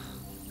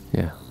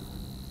yeah.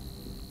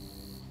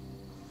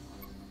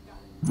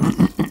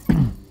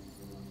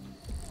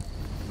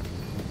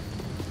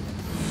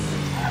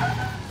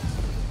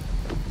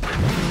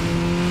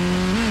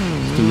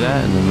 Let's do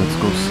that, and then let's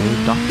go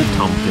save Dr.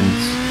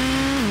 Tompkins.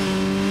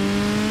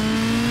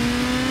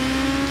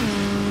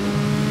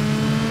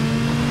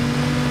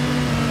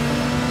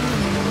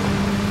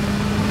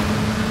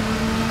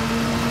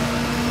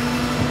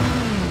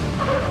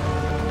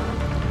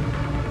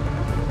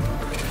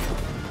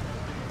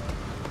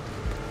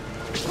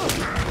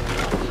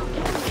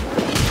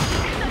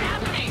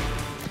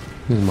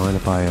 You mind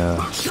if I,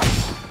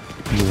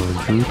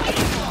 intrude?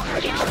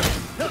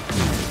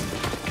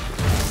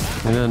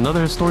 And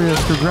another Historia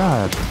to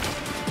grab.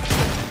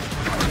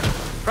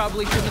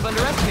 Probably shouldn't have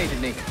underestimated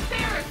me.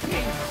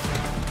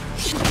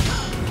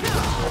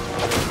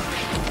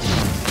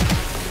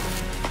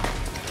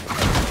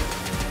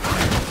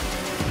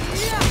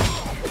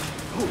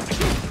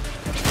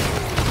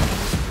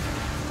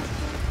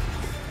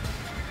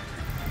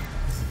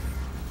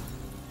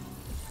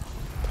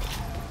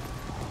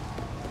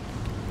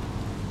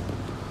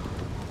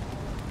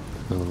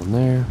 Another one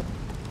there.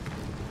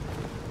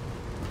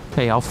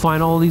 Hey, I'll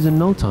find all these in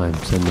no time,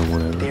 said no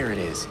one ever. There it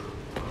is.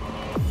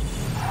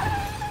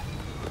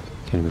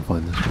 Can't even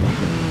find this one.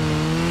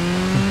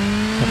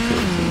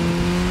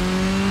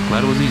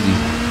 Glad it was easy.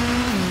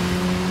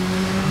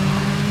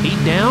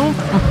 8 down?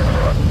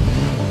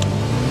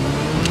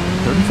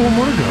 34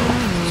 more to go.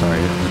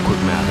 Sorry, that was a quick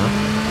math, huh?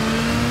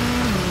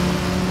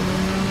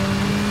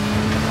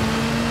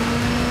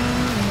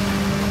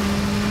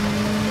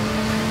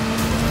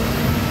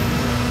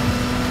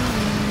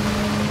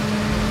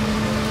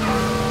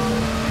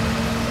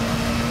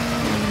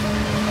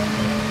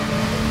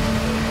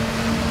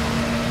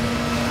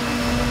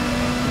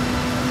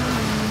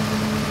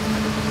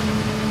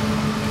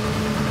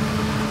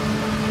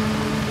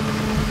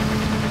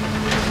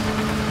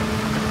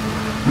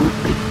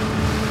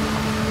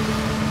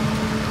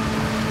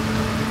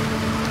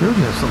 You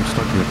already have something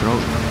stuck in your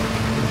throat.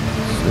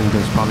 And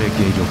there's probably a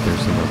gauge up there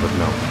somewhere, but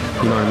no.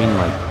 You know what I mean?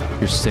 Like,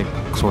 you're sick,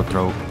 sore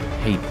throat.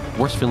 Hey,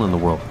 worst feeling in the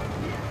world.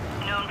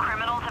 Known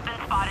criminals have been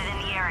spotted in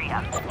the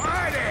area.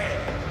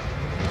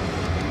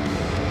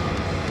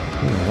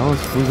 Yeah, how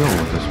else we going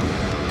with this one?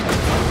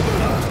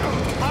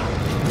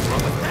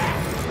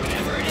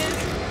 Whatever it is,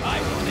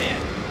 I will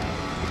in.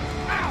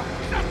 Ow!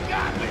 Something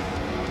got me.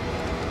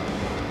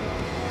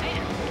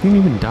 You didn't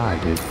even die,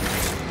 dude.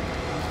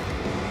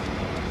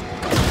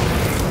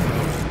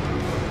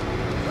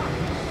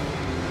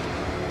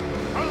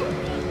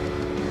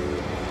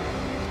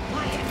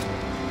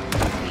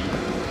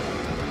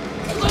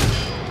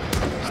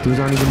 These dudes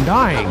aren't even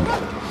dying.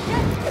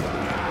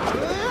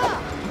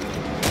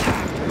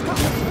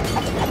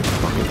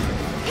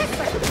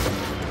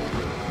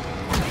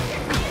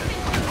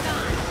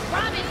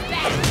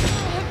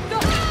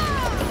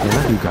 Yeah,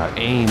 that dude got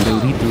aim,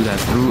 dude. He threw that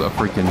through a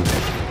freaking...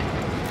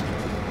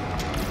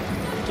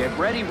 Get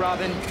ready,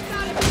 Robin.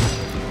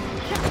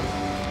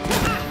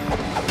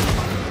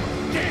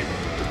 Damn!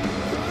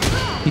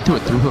 He threw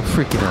it through a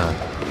freaking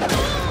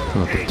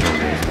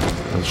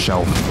a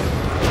shelf.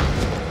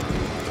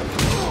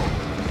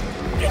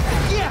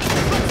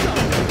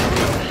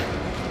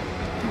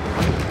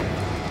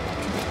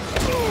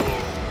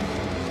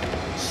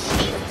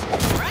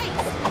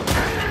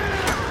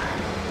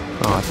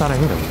 Oh, I thought I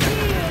hit him.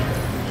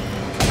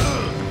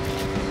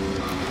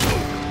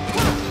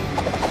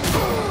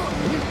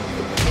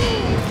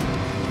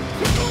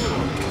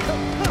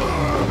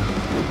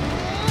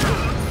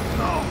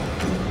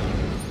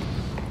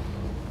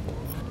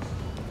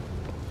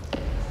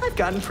 I've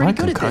gotten pretty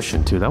good at this.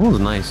 Concussion too. That one's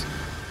nice.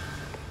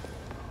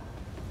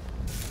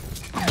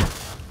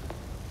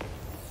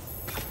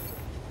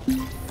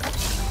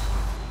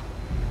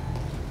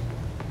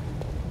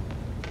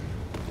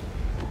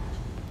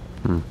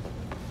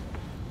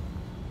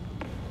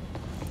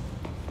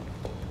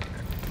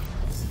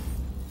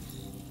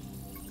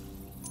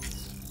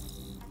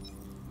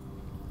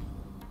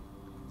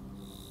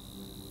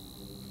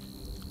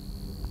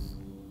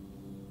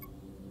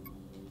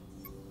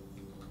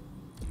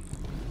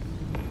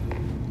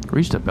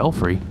 Reached a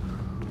Belfry.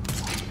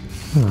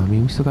 Oh, I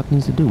mean, we still got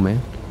things to do,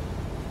 man.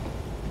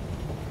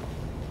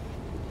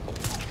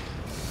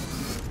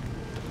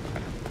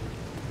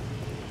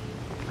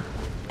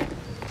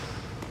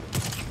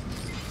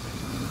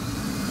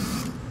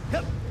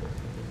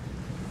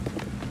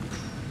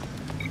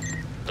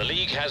 The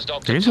League has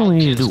Dr. There's only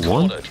need to do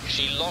one.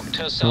 She locked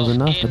That herself was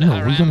enough, in but no,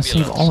 her we're gonna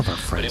save ambulance, all of our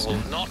friends. but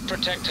it will not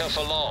protect her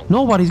for long.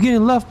 Nobody's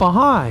getting left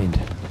behind.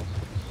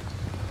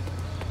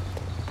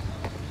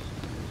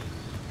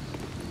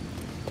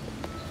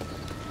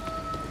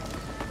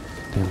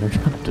 Damn, they're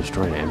trying to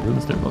destroy an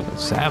ambulance. They're fucking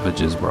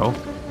savages, bro.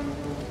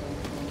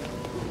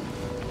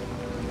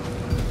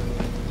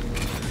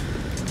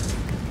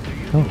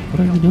 Oh, what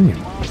are you doing?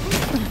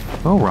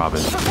 Oh,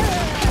 Robin.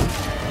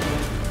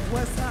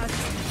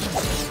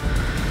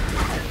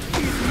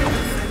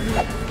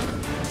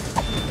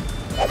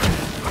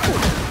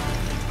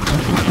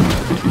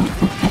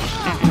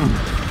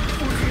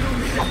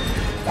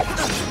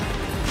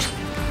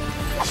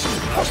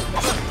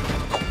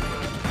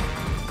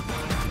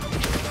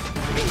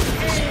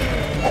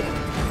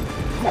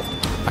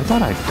 I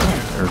thought I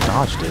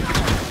dodged it.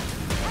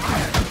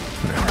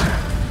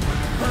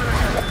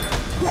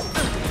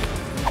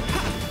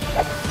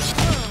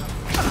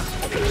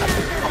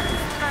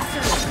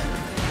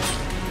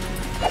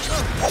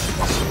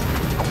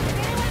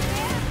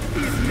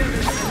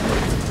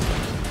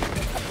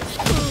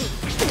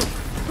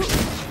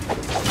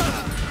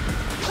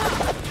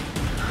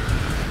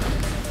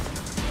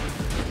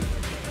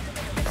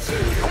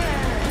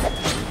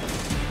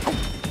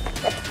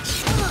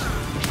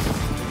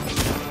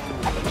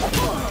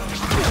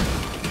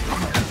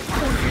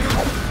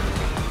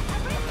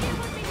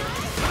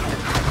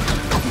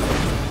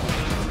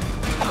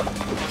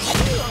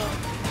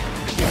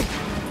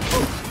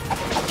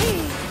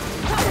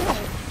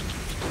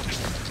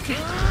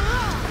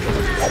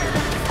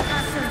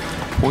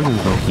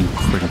 Poison's looking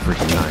pretty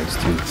freaking nice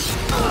too.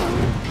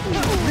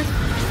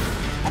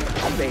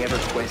 Did they ever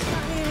twist?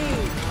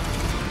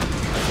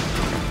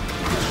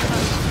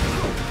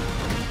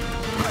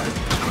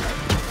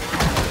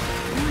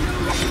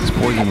 This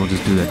poison will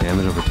just do that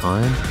damage over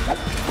time.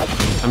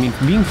 I mean,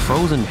 being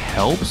frozen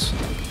helps,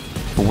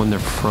 but when they're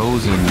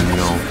frozen, you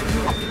know,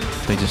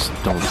 they just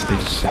don't. They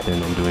just sit there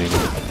and don't do anything.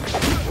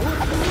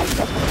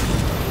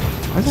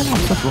 Why is that not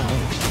such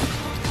low?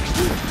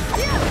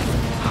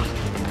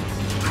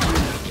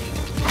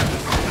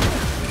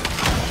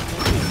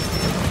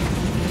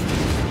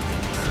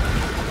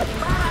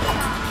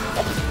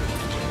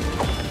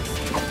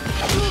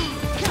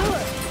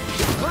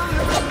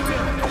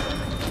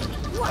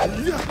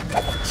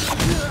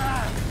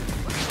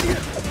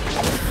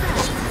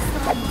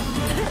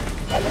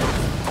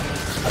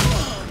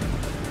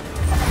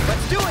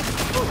 Let's do it!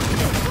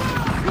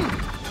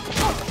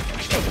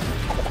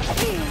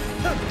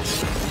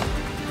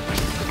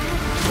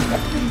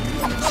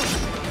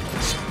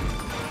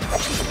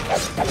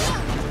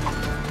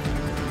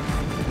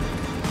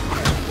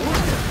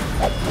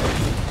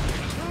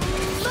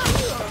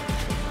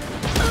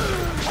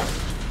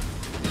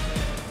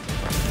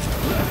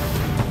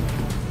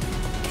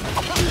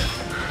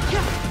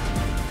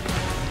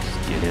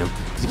 Get him.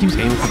 He keeps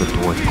aiming for the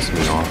door, pisses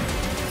me off.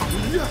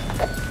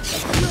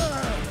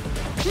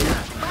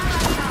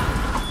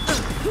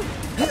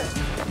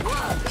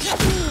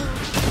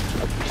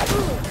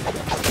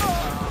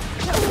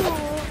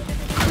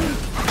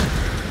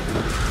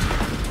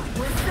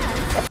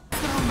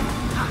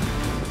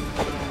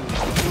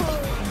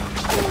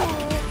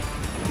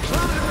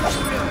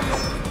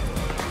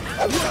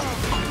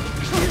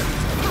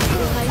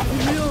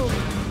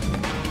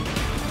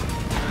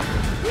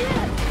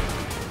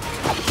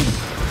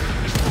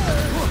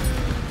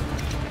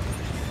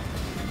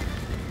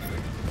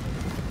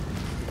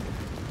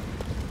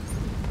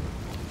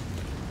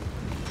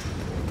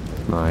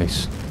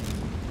 Nice.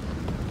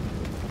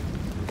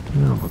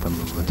 You know about the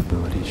movement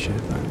ability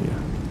shit, but yeah.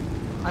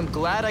 I'm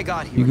glad I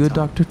got here. You good,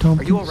 Dr.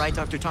 Tompkins? Are you alright,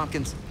 Dr.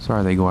 Tompkins?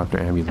 Sorry, they go after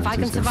ambulances. If I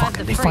can They're survive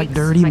fucking, the they fight freaks,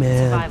 dirty, I man.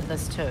 can survive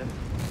this too.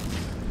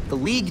 The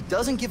League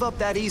doesn't give up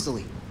that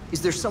easily.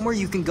 Is there somewhere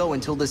you can go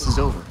until this is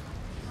over?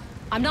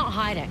 I'm not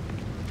hiding.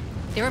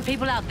 There are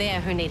people out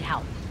there who need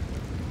help.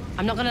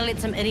 I'm not gonna let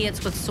some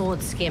idiots with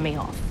swords scare me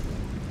off.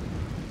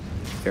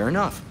 Fair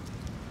enough.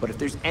 But if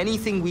there's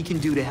anything we can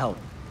do to help,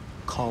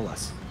 call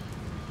us.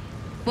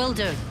 Will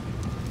do.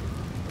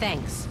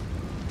 Thanks.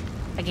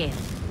 Again.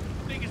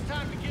 Think it's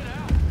time to get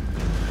out.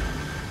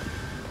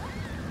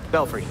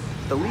 Belfry,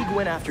 the League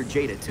went after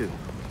Jada too.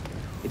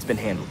 It's been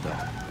handled though.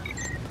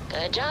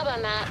 Good job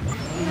on that.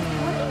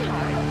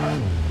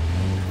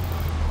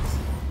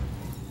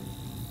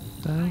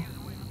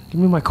 Give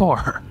me my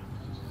car.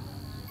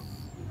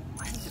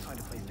 I need to find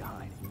a place to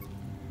hide.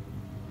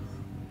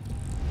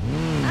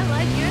 I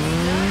like your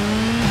stuff.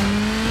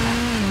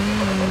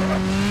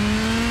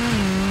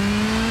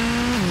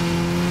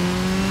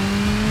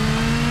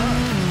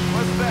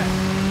 What's that?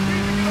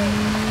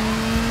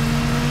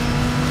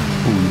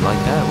 Ooh, you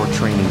like that? We're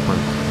training for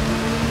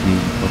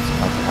what's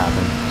about to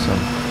happen, so.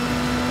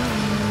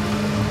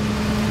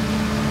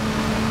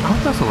 I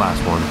hope that's the last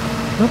one.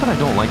 Not that I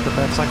don't like the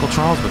Batcycle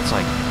Trials, but it's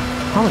like,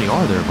 how many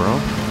are there, bro?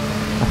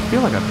 I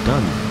feel like I've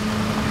done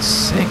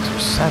 6 or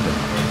 7.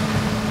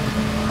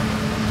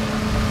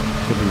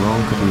 Could be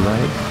wrong, could be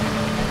right.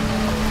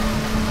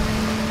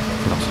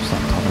 Could also stop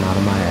talking out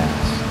of my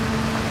ass.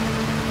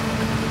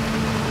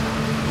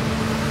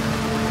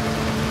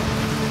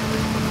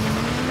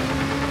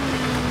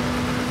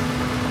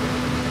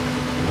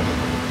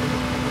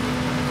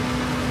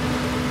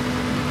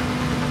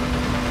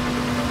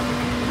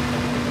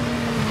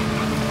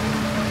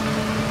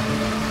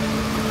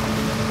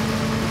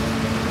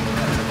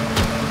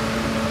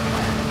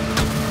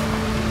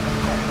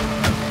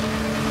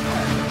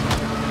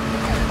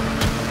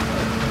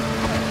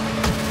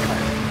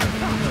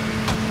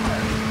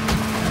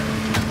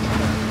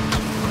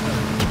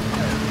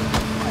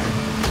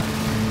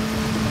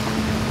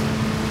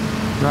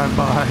 Drive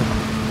by.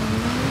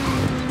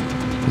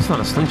 It's not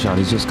a slingshot,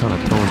 he's just kind of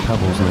throwing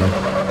pebbles now.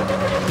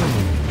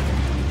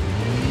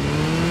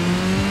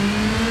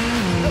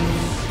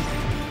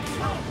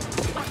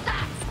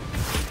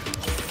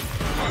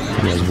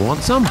 You guys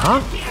want some,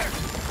 huh?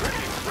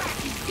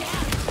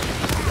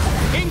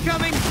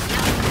 Incoming.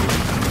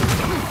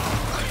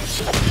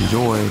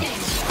 Enjoy.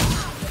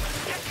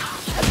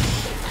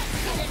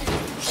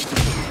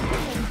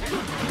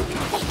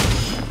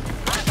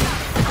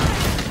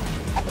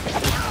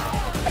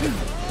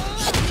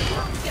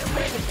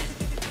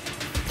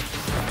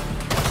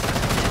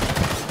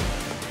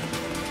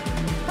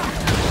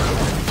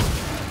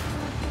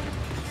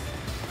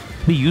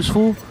 Be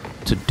useful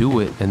to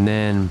do it, and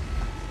then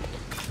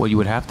what you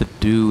would have to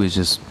do is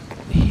just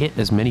hit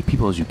as many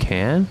people as you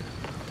can.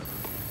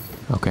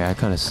 Okay, I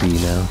kind of see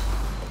now.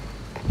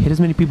 Hit as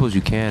many people as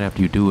you can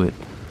after you do it,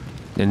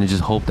 and then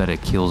just hope that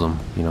it kills them,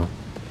 you know.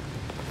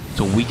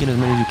 So weaken as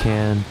many as you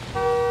can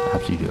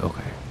after you do.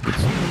 Okay, good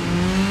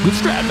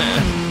strat,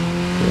 man.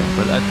 Yeah,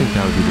 but I think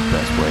that would be the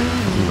best way.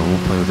 You know,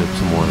 we'll play with it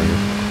some more later.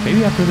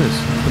 Maybe after this,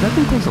 but that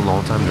thing takes a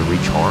long time to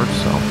recharge,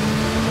 so.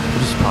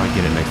 We'll just probably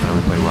get it next time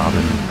we play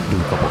Robin, do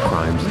a couple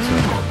crimes and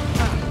stuff.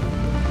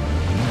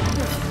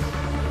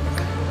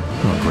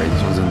 Oh great,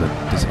 this one's in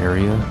this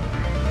area.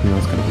 You know,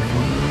 it's gonna be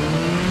fun.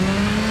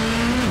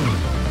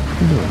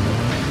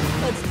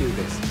 Let's do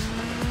this.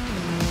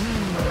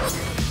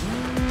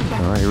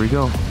 Alright, here we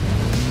go.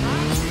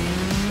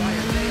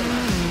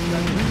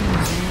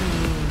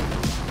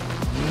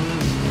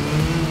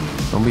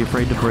 Don't be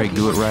afraid to break,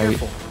 do it right.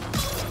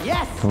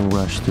 Yes! Don't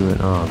rush through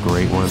it. Oh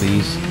great, one of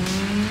these.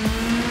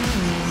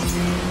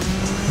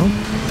 Oh, I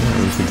don't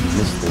really think you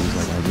missed things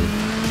like I did.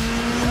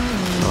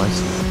 Oh, I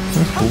see.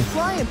 That's cool. I'm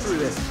flying through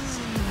this.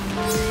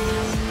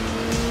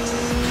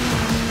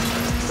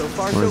 So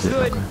far, Where is so it?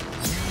 good. Okay.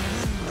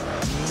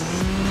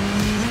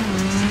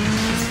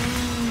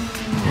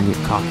 Don't get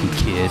cocky,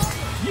 kid.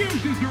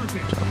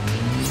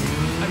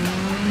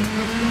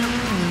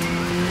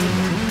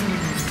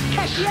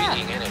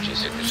 Intriguing energy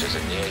signatures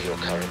are near your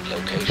current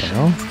location.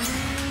 Hell?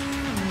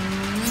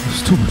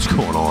 There's too much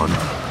going on.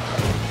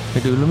 Hey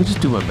dude, let me just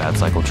do my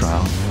Batcycle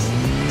trial.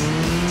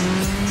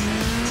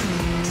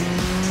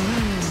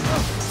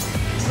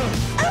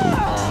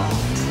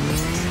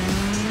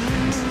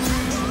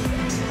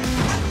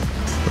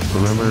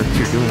 Remember, if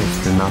you're doing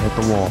it, do not hit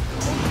the wall.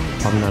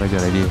 Probably not a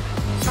good idea.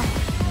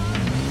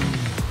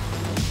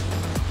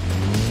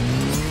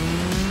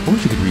 I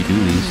wish you could redo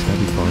these, that'd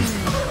be fun.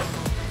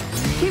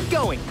 Keep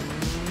going.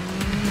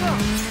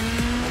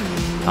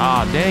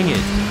 Ah, dang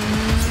it.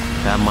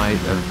 That might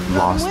have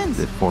lost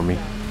it for me.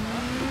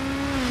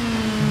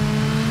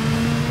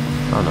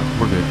 Oh no,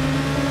 we're good.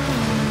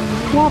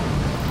 Whoop.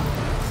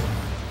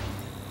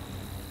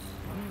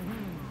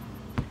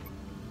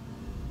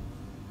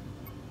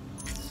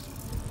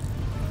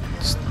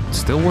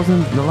 Still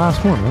wasn't the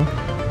last one, huh?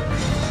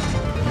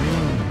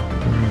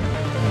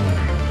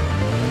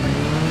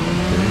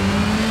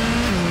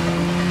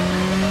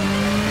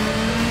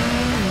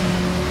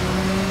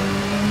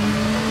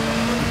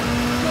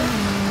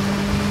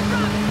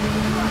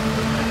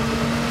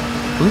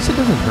 least it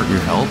doesn't hurt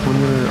your health when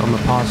you're on the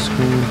pause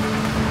screen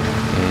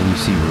and you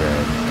see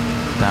red.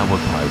 That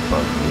would probably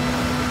bug me.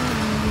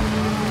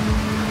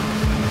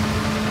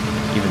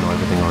 Even though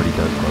everything already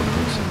does bug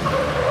me.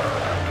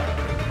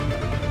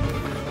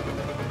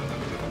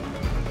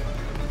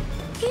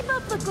 Keep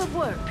up the good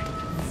work.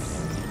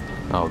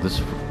 Oh,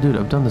 this... Dude,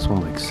 I've done this one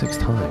like 6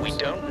 times. We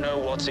don't know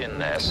what's in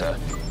there, sir.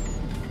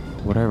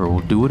 Whatever, we'll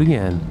do it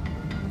again.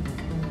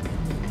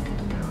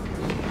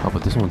 Oh,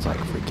 but this one's like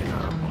freaking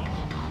out.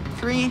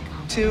 3,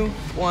 2,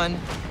 1,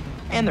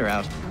 and they're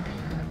out.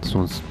 This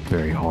one's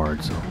very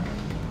hard, so...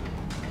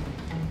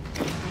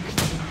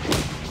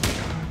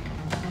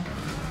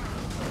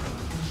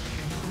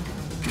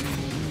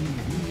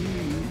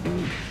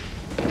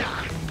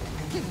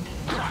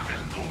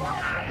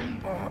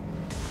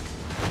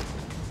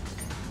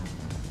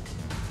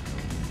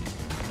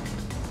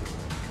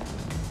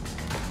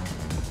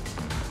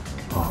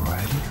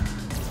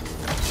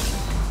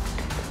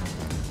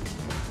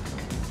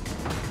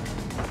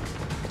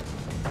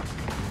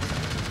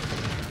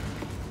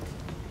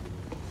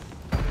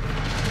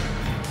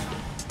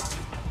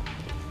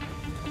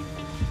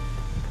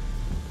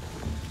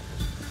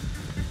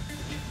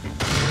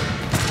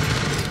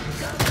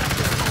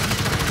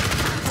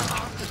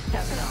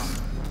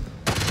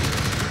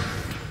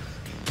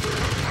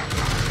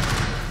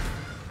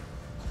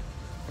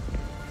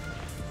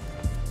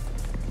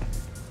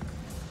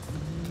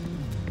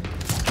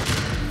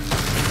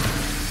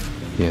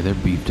 Yeah, they're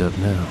beefed up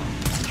now.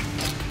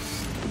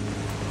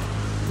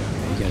 Yeah,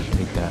 you gotta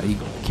take that. You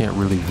can't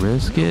really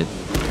risk it.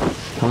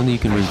 The only thing you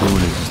can really do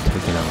is just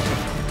take it out.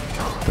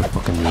 The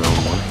fucking drone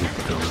one. I hate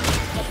the drone.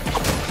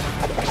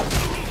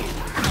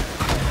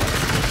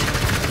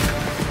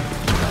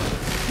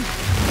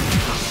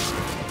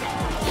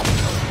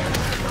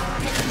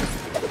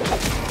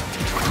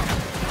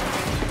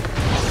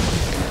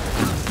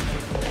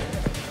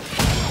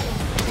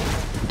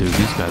 Dude,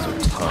 these guys are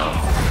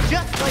tough.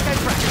 Just like I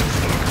practiced.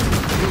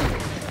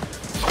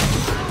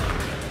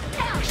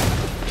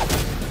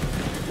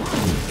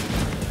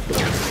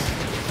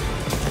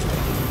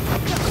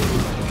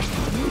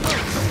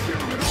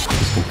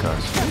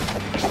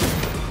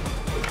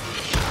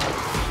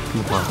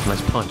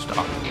 Nice punch, Doc.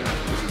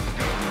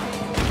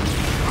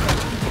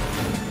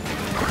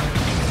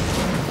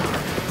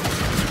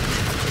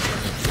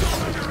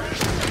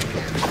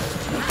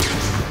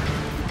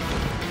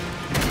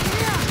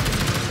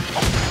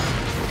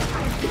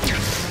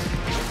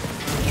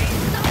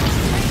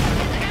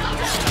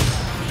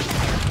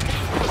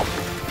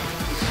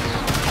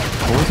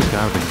 Where's the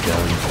guy with the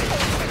gun?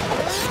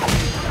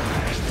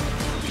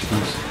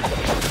 Jeez.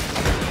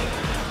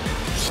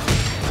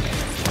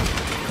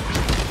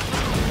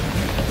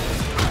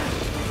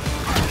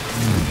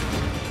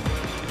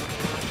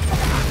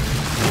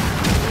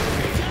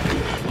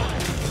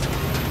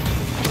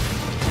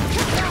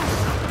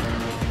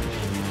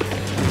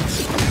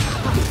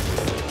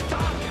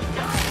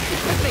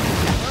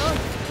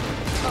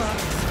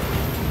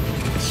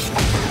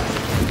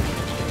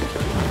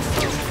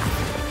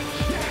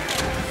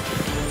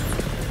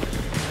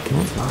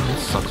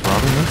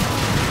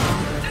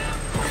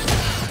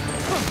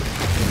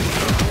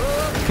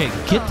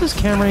 Get this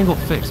camera angle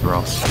fixed,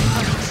 bro.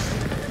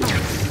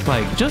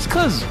 Like, just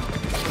cause...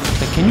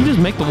 Like, can you just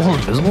make the wall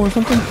invisible or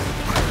something?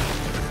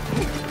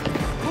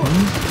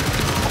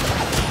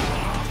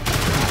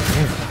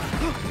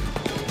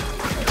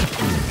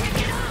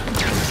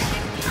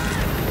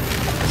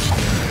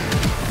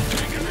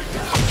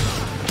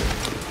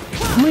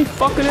 How many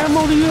fucking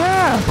ammo do you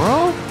have,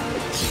 bro?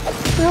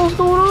 What the hell's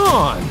going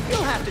on?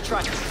 You'll have to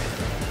try.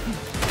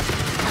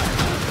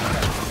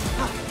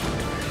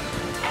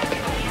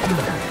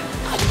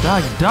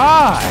 God,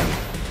 die!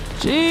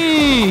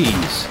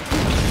 Jeez!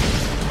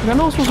 Like, I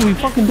know it's supposed to be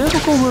fucking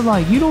difficult, but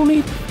like, you don't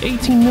need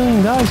 18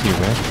 million guys here,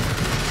 man.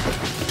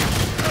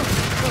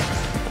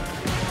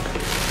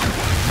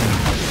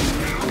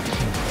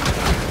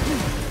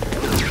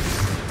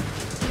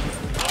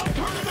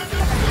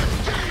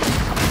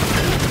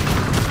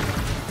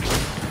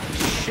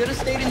 Should have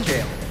stayed in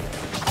jail.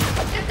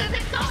 This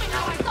isn't going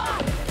how I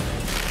thought.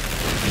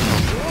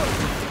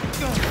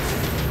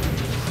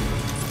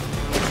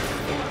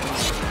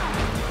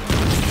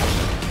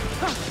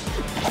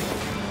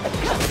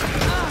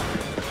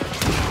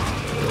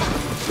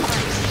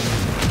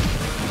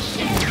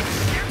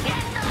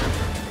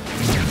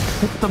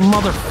 Hit the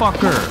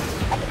motherfucker!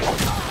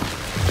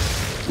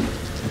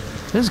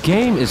 This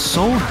game is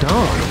so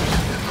dumb.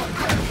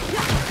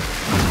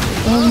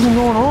 What's even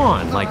going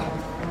on? Like,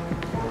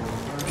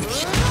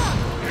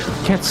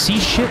 can't see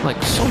shit.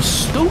 Like, so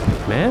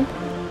stupid, man.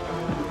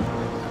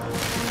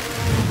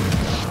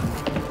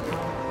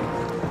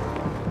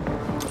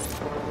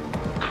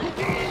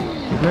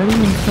 Ready?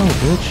 Go,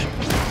 bitch.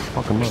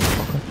 Fucking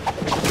motherfucker.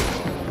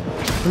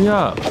 Hurry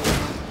up.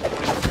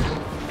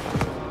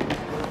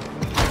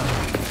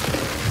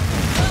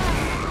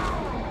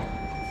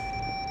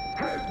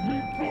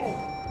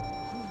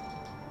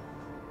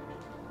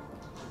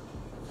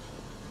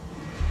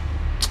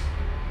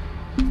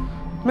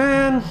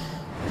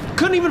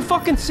 couldn't even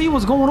fucking see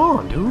what's going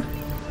on, dude.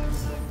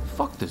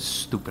 Fuck this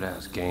stupid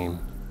ass game.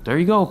 There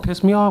you go,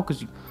 pissed me off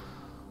because you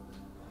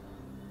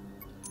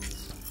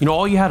know,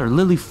 all you had to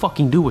literally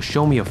fucking do was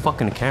show me a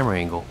fucking camera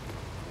angle.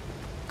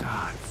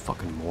 God,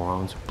 fucking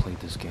morons who played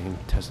this game,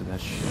 tested that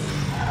shit.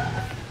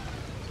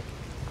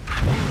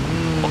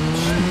 Fucking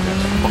stupid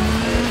ass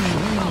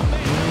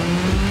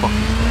fucking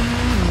bullshit.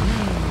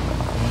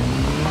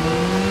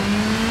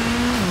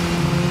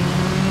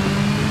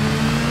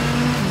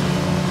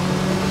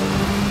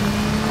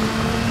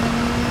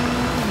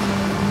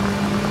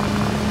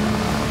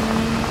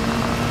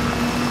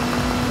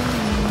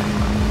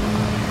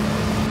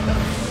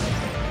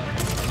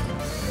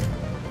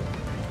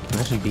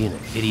 Imagine being an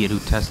idiot who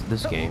tested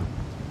this game.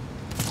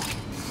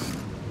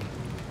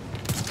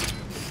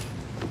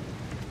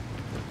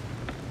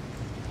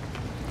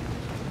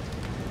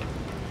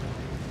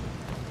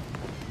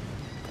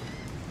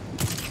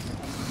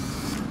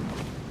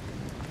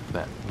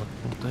 That.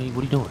 What are you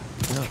doing?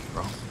 Get up,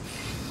 bro.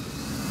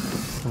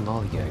 I'm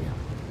lollygagging.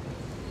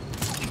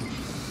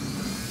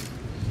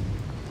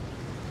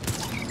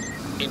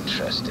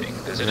 Interesting.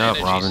 There's an Get up,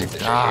 energy Robin.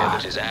 signature here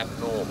that is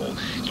abnormal.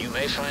 You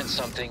may find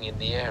something in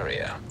the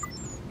area.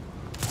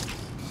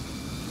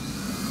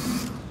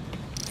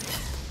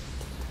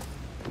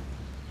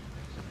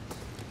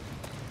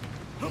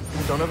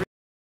 Don't ever.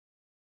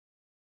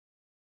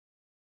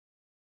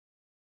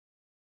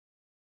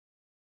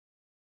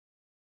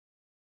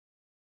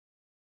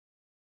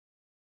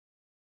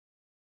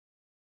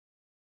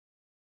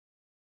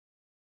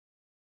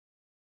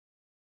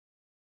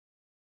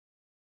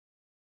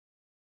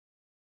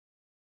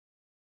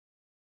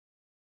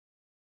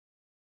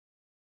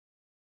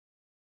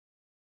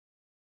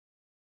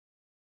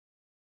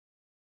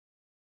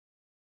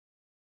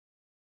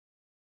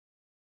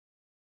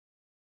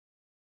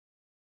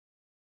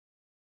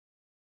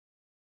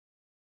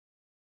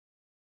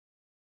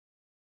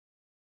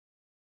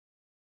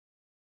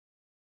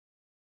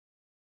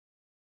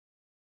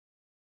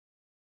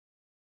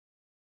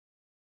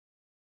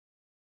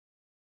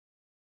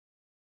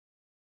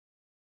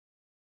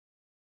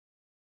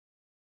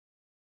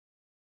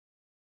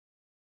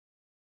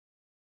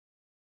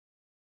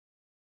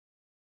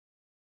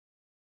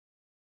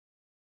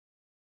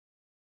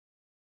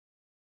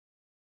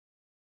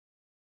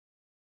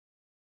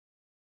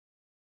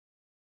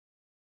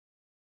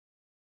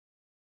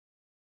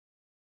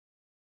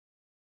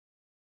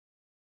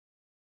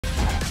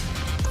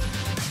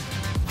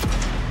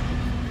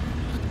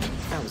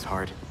 That was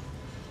hard.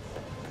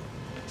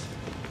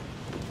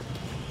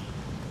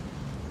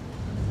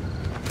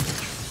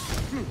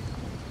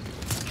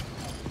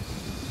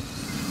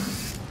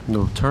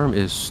 The term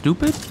is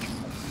stupid,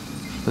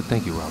 but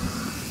thank you, Robin.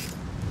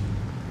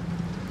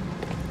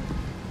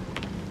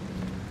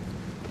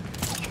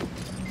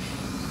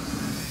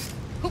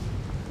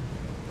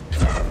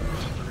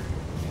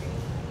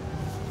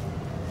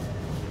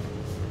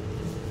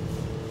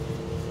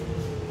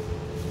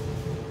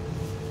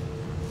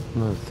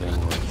 Another thing.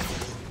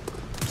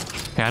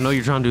 Hey, I know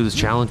you're trying to do this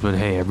challenge, but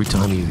hey, every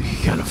time you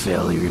kind of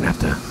fail, you're gonna have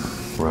to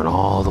run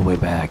all the way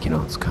back. You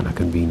know, it's kind of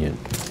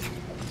convenient.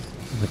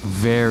 Like,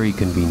 very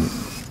convenient.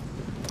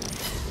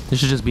 This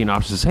should just be an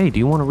option that says, hey, do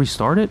you want to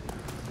restart it?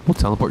 We'll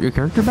teleport your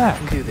character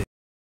back. Do this.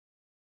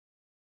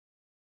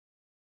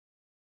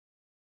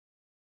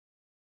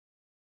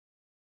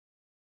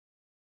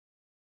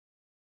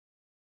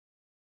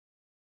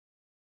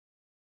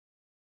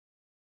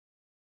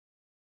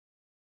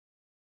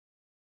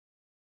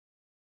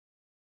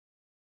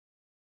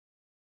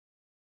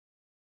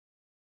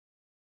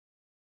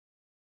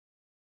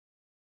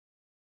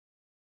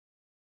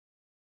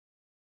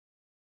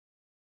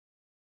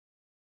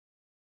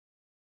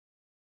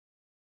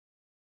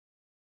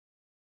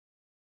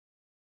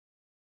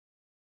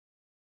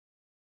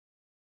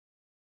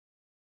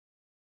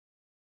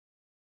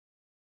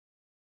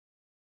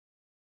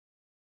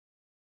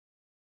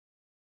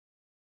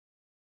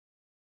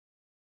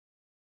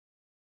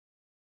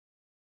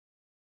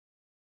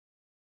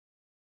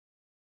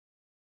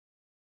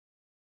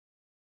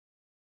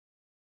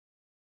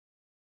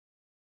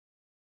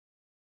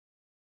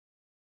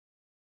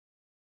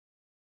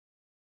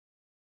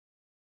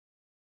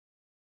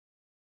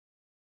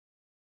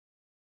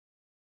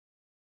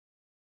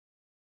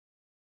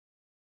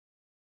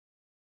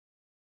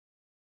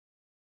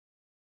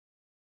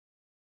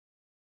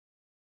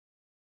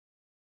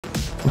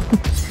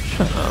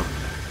 Shut up.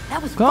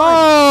 That was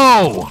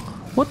Go! fun.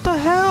 What the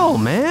hell,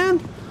 man?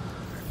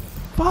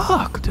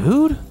 Fuck,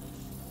 dude.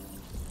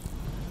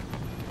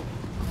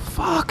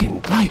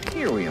 Fucking, like...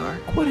 Here we are.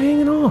 Quit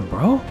hanging on,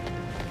 bro.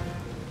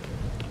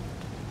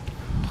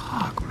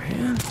 Fuck,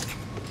 man.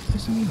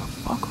 Pissing me the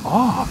fuck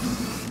off.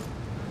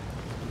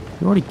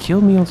 You already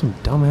killed me on some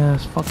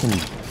dumbass fucking...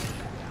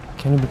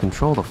 Can't even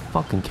control the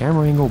fucking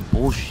camera angle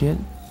bullshit.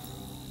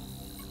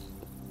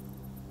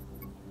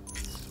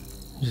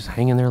 You're just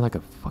hanging there like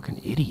a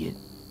fucking idiot.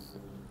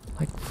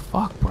 Like,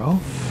 fuck, bro.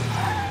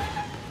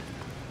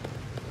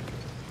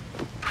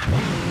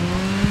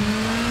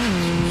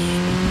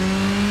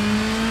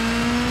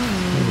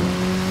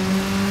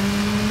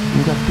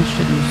 stupid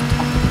shit. You just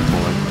talk to people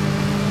like,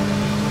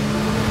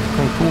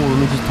 okay, cool, let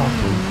me just talk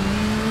to them.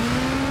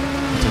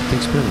 It's like the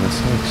experience,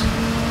 thanks.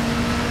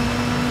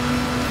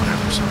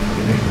 Whatever, so I'm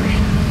fucking angry.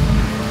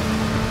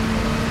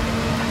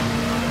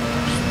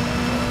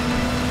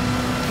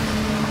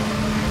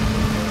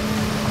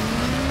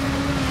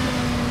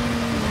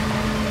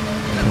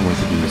 I can't wait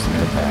to do this and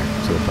head back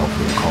to the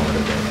Belfry and call it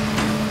a day.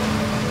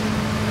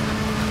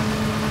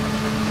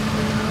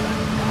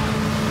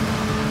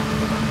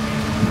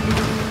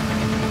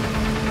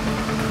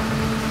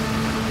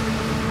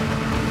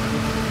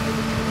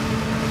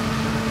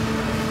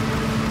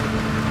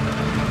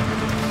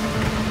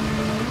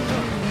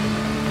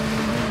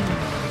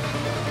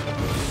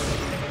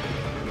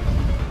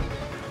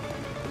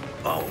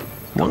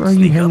 Where are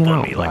you hanging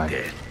out,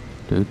 guy?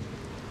 Dude?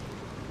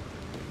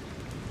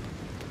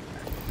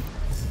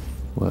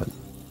 What?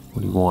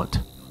 What do you want?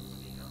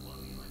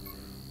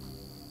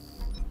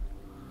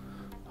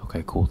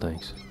 Okay, cool,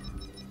 thanks.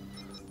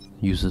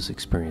 Use this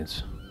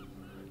experience.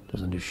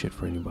 Doesn't do shit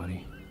for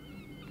anybody.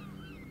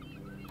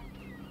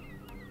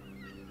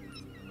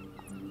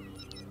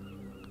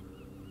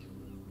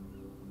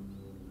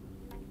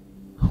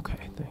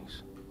 Okay,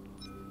 thanks.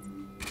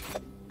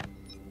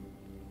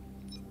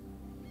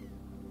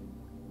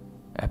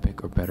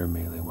 Epic or better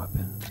melee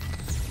weapon.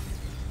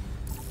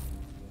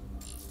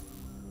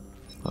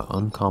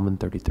 Uncommon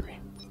 33.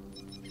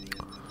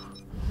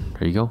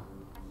 There you go.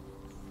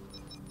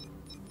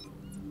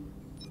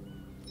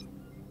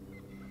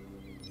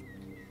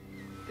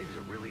 Things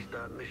are really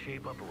starting to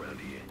shape up around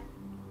here.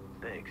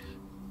 Thanks.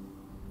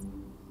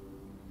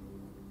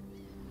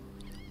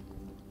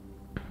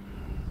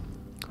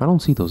 I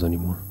don't see those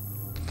anymore.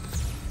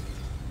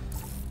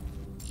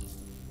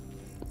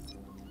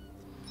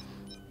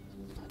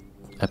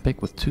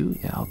 Epic with 2?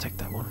 Yeah, I'll take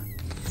that one.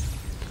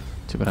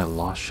 Too bad I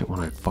lost shit when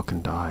I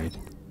fucking died.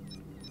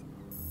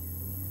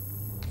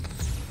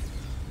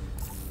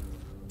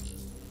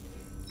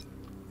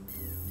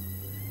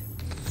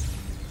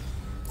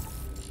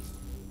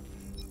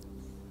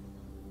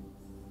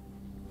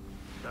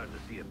 Starting to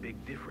see a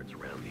big difference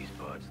around these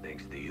parts,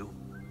 thanks to you.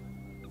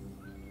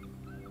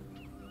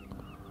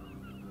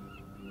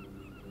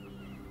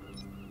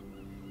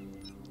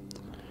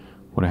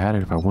 Would have had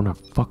it if I wouldn't have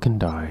fucking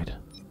died.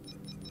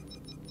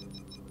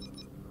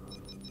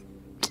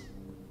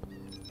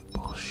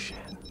 Bullshit.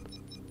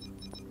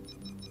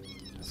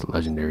 It's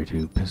legendary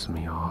too, pissing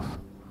me off.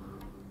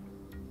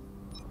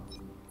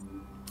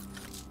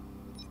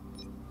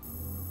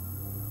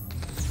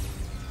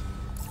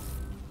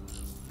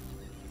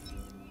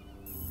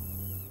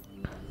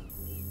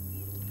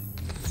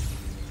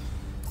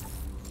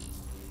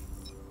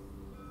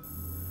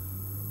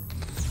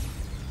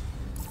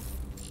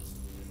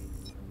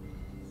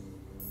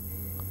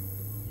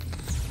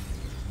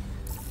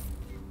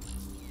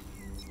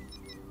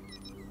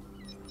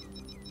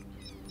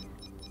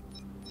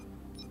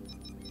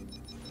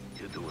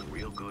 Doing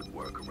real good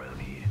work around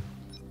here.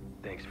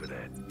 Thanks for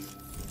that.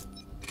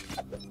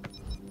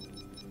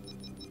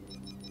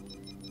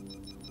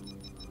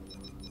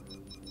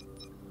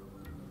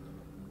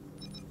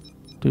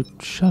 Dude,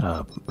 shut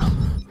up.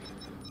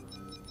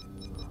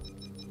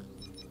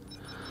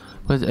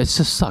 But it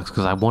just sucks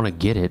because I want to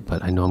get it,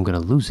 but I know I'm gonna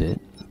lose it.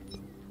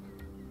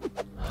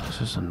 It's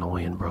just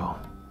annoying, bro. I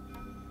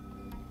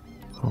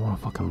don't want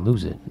to fucking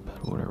lose it,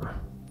 but whatever.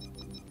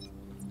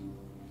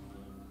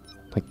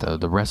 Like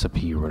the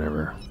recipe or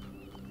whatever.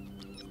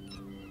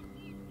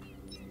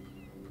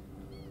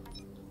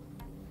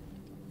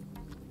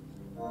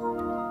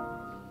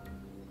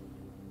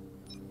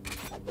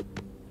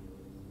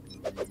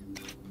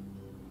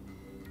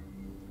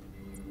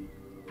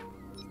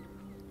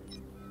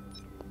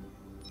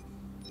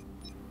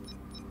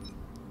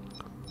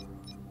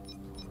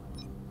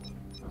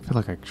 I feel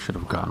like I should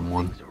have gotten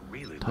one.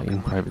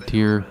 Titan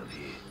Privateer.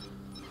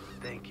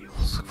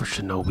 Let's look for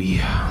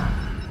Shinobi.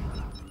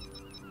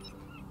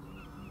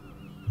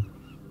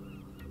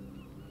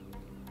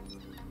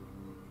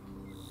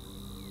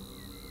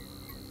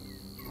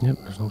 Yep,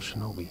 there's no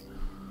Shinobi.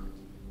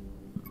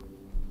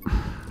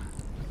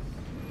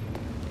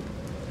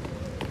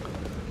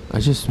 I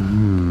just,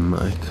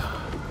 like,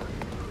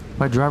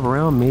 if I drive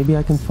around, maybe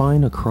I can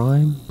find a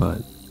crime,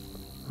 but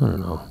I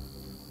don't know.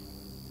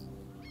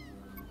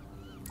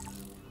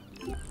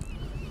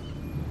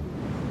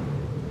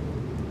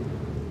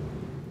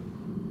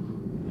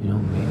 You know,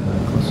 maybe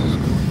let's just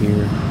go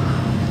here.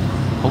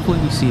 Hopefully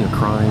we see a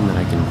crime that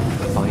I can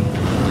fight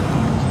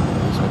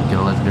so I can get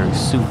a legendary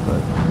suit,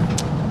 but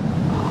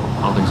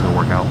I don't think it's gonna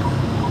work out.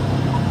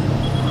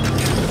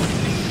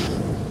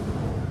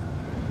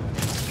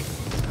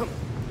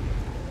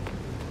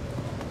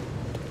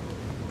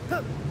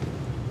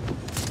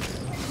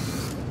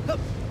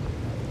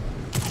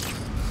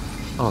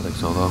 I don't think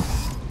so though.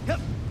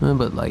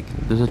 But like,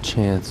 there's a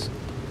chance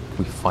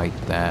we fight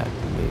that,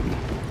 maybe.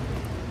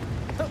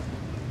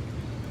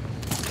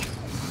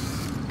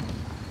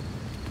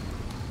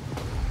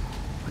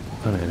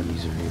 What kind of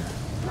enemies are here?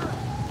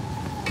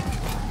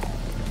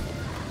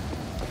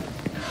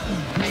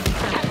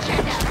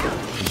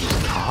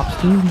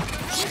 dude.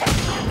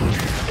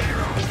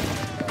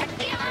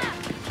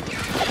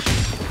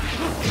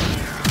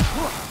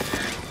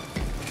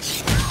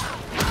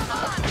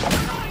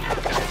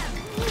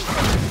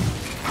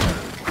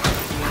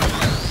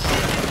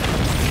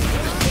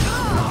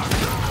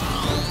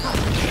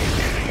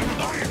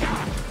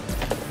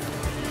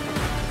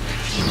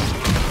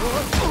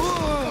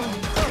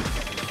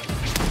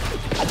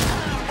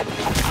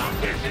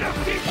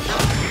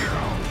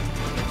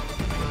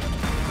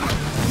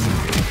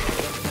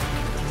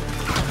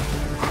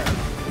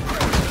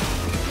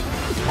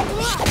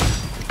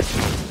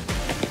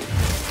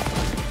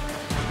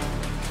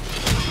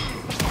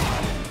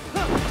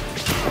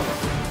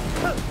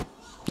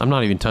 I'm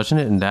not even touching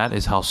it, and that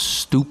is how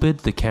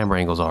stupid the camera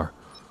angles are.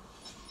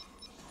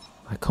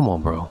 Like, come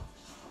on, bro.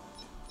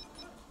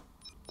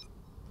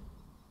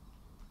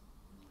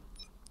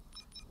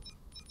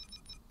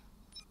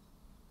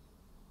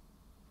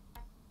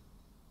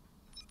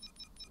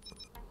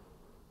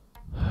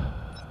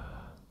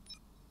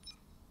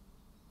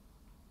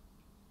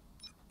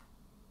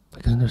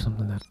 Like, isn't there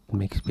something that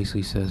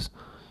basically says,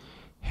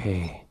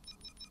 hey,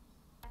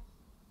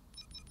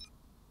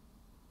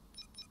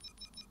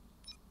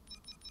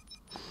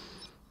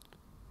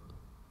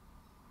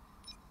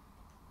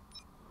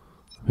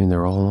 I mean,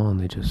 they're all on,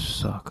 they just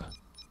suck.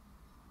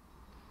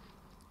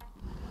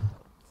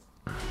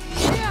 What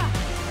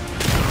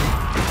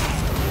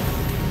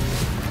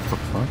the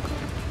fuck?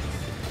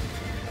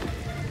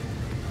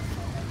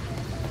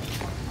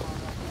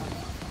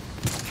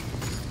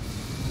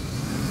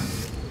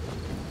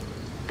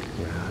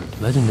 Yeah,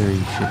 legendary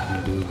shit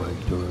can do by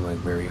doing like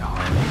very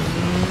hard.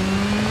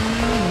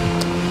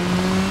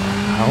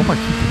 I hope I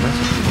keep the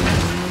recipe.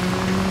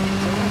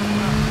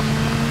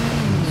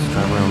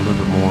 Try around a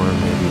little bit more,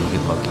 maybe we'll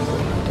get lucky, but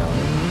I doubt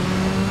it.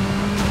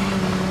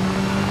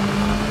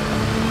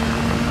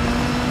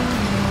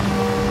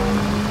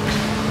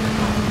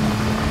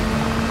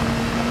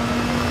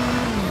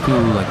 Do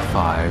like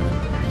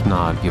 5,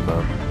 nah, I'd give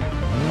up.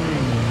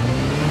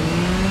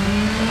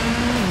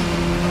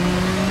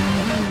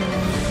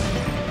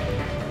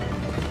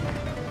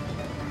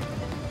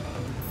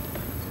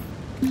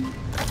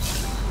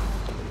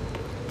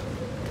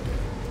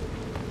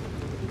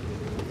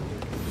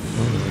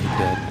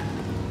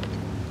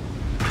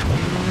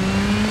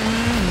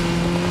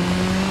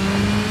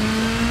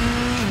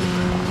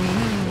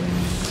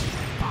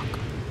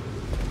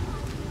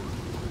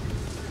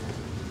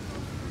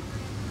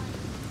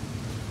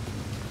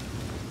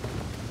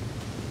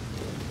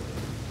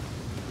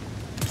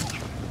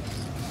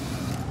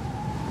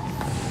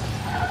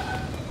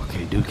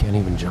 Dude can't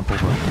even jump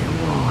over a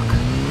damn rock.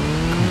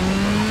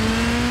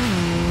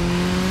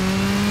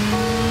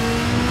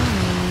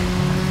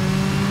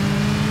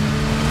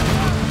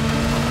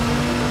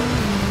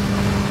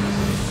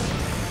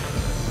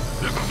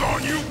 This is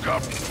on you,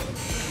 Cup.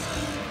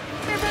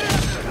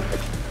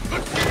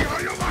 Let's see how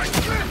you like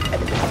this.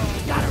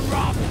 Got it,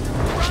 Rob.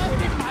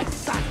 Right in my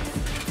sight.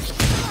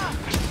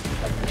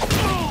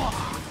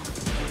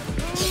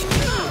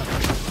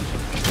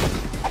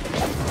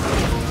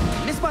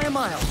 Missed by a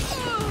mile.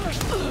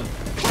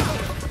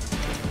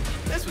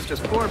 This was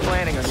just poor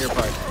planning on your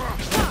part.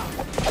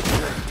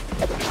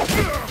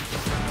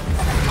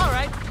 All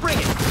right, bring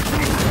it.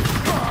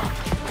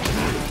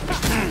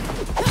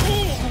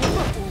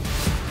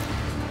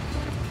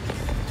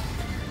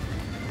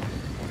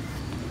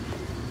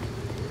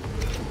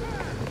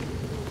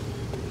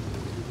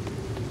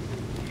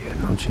 Yeah,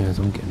 no chance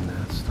I'm getting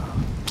that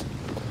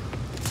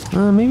stuff.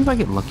 Maybe if I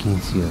get lucky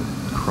and see a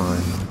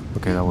crime.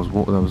 Okay, that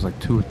was like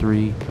 2 or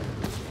 3.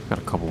 Got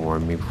a couple more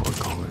maybe before I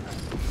call it.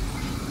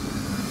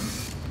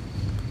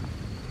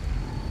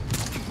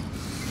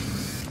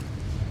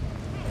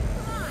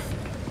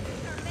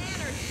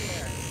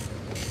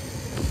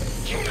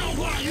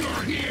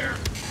 Here.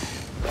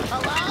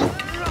 Hello?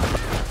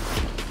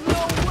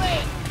 No way.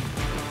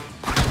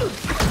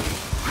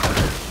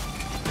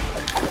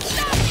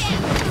 Stop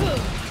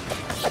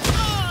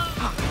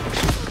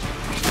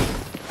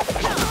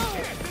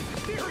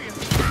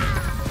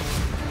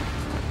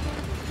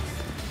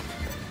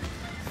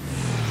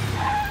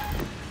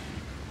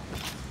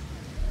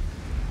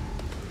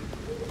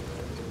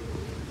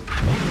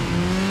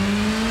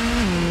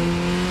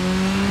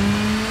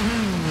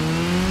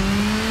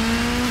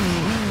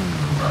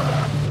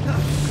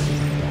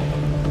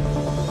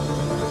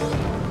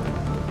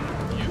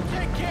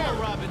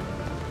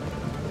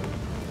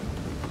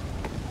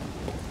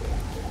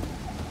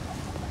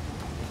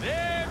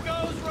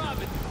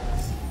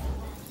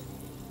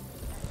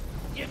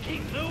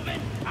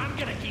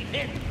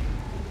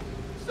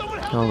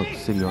Oh, look,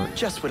 city art.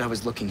 Just what I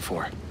was looking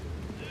for.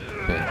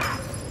 Okay.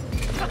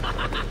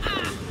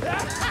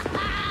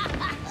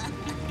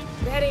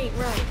 That ain't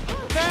right.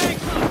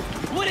 Thanks!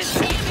 What is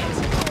it?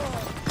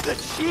 The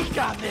cheek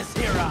on this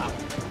hero!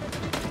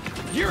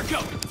 You're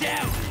going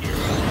down, hero!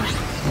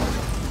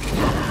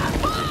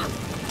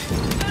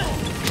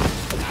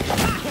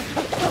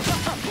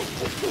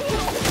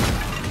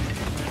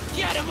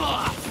 Get him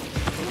off!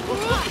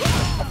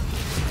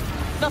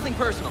 Nothing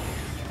personal.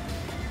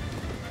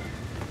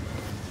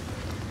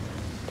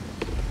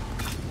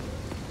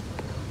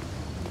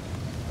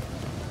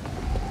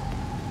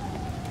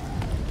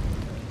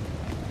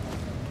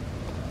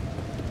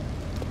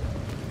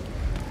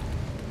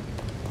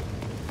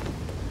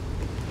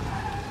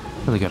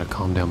 Really gotta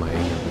calm down my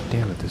anger, but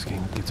damn it, this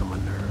game gets on my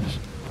nerves.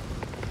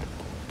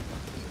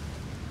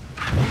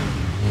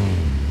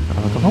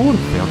 Like, if I would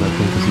have failed that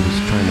thing because he was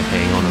trying to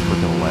hang on a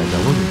freaking ledge,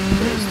 I would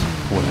have pissed.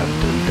 Would have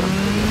done that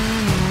again.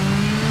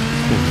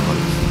 Being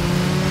honest.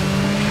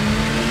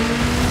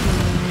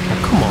 Oh,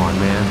 come on,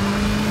 man.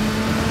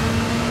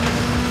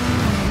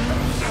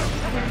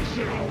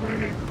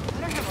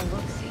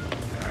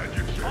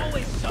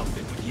 Always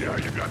something with you. Yeah,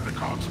 you got the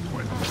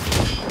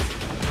consequences.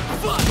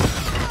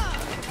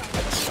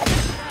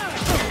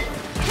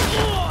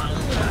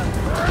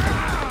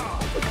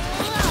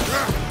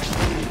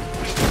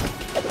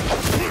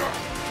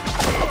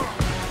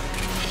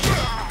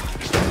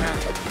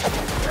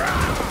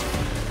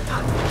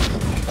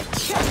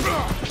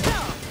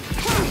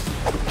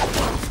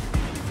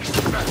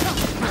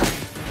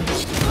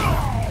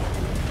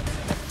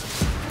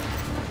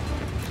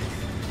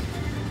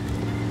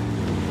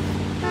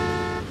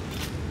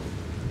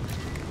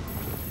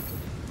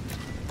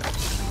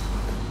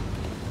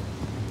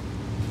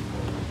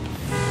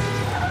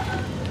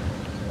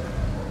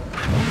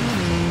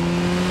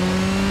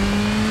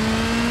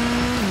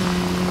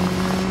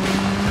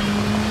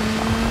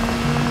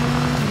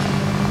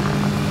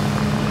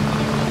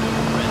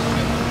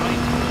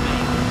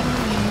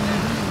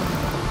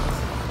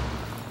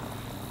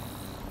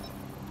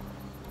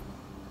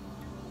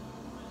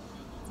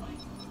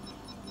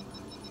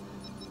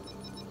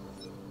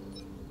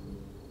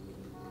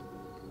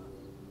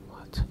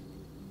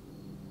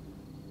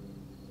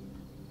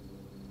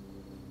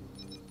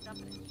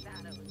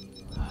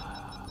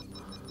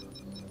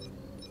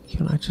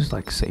 Can I just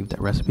like save that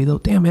recipe though?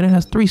 Damn man, it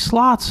has 3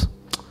 slots.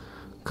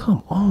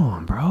 Come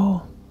on,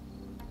 bro.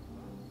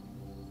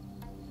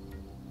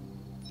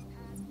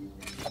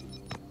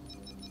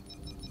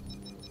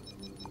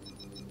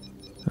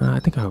 I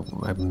think I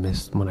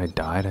missed when I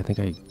died. I think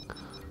it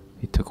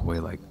took away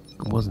like,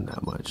 it wasn't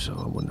that much, so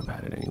I wouldn't have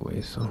had it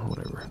anyway, so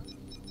whatever.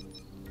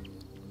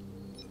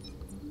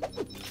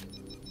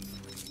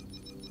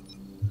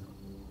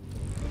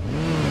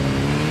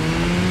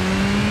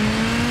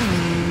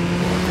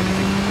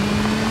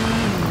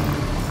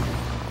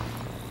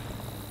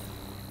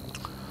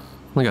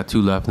 Only got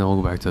 2 left, now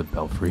we'll go back to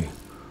Belfry.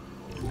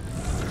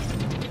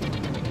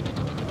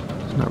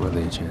 There's not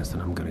really a chance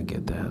that I'm gonna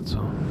get that,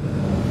 so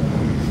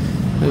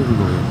maybe we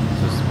go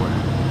this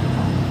way.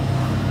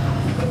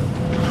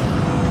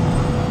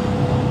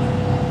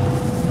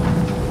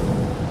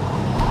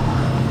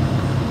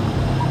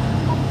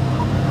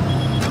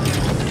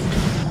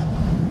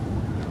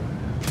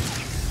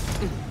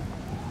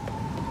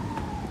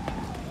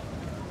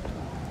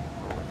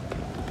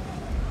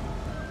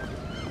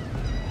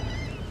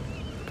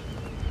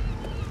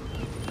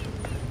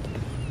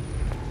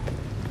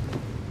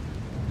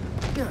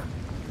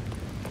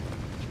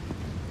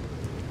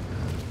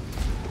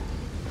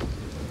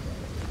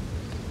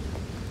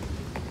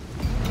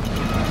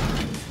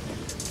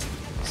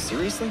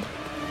 Seriously?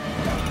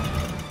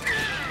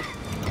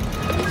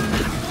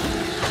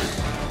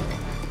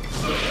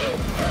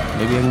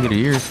 Maybe I can get a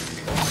ear.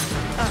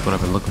 That's what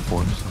I've been looking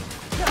for. So.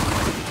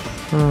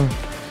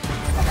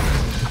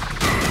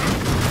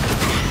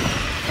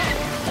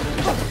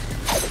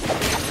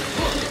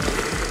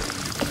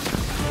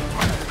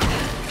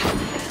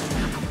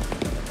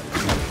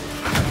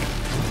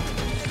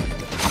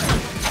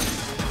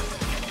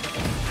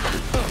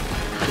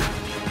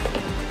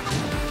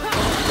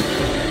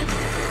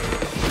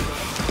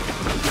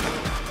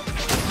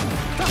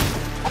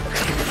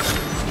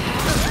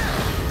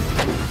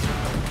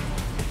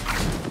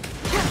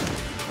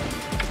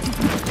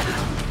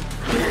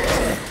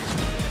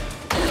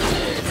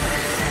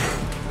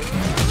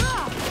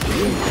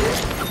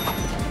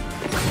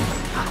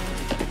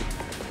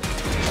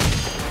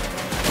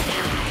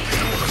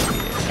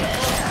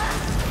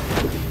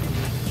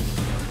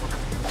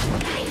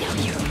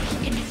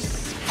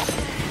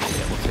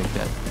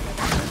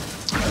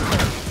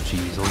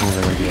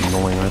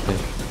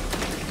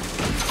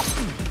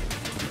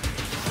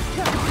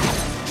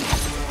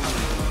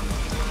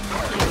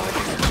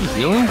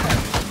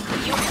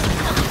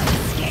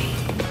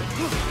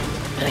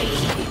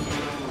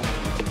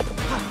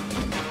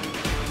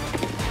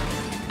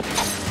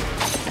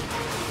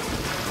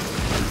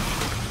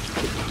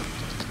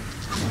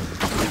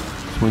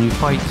 When you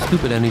fight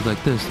stupid enemies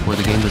like this, where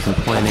the game doesn't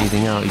plan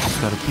anything out, you just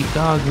gotta keep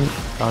dodging.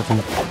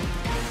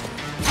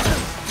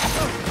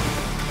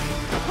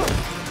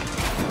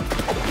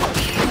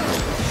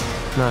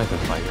 Now I can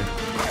fight her.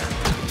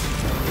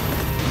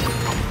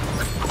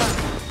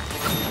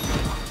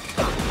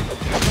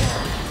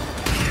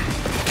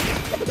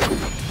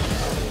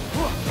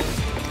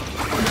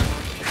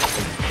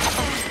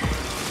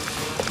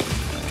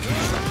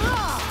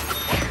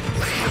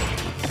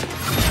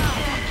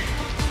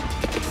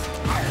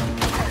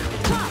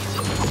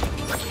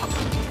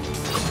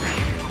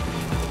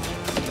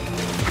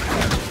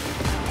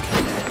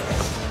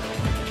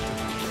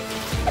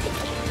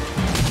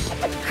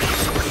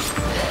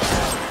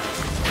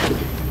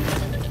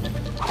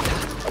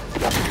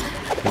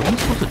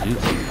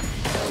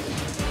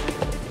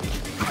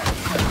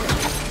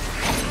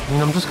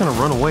 mean, I'm just gonna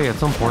run away at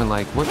some point,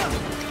 like, what?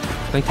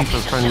 Thank you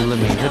for trying to let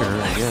me hit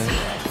her, I guess.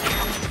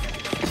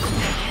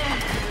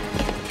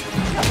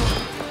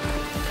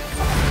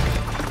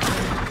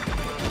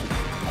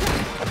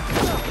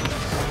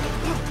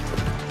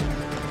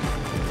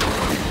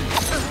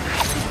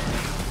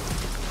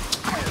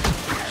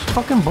 She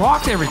fucking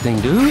blocked everything,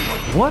 dude.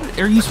 What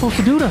are you supposed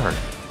to do to her?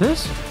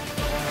 This?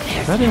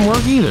 That didn't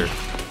work either.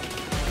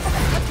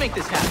 Let's make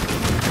this happen.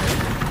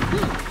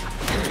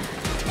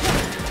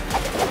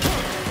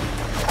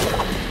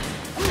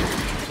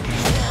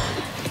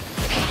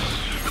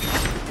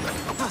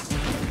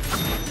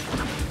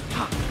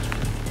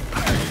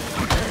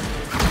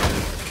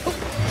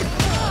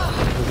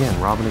 Again,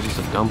 Robin is just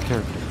a dumb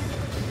character.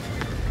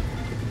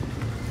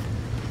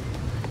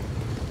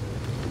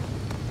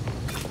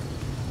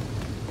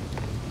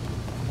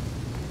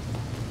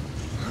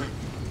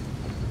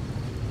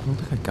 I don't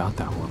think I got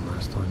that one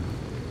last time.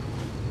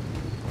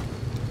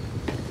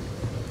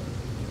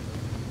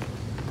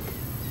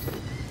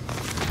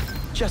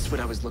 Just what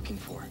I was looking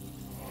for.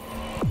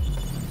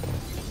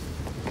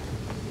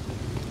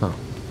 Oh,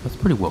 that's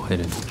pretty well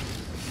hidden.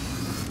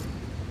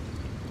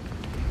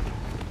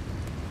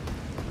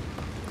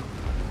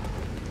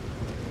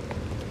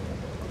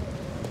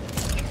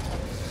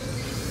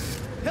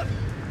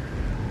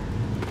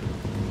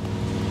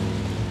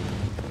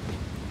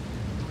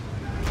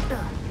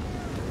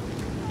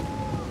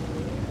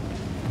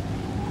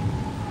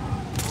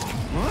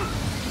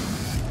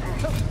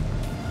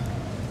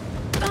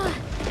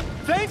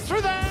 Thanks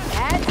for that!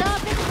 Heads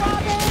up, it's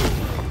Robin!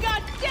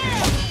 God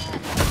damn!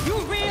 You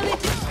really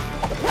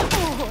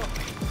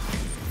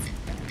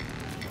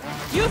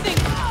You think...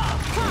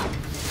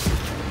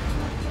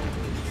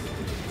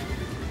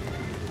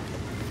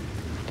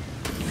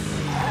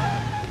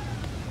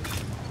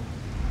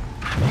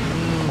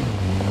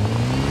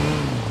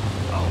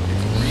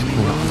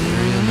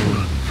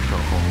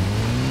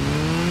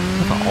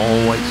 That's an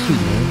all-white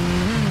suit, man.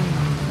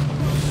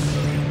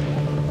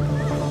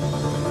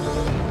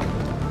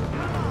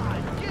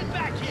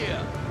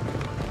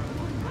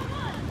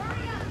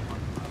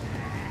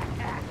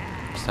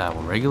 What's that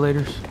one?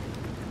 Regulators?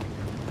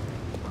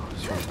 Oh,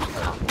 this one's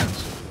top ones.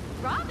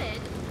 Robin,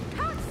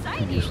 how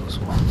exciting! Useless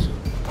ones.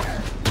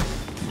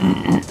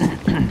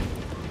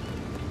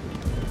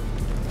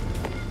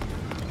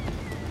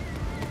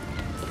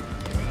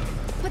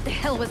 What the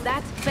hell was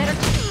that? Better.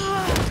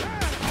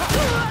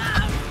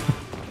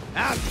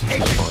 I'll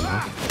take it.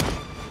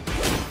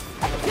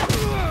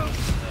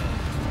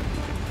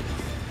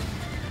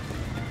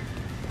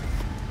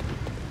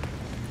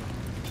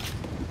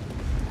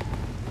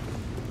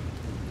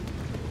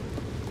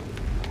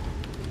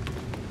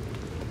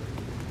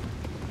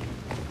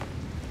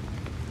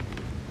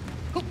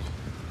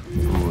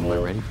 Am I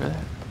ready for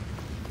that?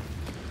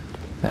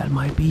 That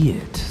might be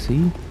it.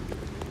 See?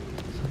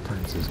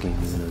 Sometimes this game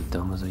isn't as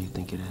dumb as you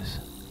think it is.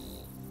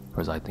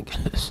 Or as I think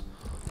it is.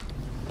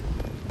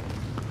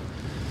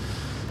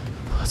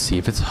 Let's see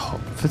if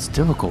it's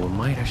difficult. It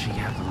might actually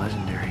have the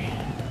legendary.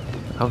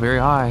 Oh, very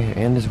high.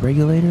 And his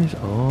regulators?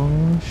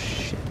 Oh,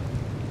 shit.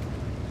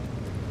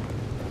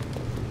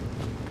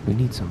 We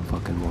need some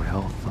fucking more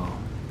health, though.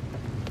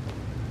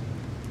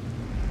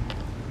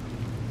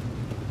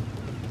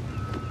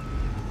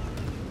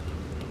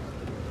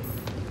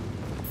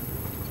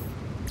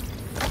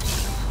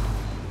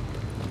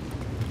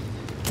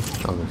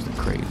 Oh, there's the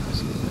crate. I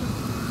see it now.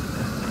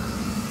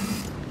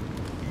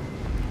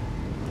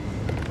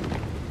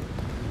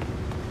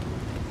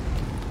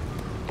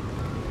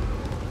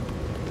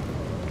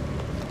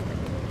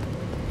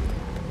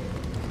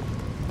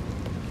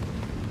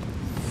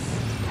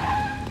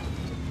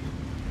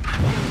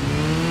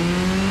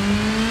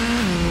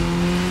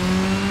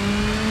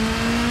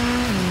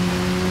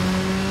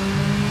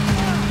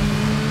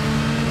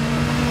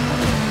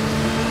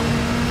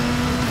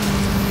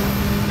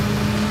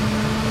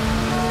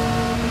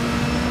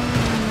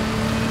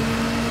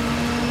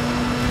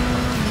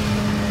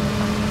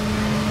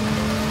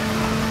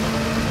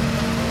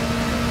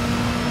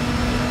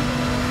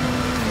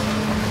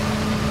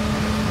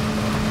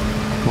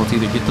 Well, it's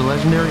either get the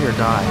legendary or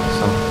die,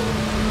 so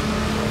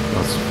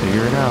let's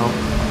figure it out.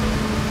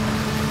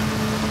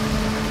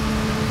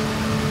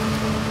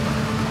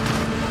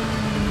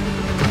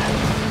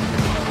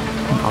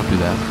 I'll do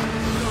that.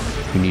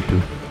 You need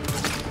to.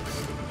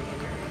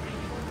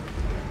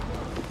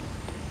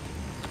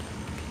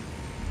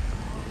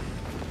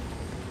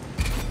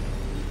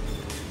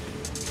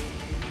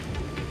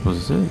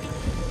 Was this it?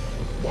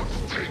 What's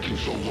taking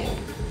so long?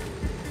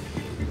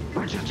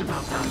 We're just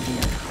about done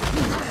here.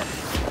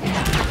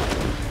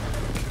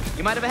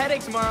 You might have a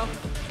headache tomorrow.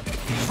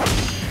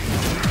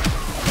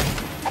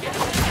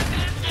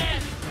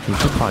 We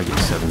should probably get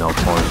 7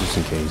 L-Tars just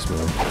in case,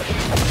 man.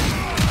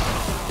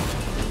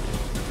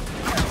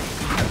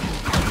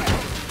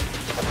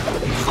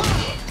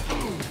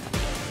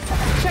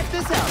 Check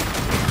this out.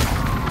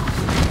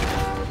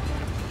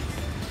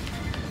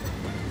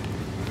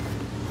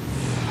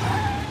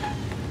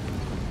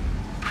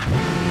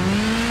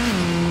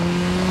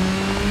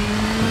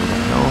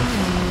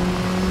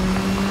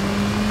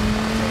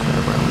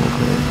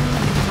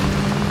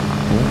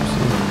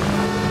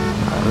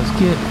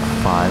 get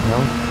 5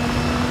 health.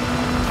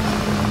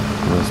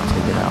 Let's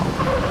take it out.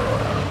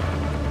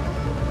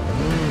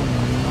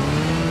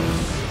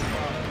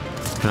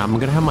 And I'm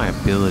gonna have my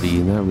ability,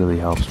 and that really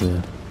helps,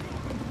 man.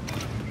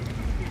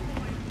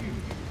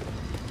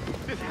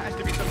 This has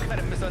to be some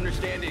kind of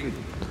misunderstanding.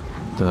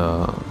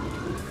 The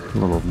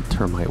little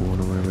termite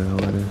one or whatever the hell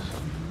that is.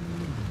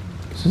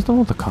 Is this the one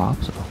with the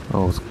cops?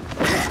 Oh, it's...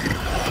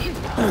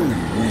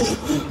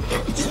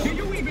 Do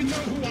you even know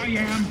who I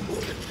am?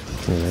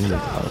 Yeah, they make a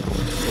lot of noise.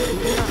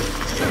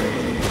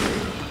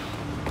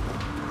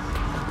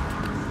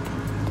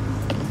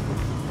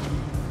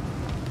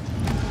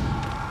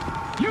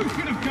 You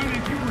should have done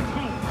as you were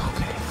told.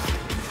 Okay.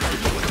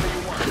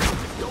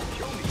 Don't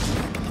kill me.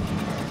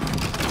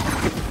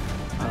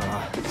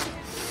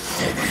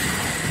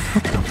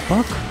 What the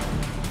fuck?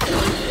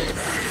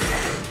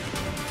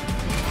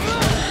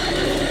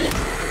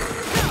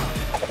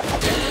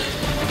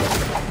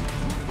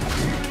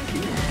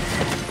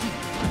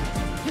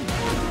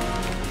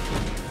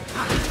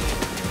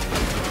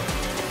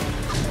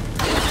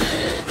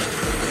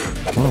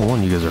 Well,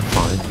 one, you guys are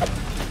fine.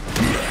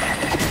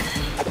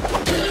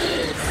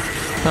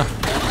 Huh,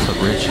 what's up,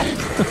 Rich?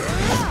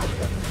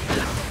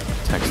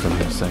 Text him in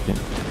a second.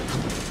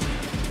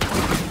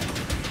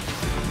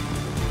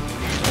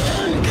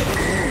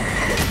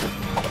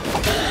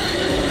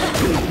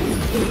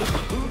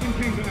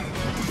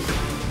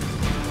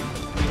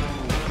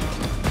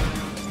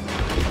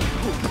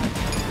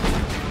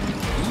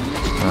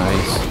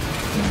 Nice.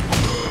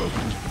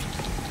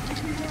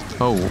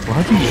 Oh,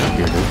 how'd you get up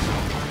here, dude?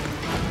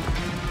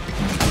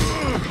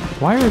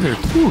 Why are there 2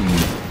 of you?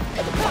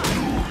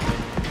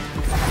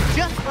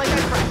 Just like I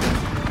pressed.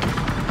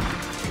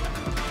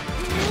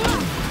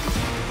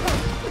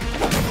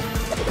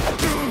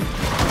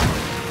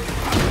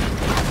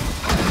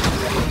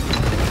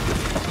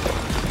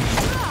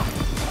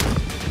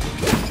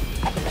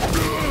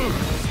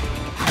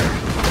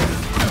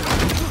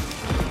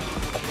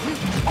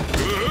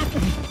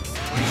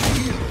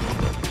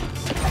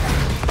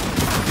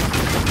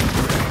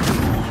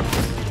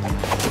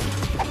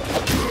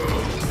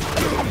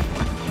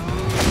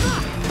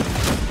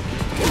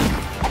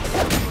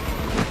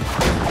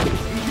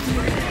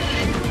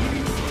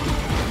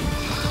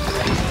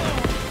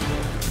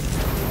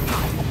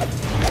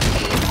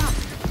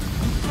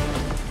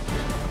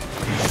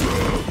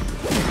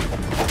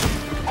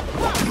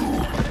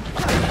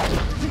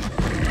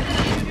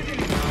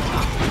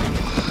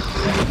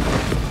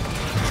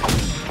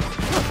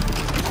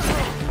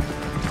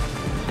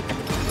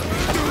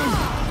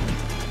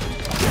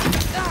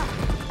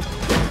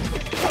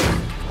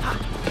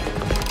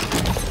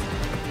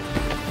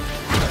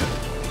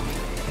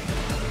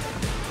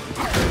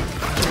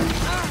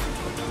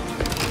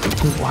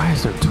 Why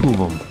is there 2 of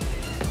them?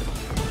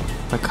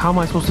 Like, how am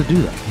I supposed to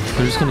do that?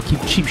 They're just gonna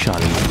keep cheap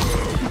shotting me.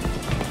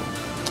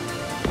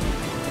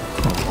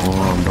 Come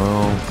on,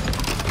 bro.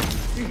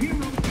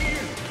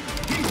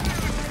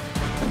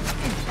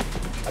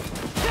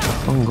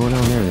 Fucking go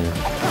down there then.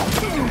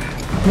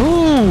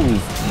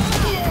 Move!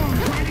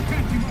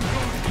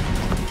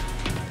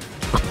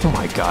 Oh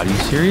my god, are you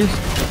serious?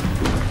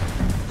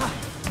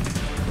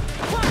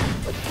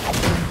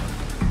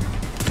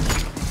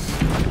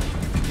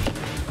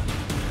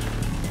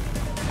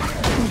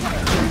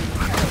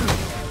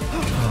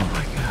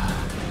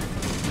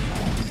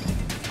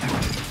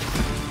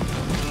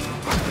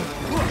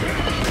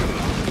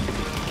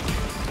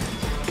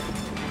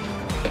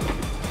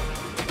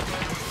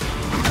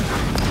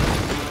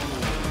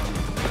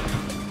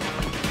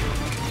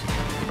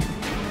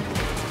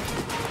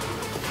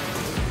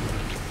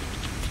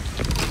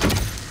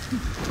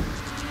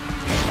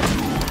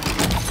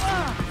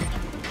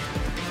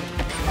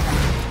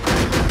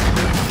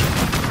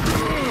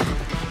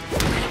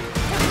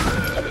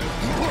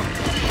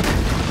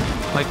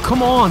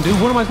 Come on, dude.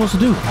 What am I supposed to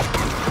do?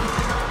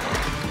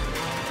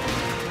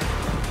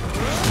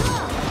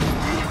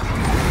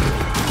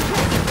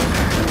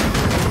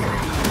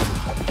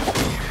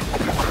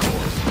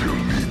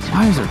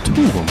 Why is there 2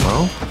 of them,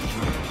 bro?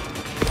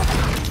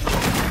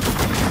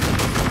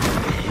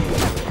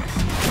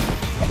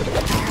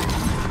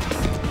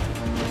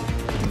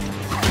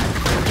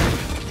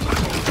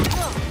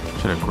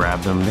 Should have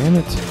grabbed them, damn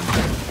it.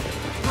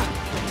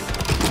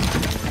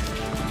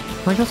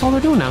 Like, that's all they're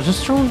doing now,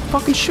 just throwing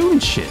fucking shooting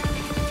shit.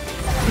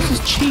 This is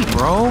cheap,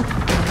 bro.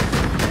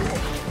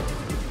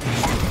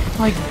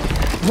 Like,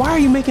 why are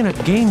you making a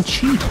game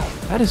cheap?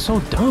 That is so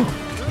dumb.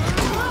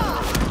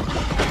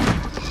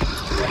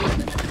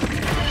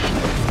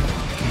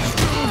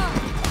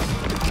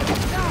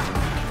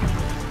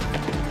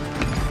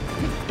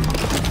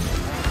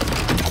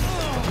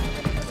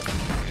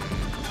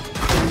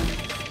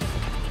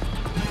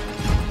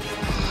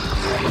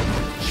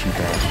 Cheap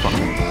ass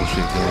fucking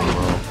bullshit game,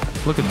 bro.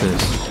 Look at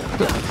this.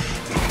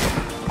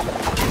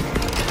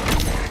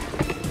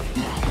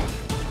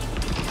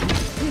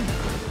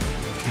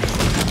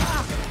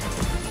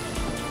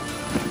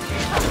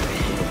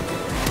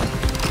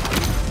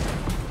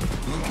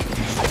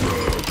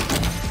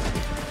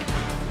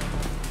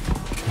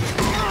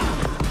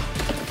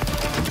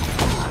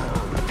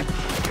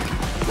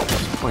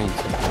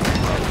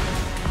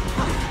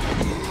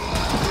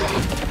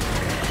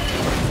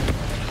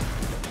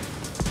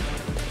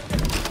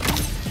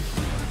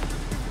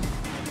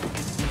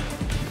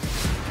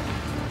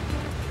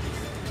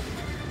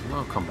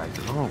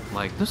 Oh,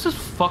 like, this is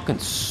fucking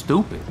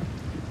stupid.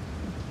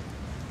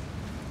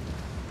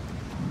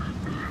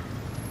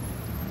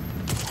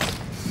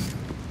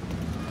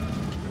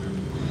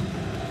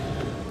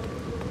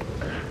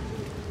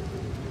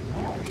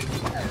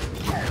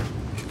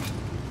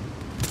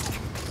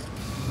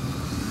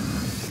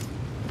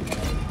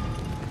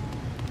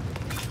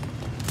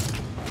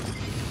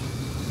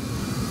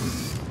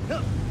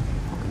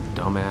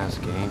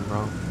 Dumbass game,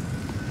 bro.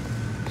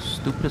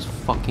 Stupidest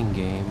fucking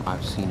game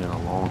I've seen in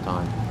a long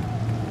time.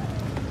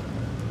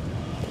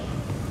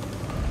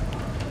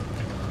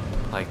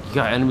 Like, you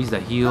got enemies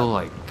that heal,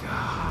 like,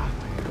 God,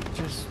 man,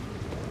 just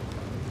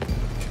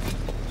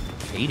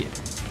hate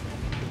it.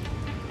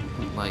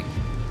 Like,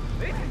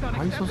 how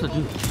are you supposed to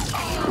do this?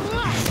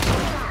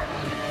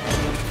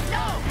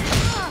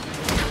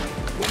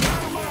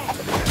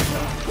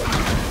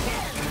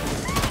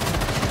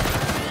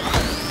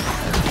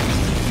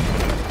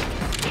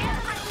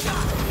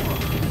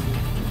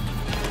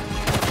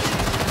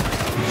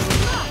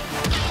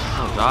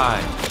 Oh,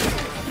 die.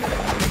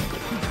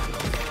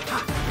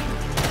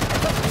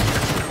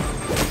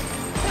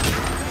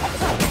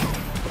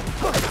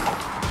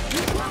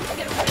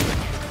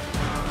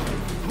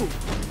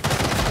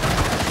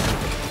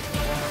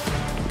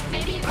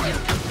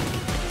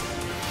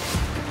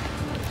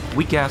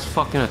 Weak ass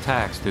fucking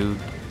attacks, dude.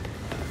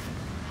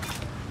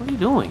 What are you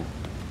doing?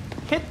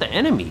 Hit the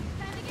enemy.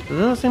 Does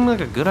that seem like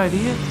a good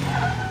idea?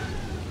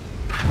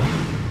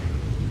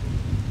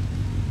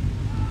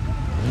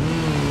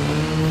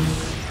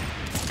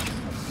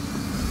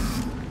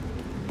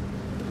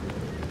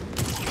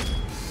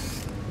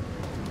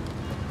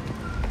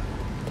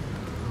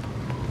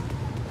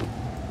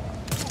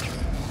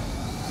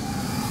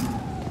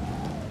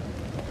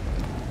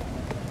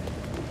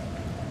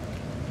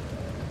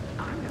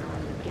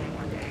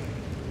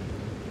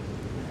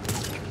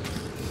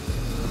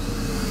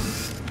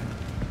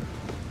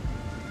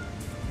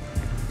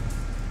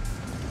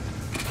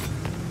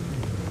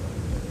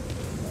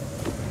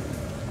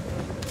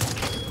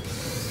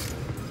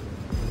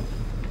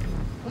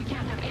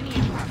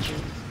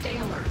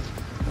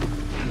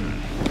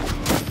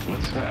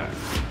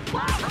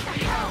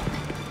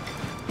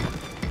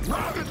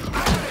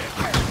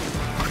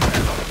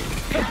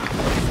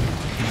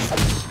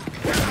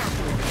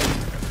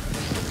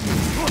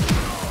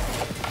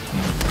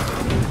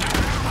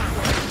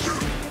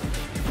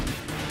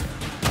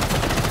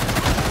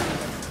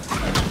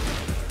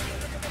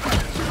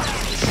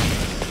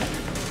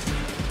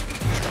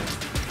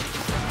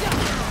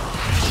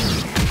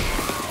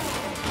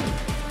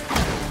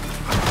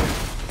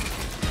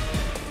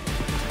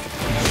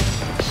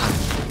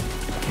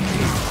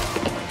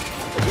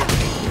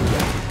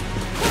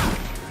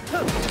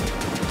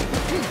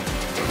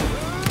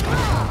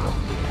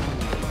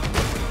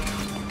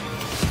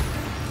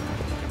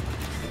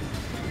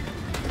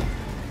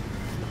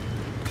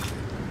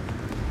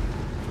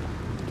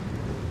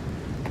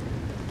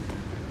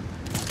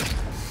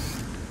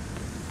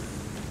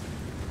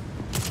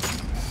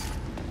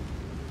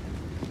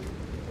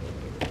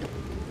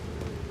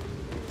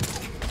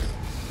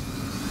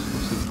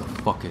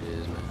 Fuck it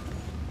is, man.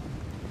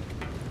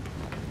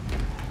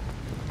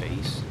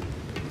 Base.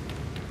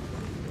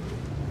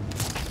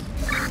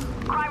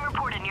 Crime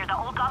reported near the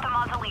old Gotham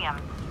Mausoleum.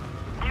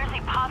 There's a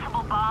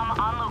possible bomb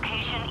on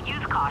location.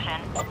 Use caution.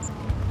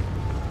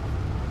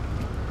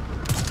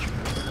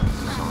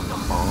 On the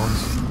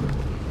bombs.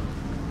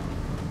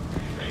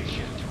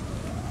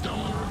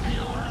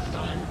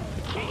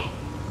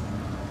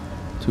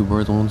 Two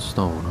birds, one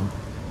stone, huh?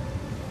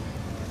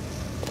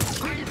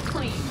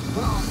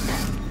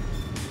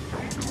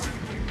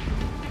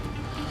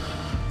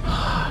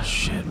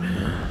 Shit,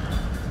 man.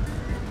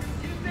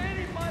 Is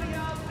anybody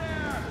out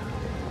there?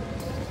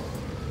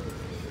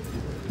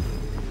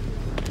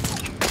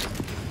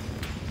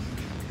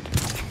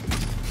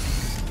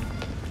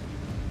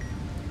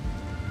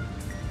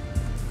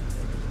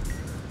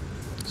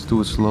 Let's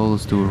do it slow,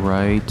 let's do it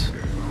right.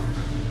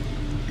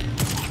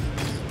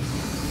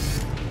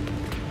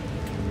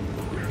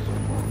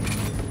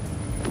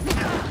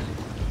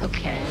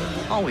 Okay,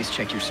 always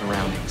check your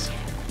surroundings.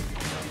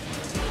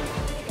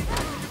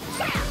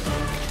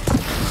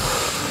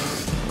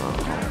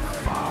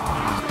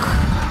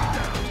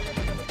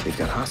 They've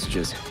got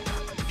hostages.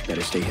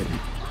 Better stay hidden.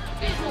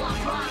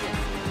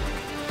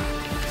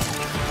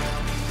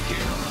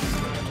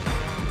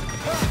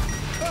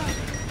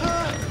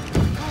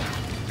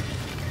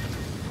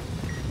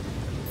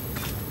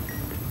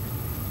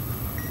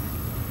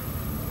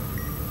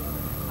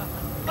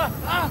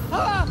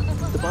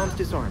 The bomb's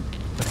disarmed,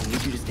 but I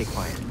need you to stay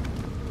quiet.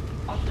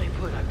 I'll stay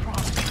put, I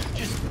promise.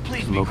 Just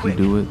please be Loki quick.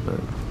 do it, but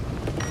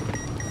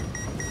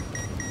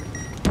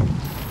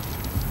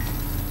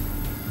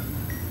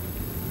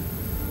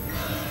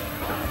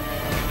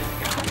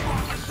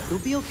You'll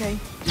be okay.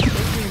 Just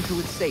stay here until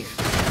it's safe.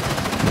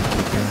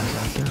 guys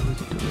out there, we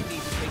can do it.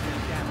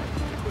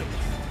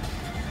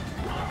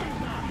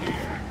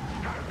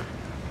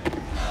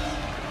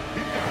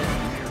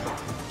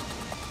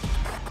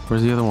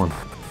 Where's the other one?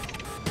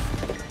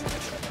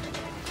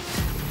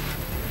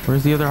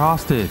 Where's the other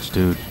hostage,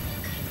 dude?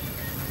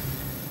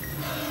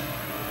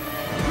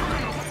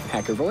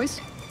 Hacker voice?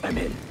 I'm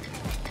in.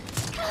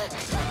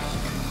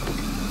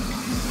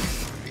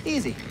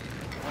 Easy.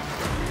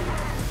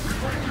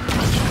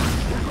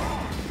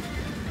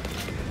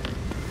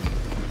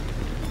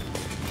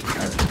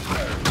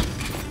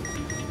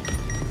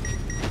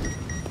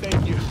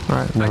 Thank you.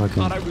 Alright, now I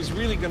thought I was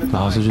really gonna the die.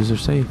 hostages are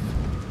safe.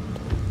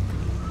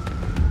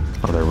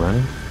 Oh, they're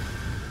running?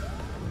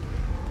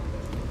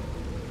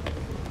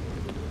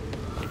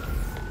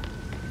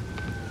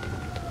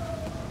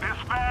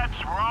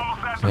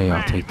 Hey,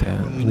 I'll take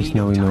that. At least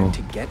now we know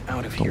to get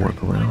out of the here.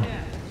 workaround.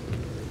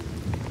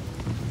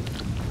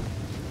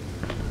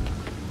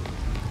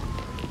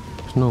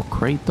 There's no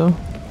crate though.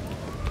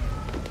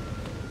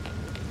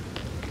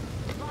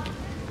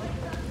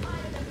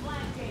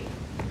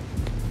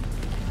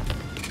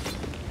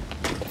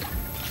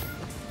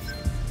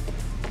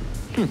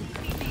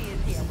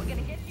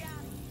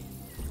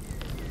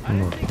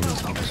 More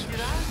police officers.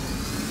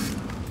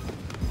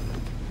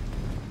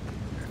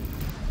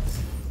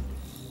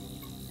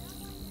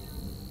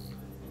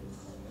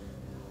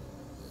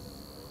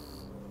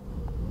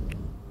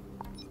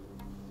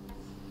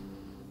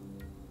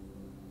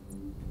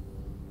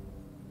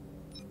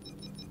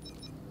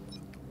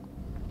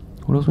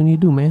 What else we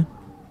need to do, man?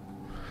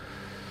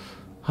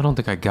 I don't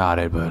think I got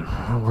it, but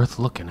worth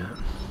looking at.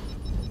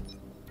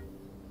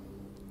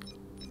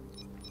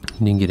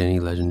 Didn't get any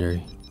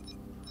legendary.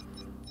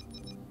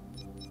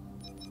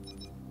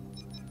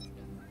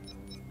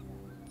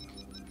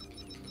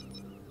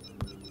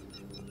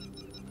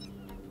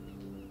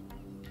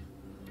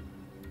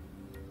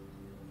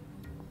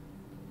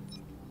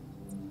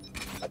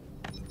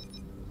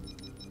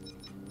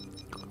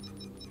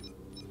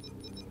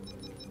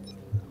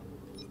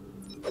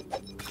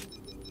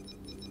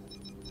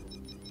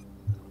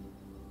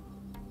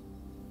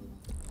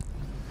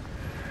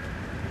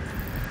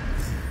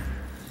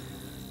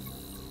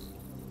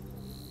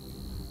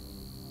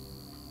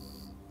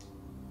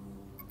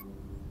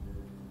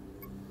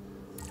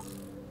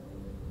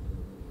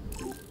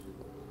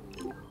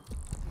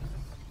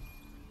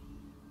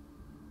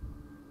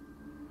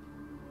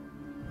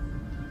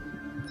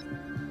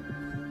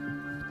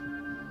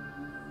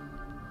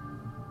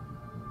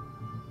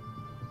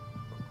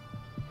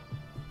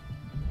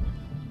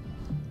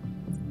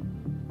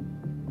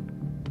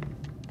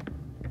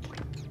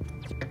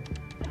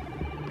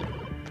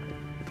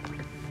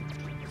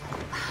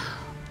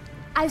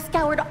 I've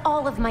scoured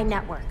all of my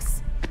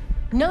networks.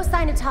 No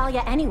sign of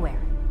Talia anywhere.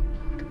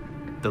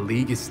 The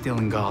League is still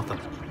in Gotham.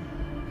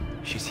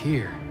 She's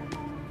here.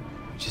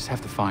 We just have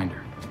to find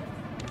her.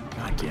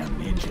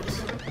 Goddamn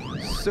ninjas.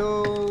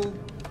 So...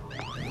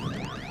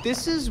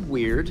 this is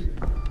weird.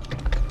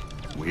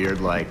 Weird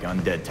like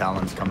undead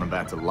Talons coming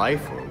back to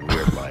life, or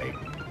weird like...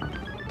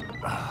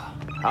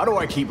 how do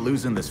I keep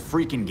losing this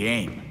freaking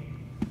game?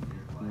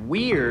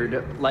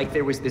 Weird, like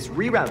there was this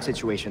reroute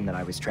situation that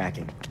I was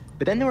tracking.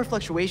 But then there were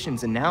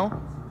fluctuations, and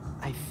now,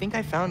 I think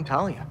I found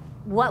Talia.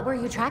 What were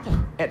you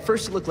tracking? At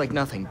first it looked like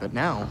nothing, but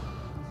now...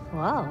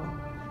 Whoa.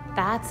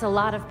 That's a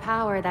lot of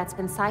power that's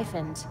been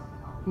siphoned.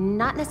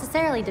 Not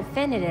necessarily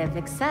definitive,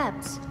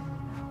 except...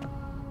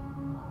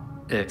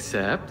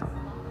 Except?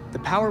 The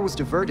power was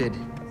diverted...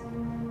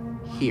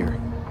 here.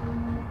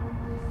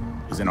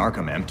 Isn't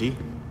Arkham empty?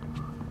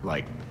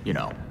 Like, you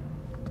know...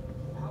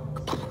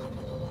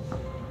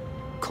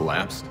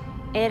 collapsed?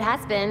 It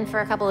has been for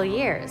a couple of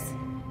years.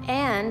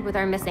 And with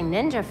our missing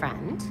ninja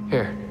friend...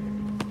 Here.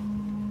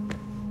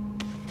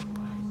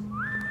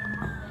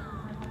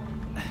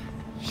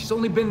 She's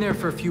only been there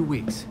for a few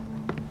weeks.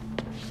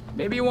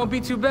 Maybe it won't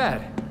be too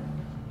bad.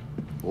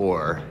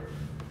 Or,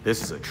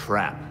 this is a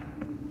trap.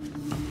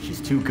 She's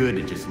too good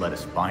to just let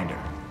us find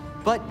her.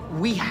 But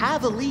we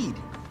have a lead.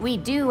 We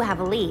do have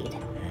a lead.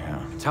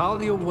 Yeah.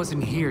 Talia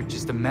wasn't here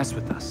just to mess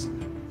with us.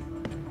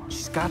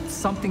 She's got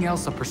something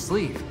else up her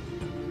sleeve.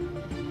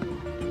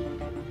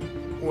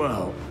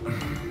 Well,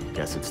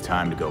 guess it's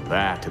time to go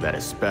back to that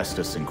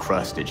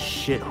asbestos-encrusted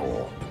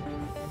shithole.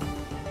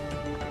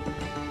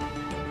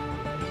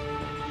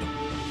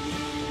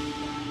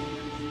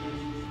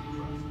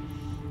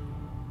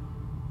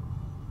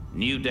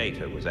 New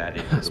data was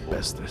added to the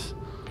asbestos.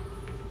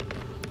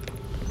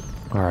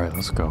 All right,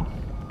 let's go.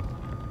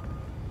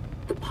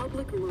 The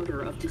public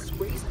murder of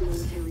disgraced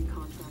military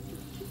contractor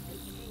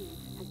KANE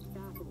has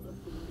baffled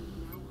authorities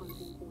now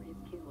hunting for his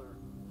killer.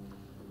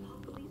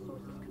 Police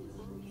sources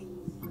confirm KANE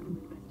was under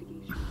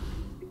investigation for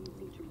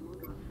conspiracy to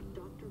murder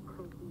Dr.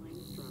 Kurt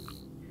Langstrom.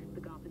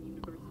 The Gotham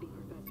University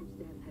professor's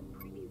death had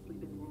previously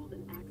been ruled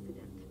an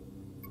accident.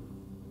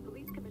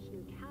 Police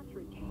Commissioner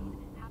Catherine KANE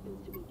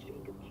happens to be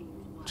Jacob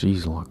Kane's wife.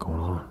 Jeez, a lot going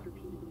on.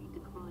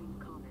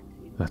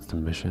 That's the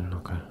mission,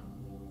 okay.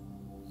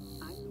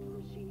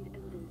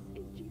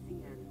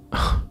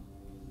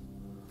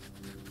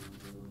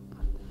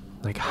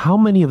 Like, how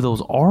many of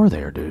those are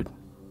there, dude?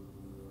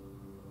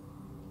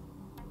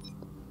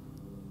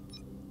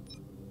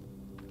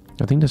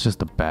 I think that's just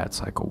the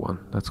Batcycle one.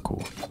 That's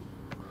cool.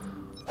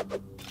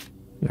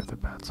 Yeah, the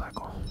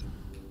Batcycle.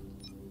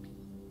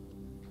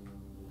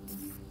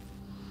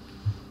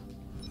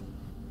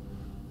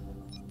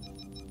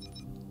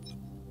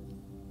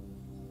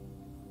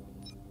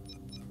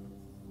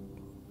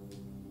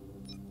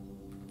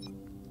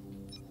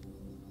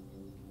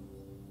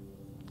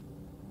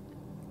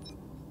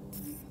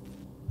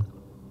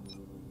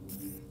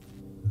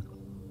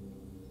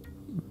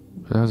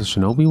 That was a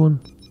Shinobi one?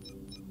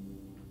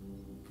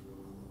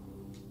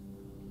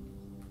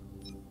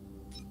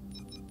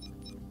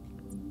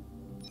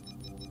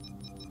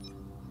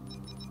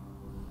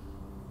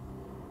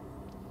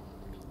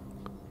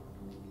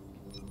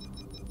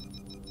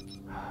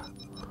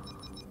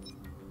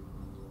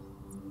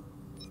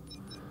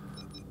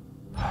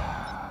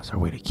 Is there a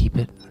way to keep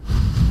it?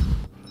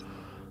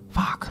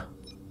 Fuck.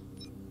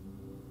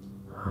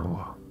 Oh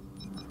well.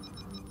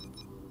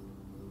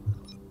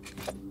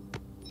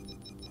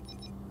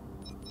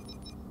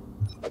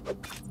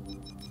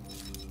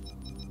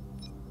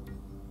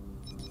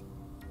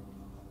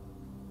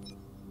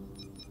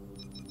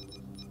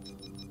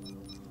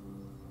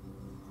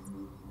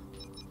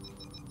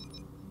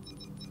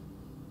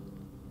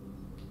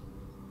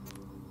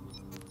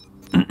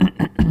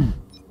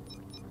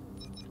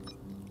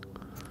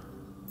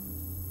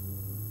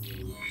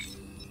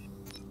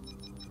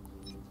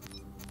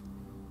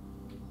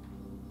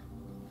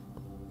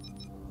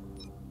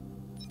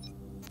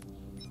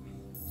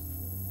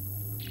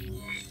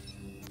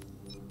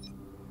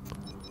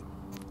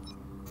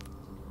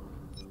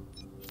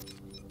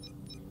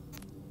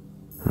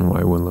 I don't know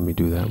why it wouldn't let me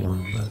do that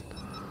one, but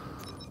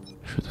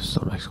I'm sure there's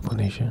some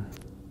explanation.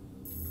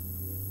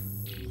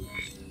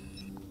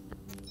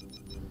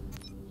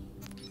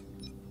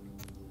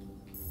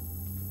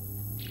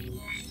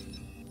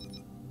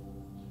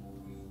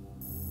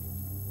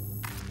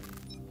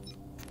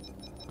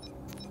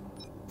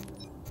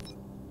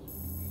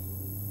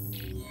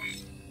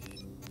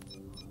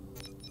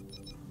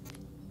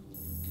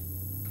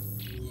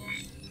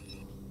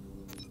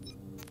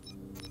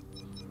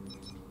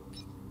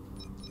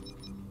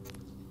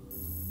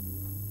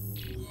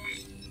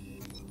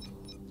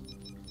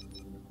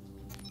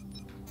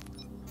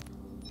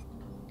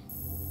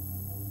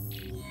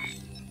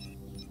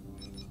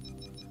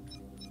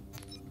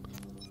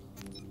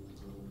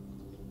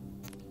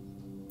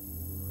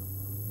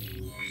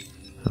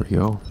 There we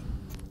go.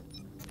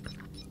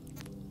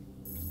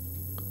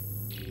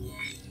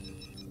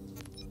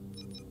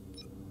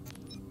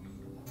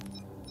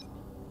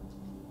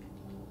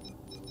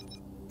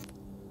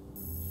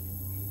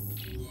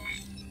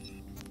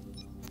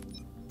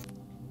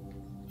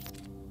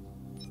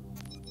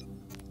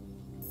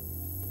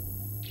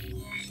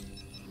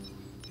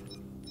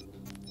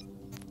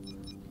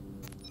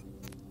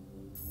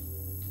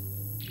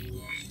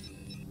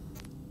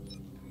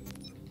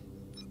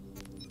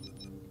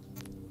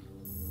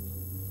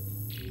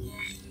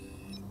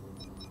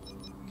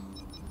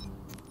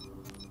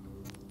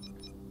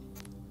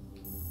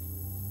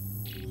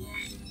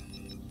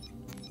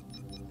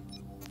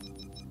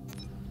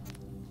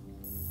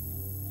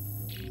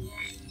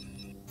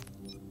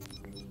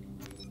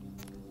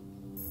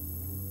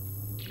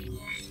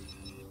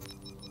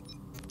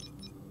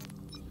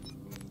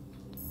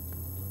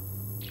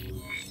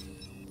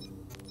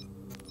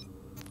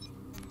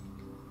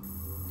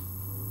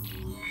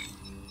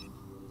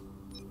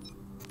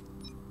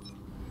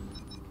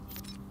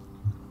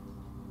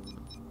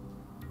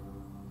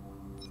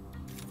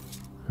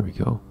 There we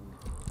go.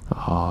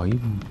 Oh, you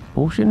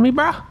bullshitting me,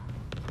 bruh?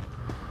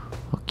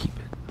 I'll keep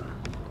it.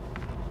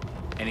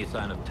 Any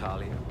sign of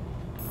Talia?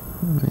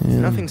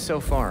 Man, nothing so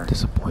far.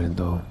 Disappointed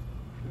though.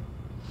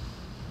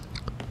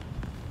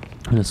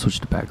 I'm gonna switch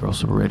to Batgirl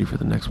so we're ready for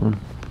the next one.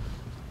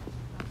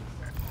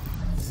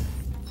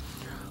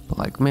 But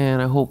like,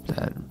 man, I hope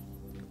that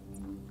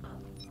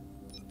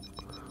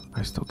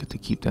I still get to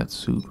keep that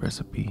suit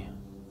recipe.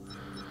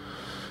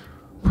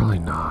 Probably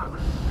not.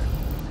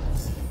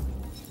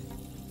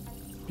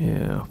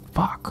 Yeah,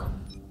 fuck.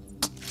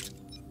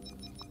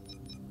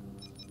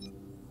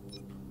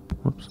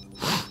 Whoops.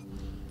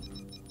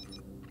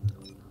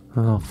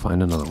 I'll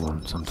find another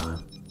one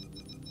sometime.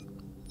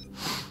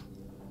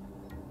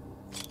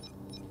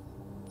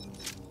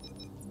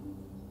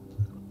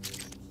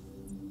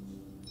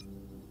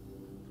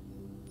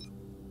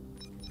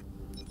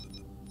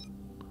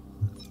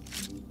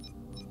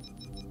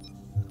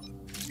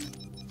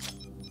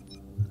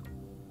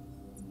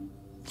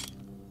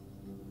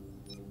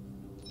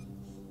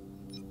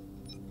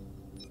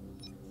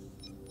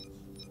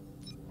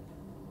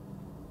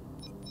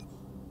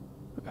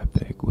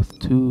 Epic with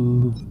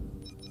 2.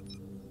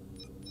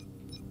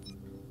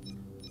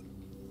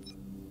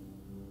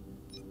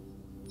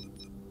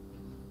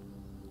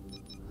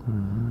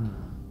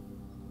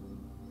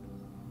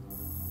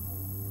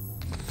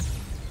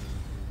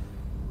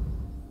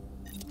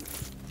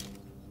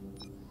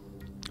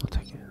 I'll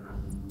take it.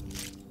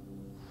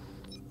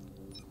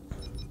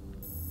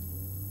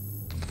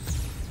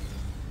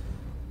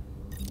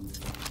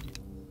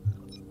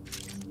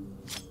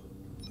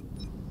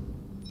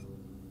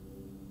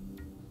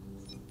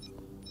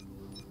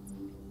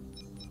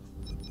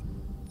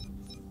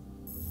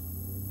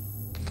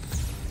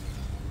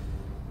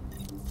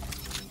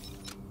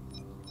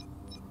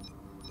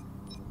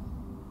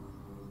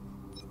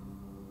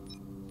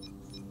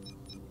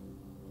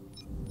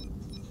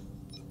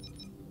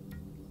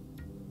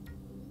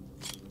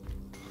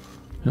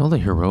 You know, the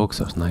heroic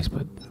stuff's nice,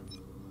 but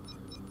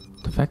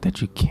fact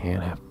that you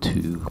can't have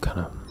two kind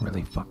of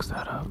really fucks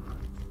that up.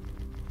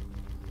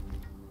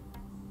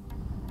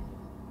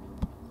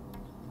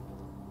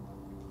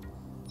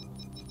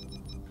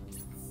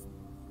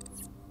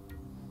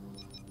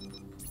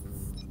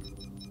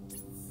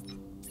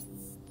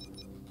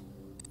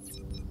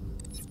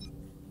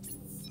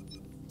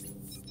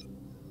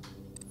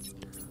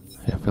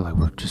 Yeah, I feel like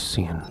we're just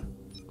seeing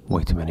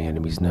way too many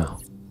enemies now.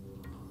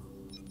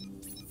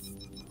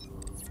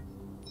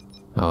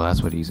 Oh,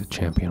 that's what he's a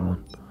champion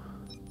one.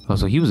 Oh,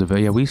 so he was a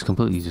very, yeah, we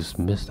completely just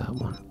missed that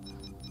one.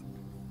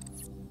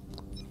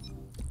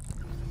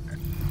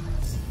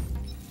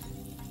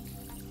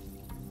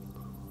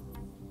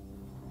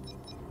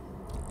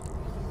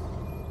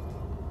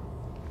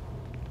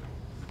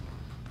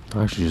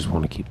 I actually just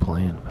want to keep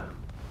playing, but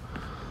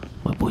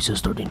my voice is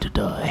starting to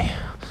die.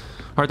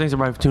 Alright, thanks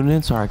everybody for tuning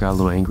in. Sorry I got a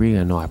little angry.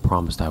 I know I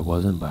promised I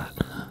wasn't, but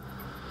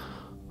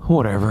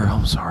whatever.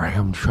 I'm sorry.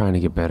 I'm trying to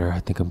get better. I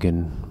think I'm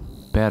getting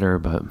better,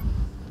 but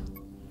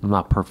I'm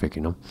not perfect,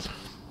 you know.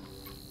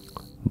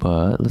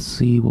 But let's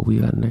see what we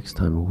got next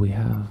time. What we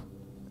have,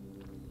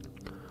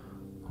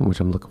 which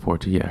I'm looking forward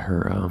to. Yeah,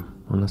 her.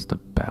 Well, that's the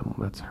bad one.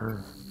 That's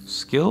her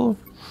skill.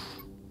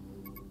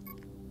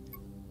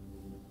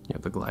 Yeah,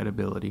 the glide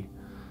ability,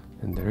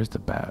 and there's the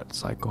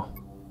Batcycle.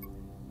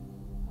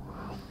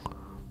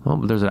 Oh,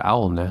 but there's an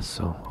owl nest,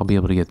 so I'll be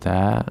able to get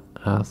that.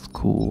 That's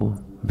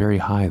cool. Very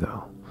high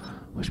though,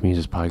 which means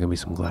there's probably gonna be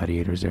some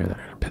gladiators there that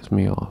are gonna piss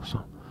me off.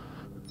 So.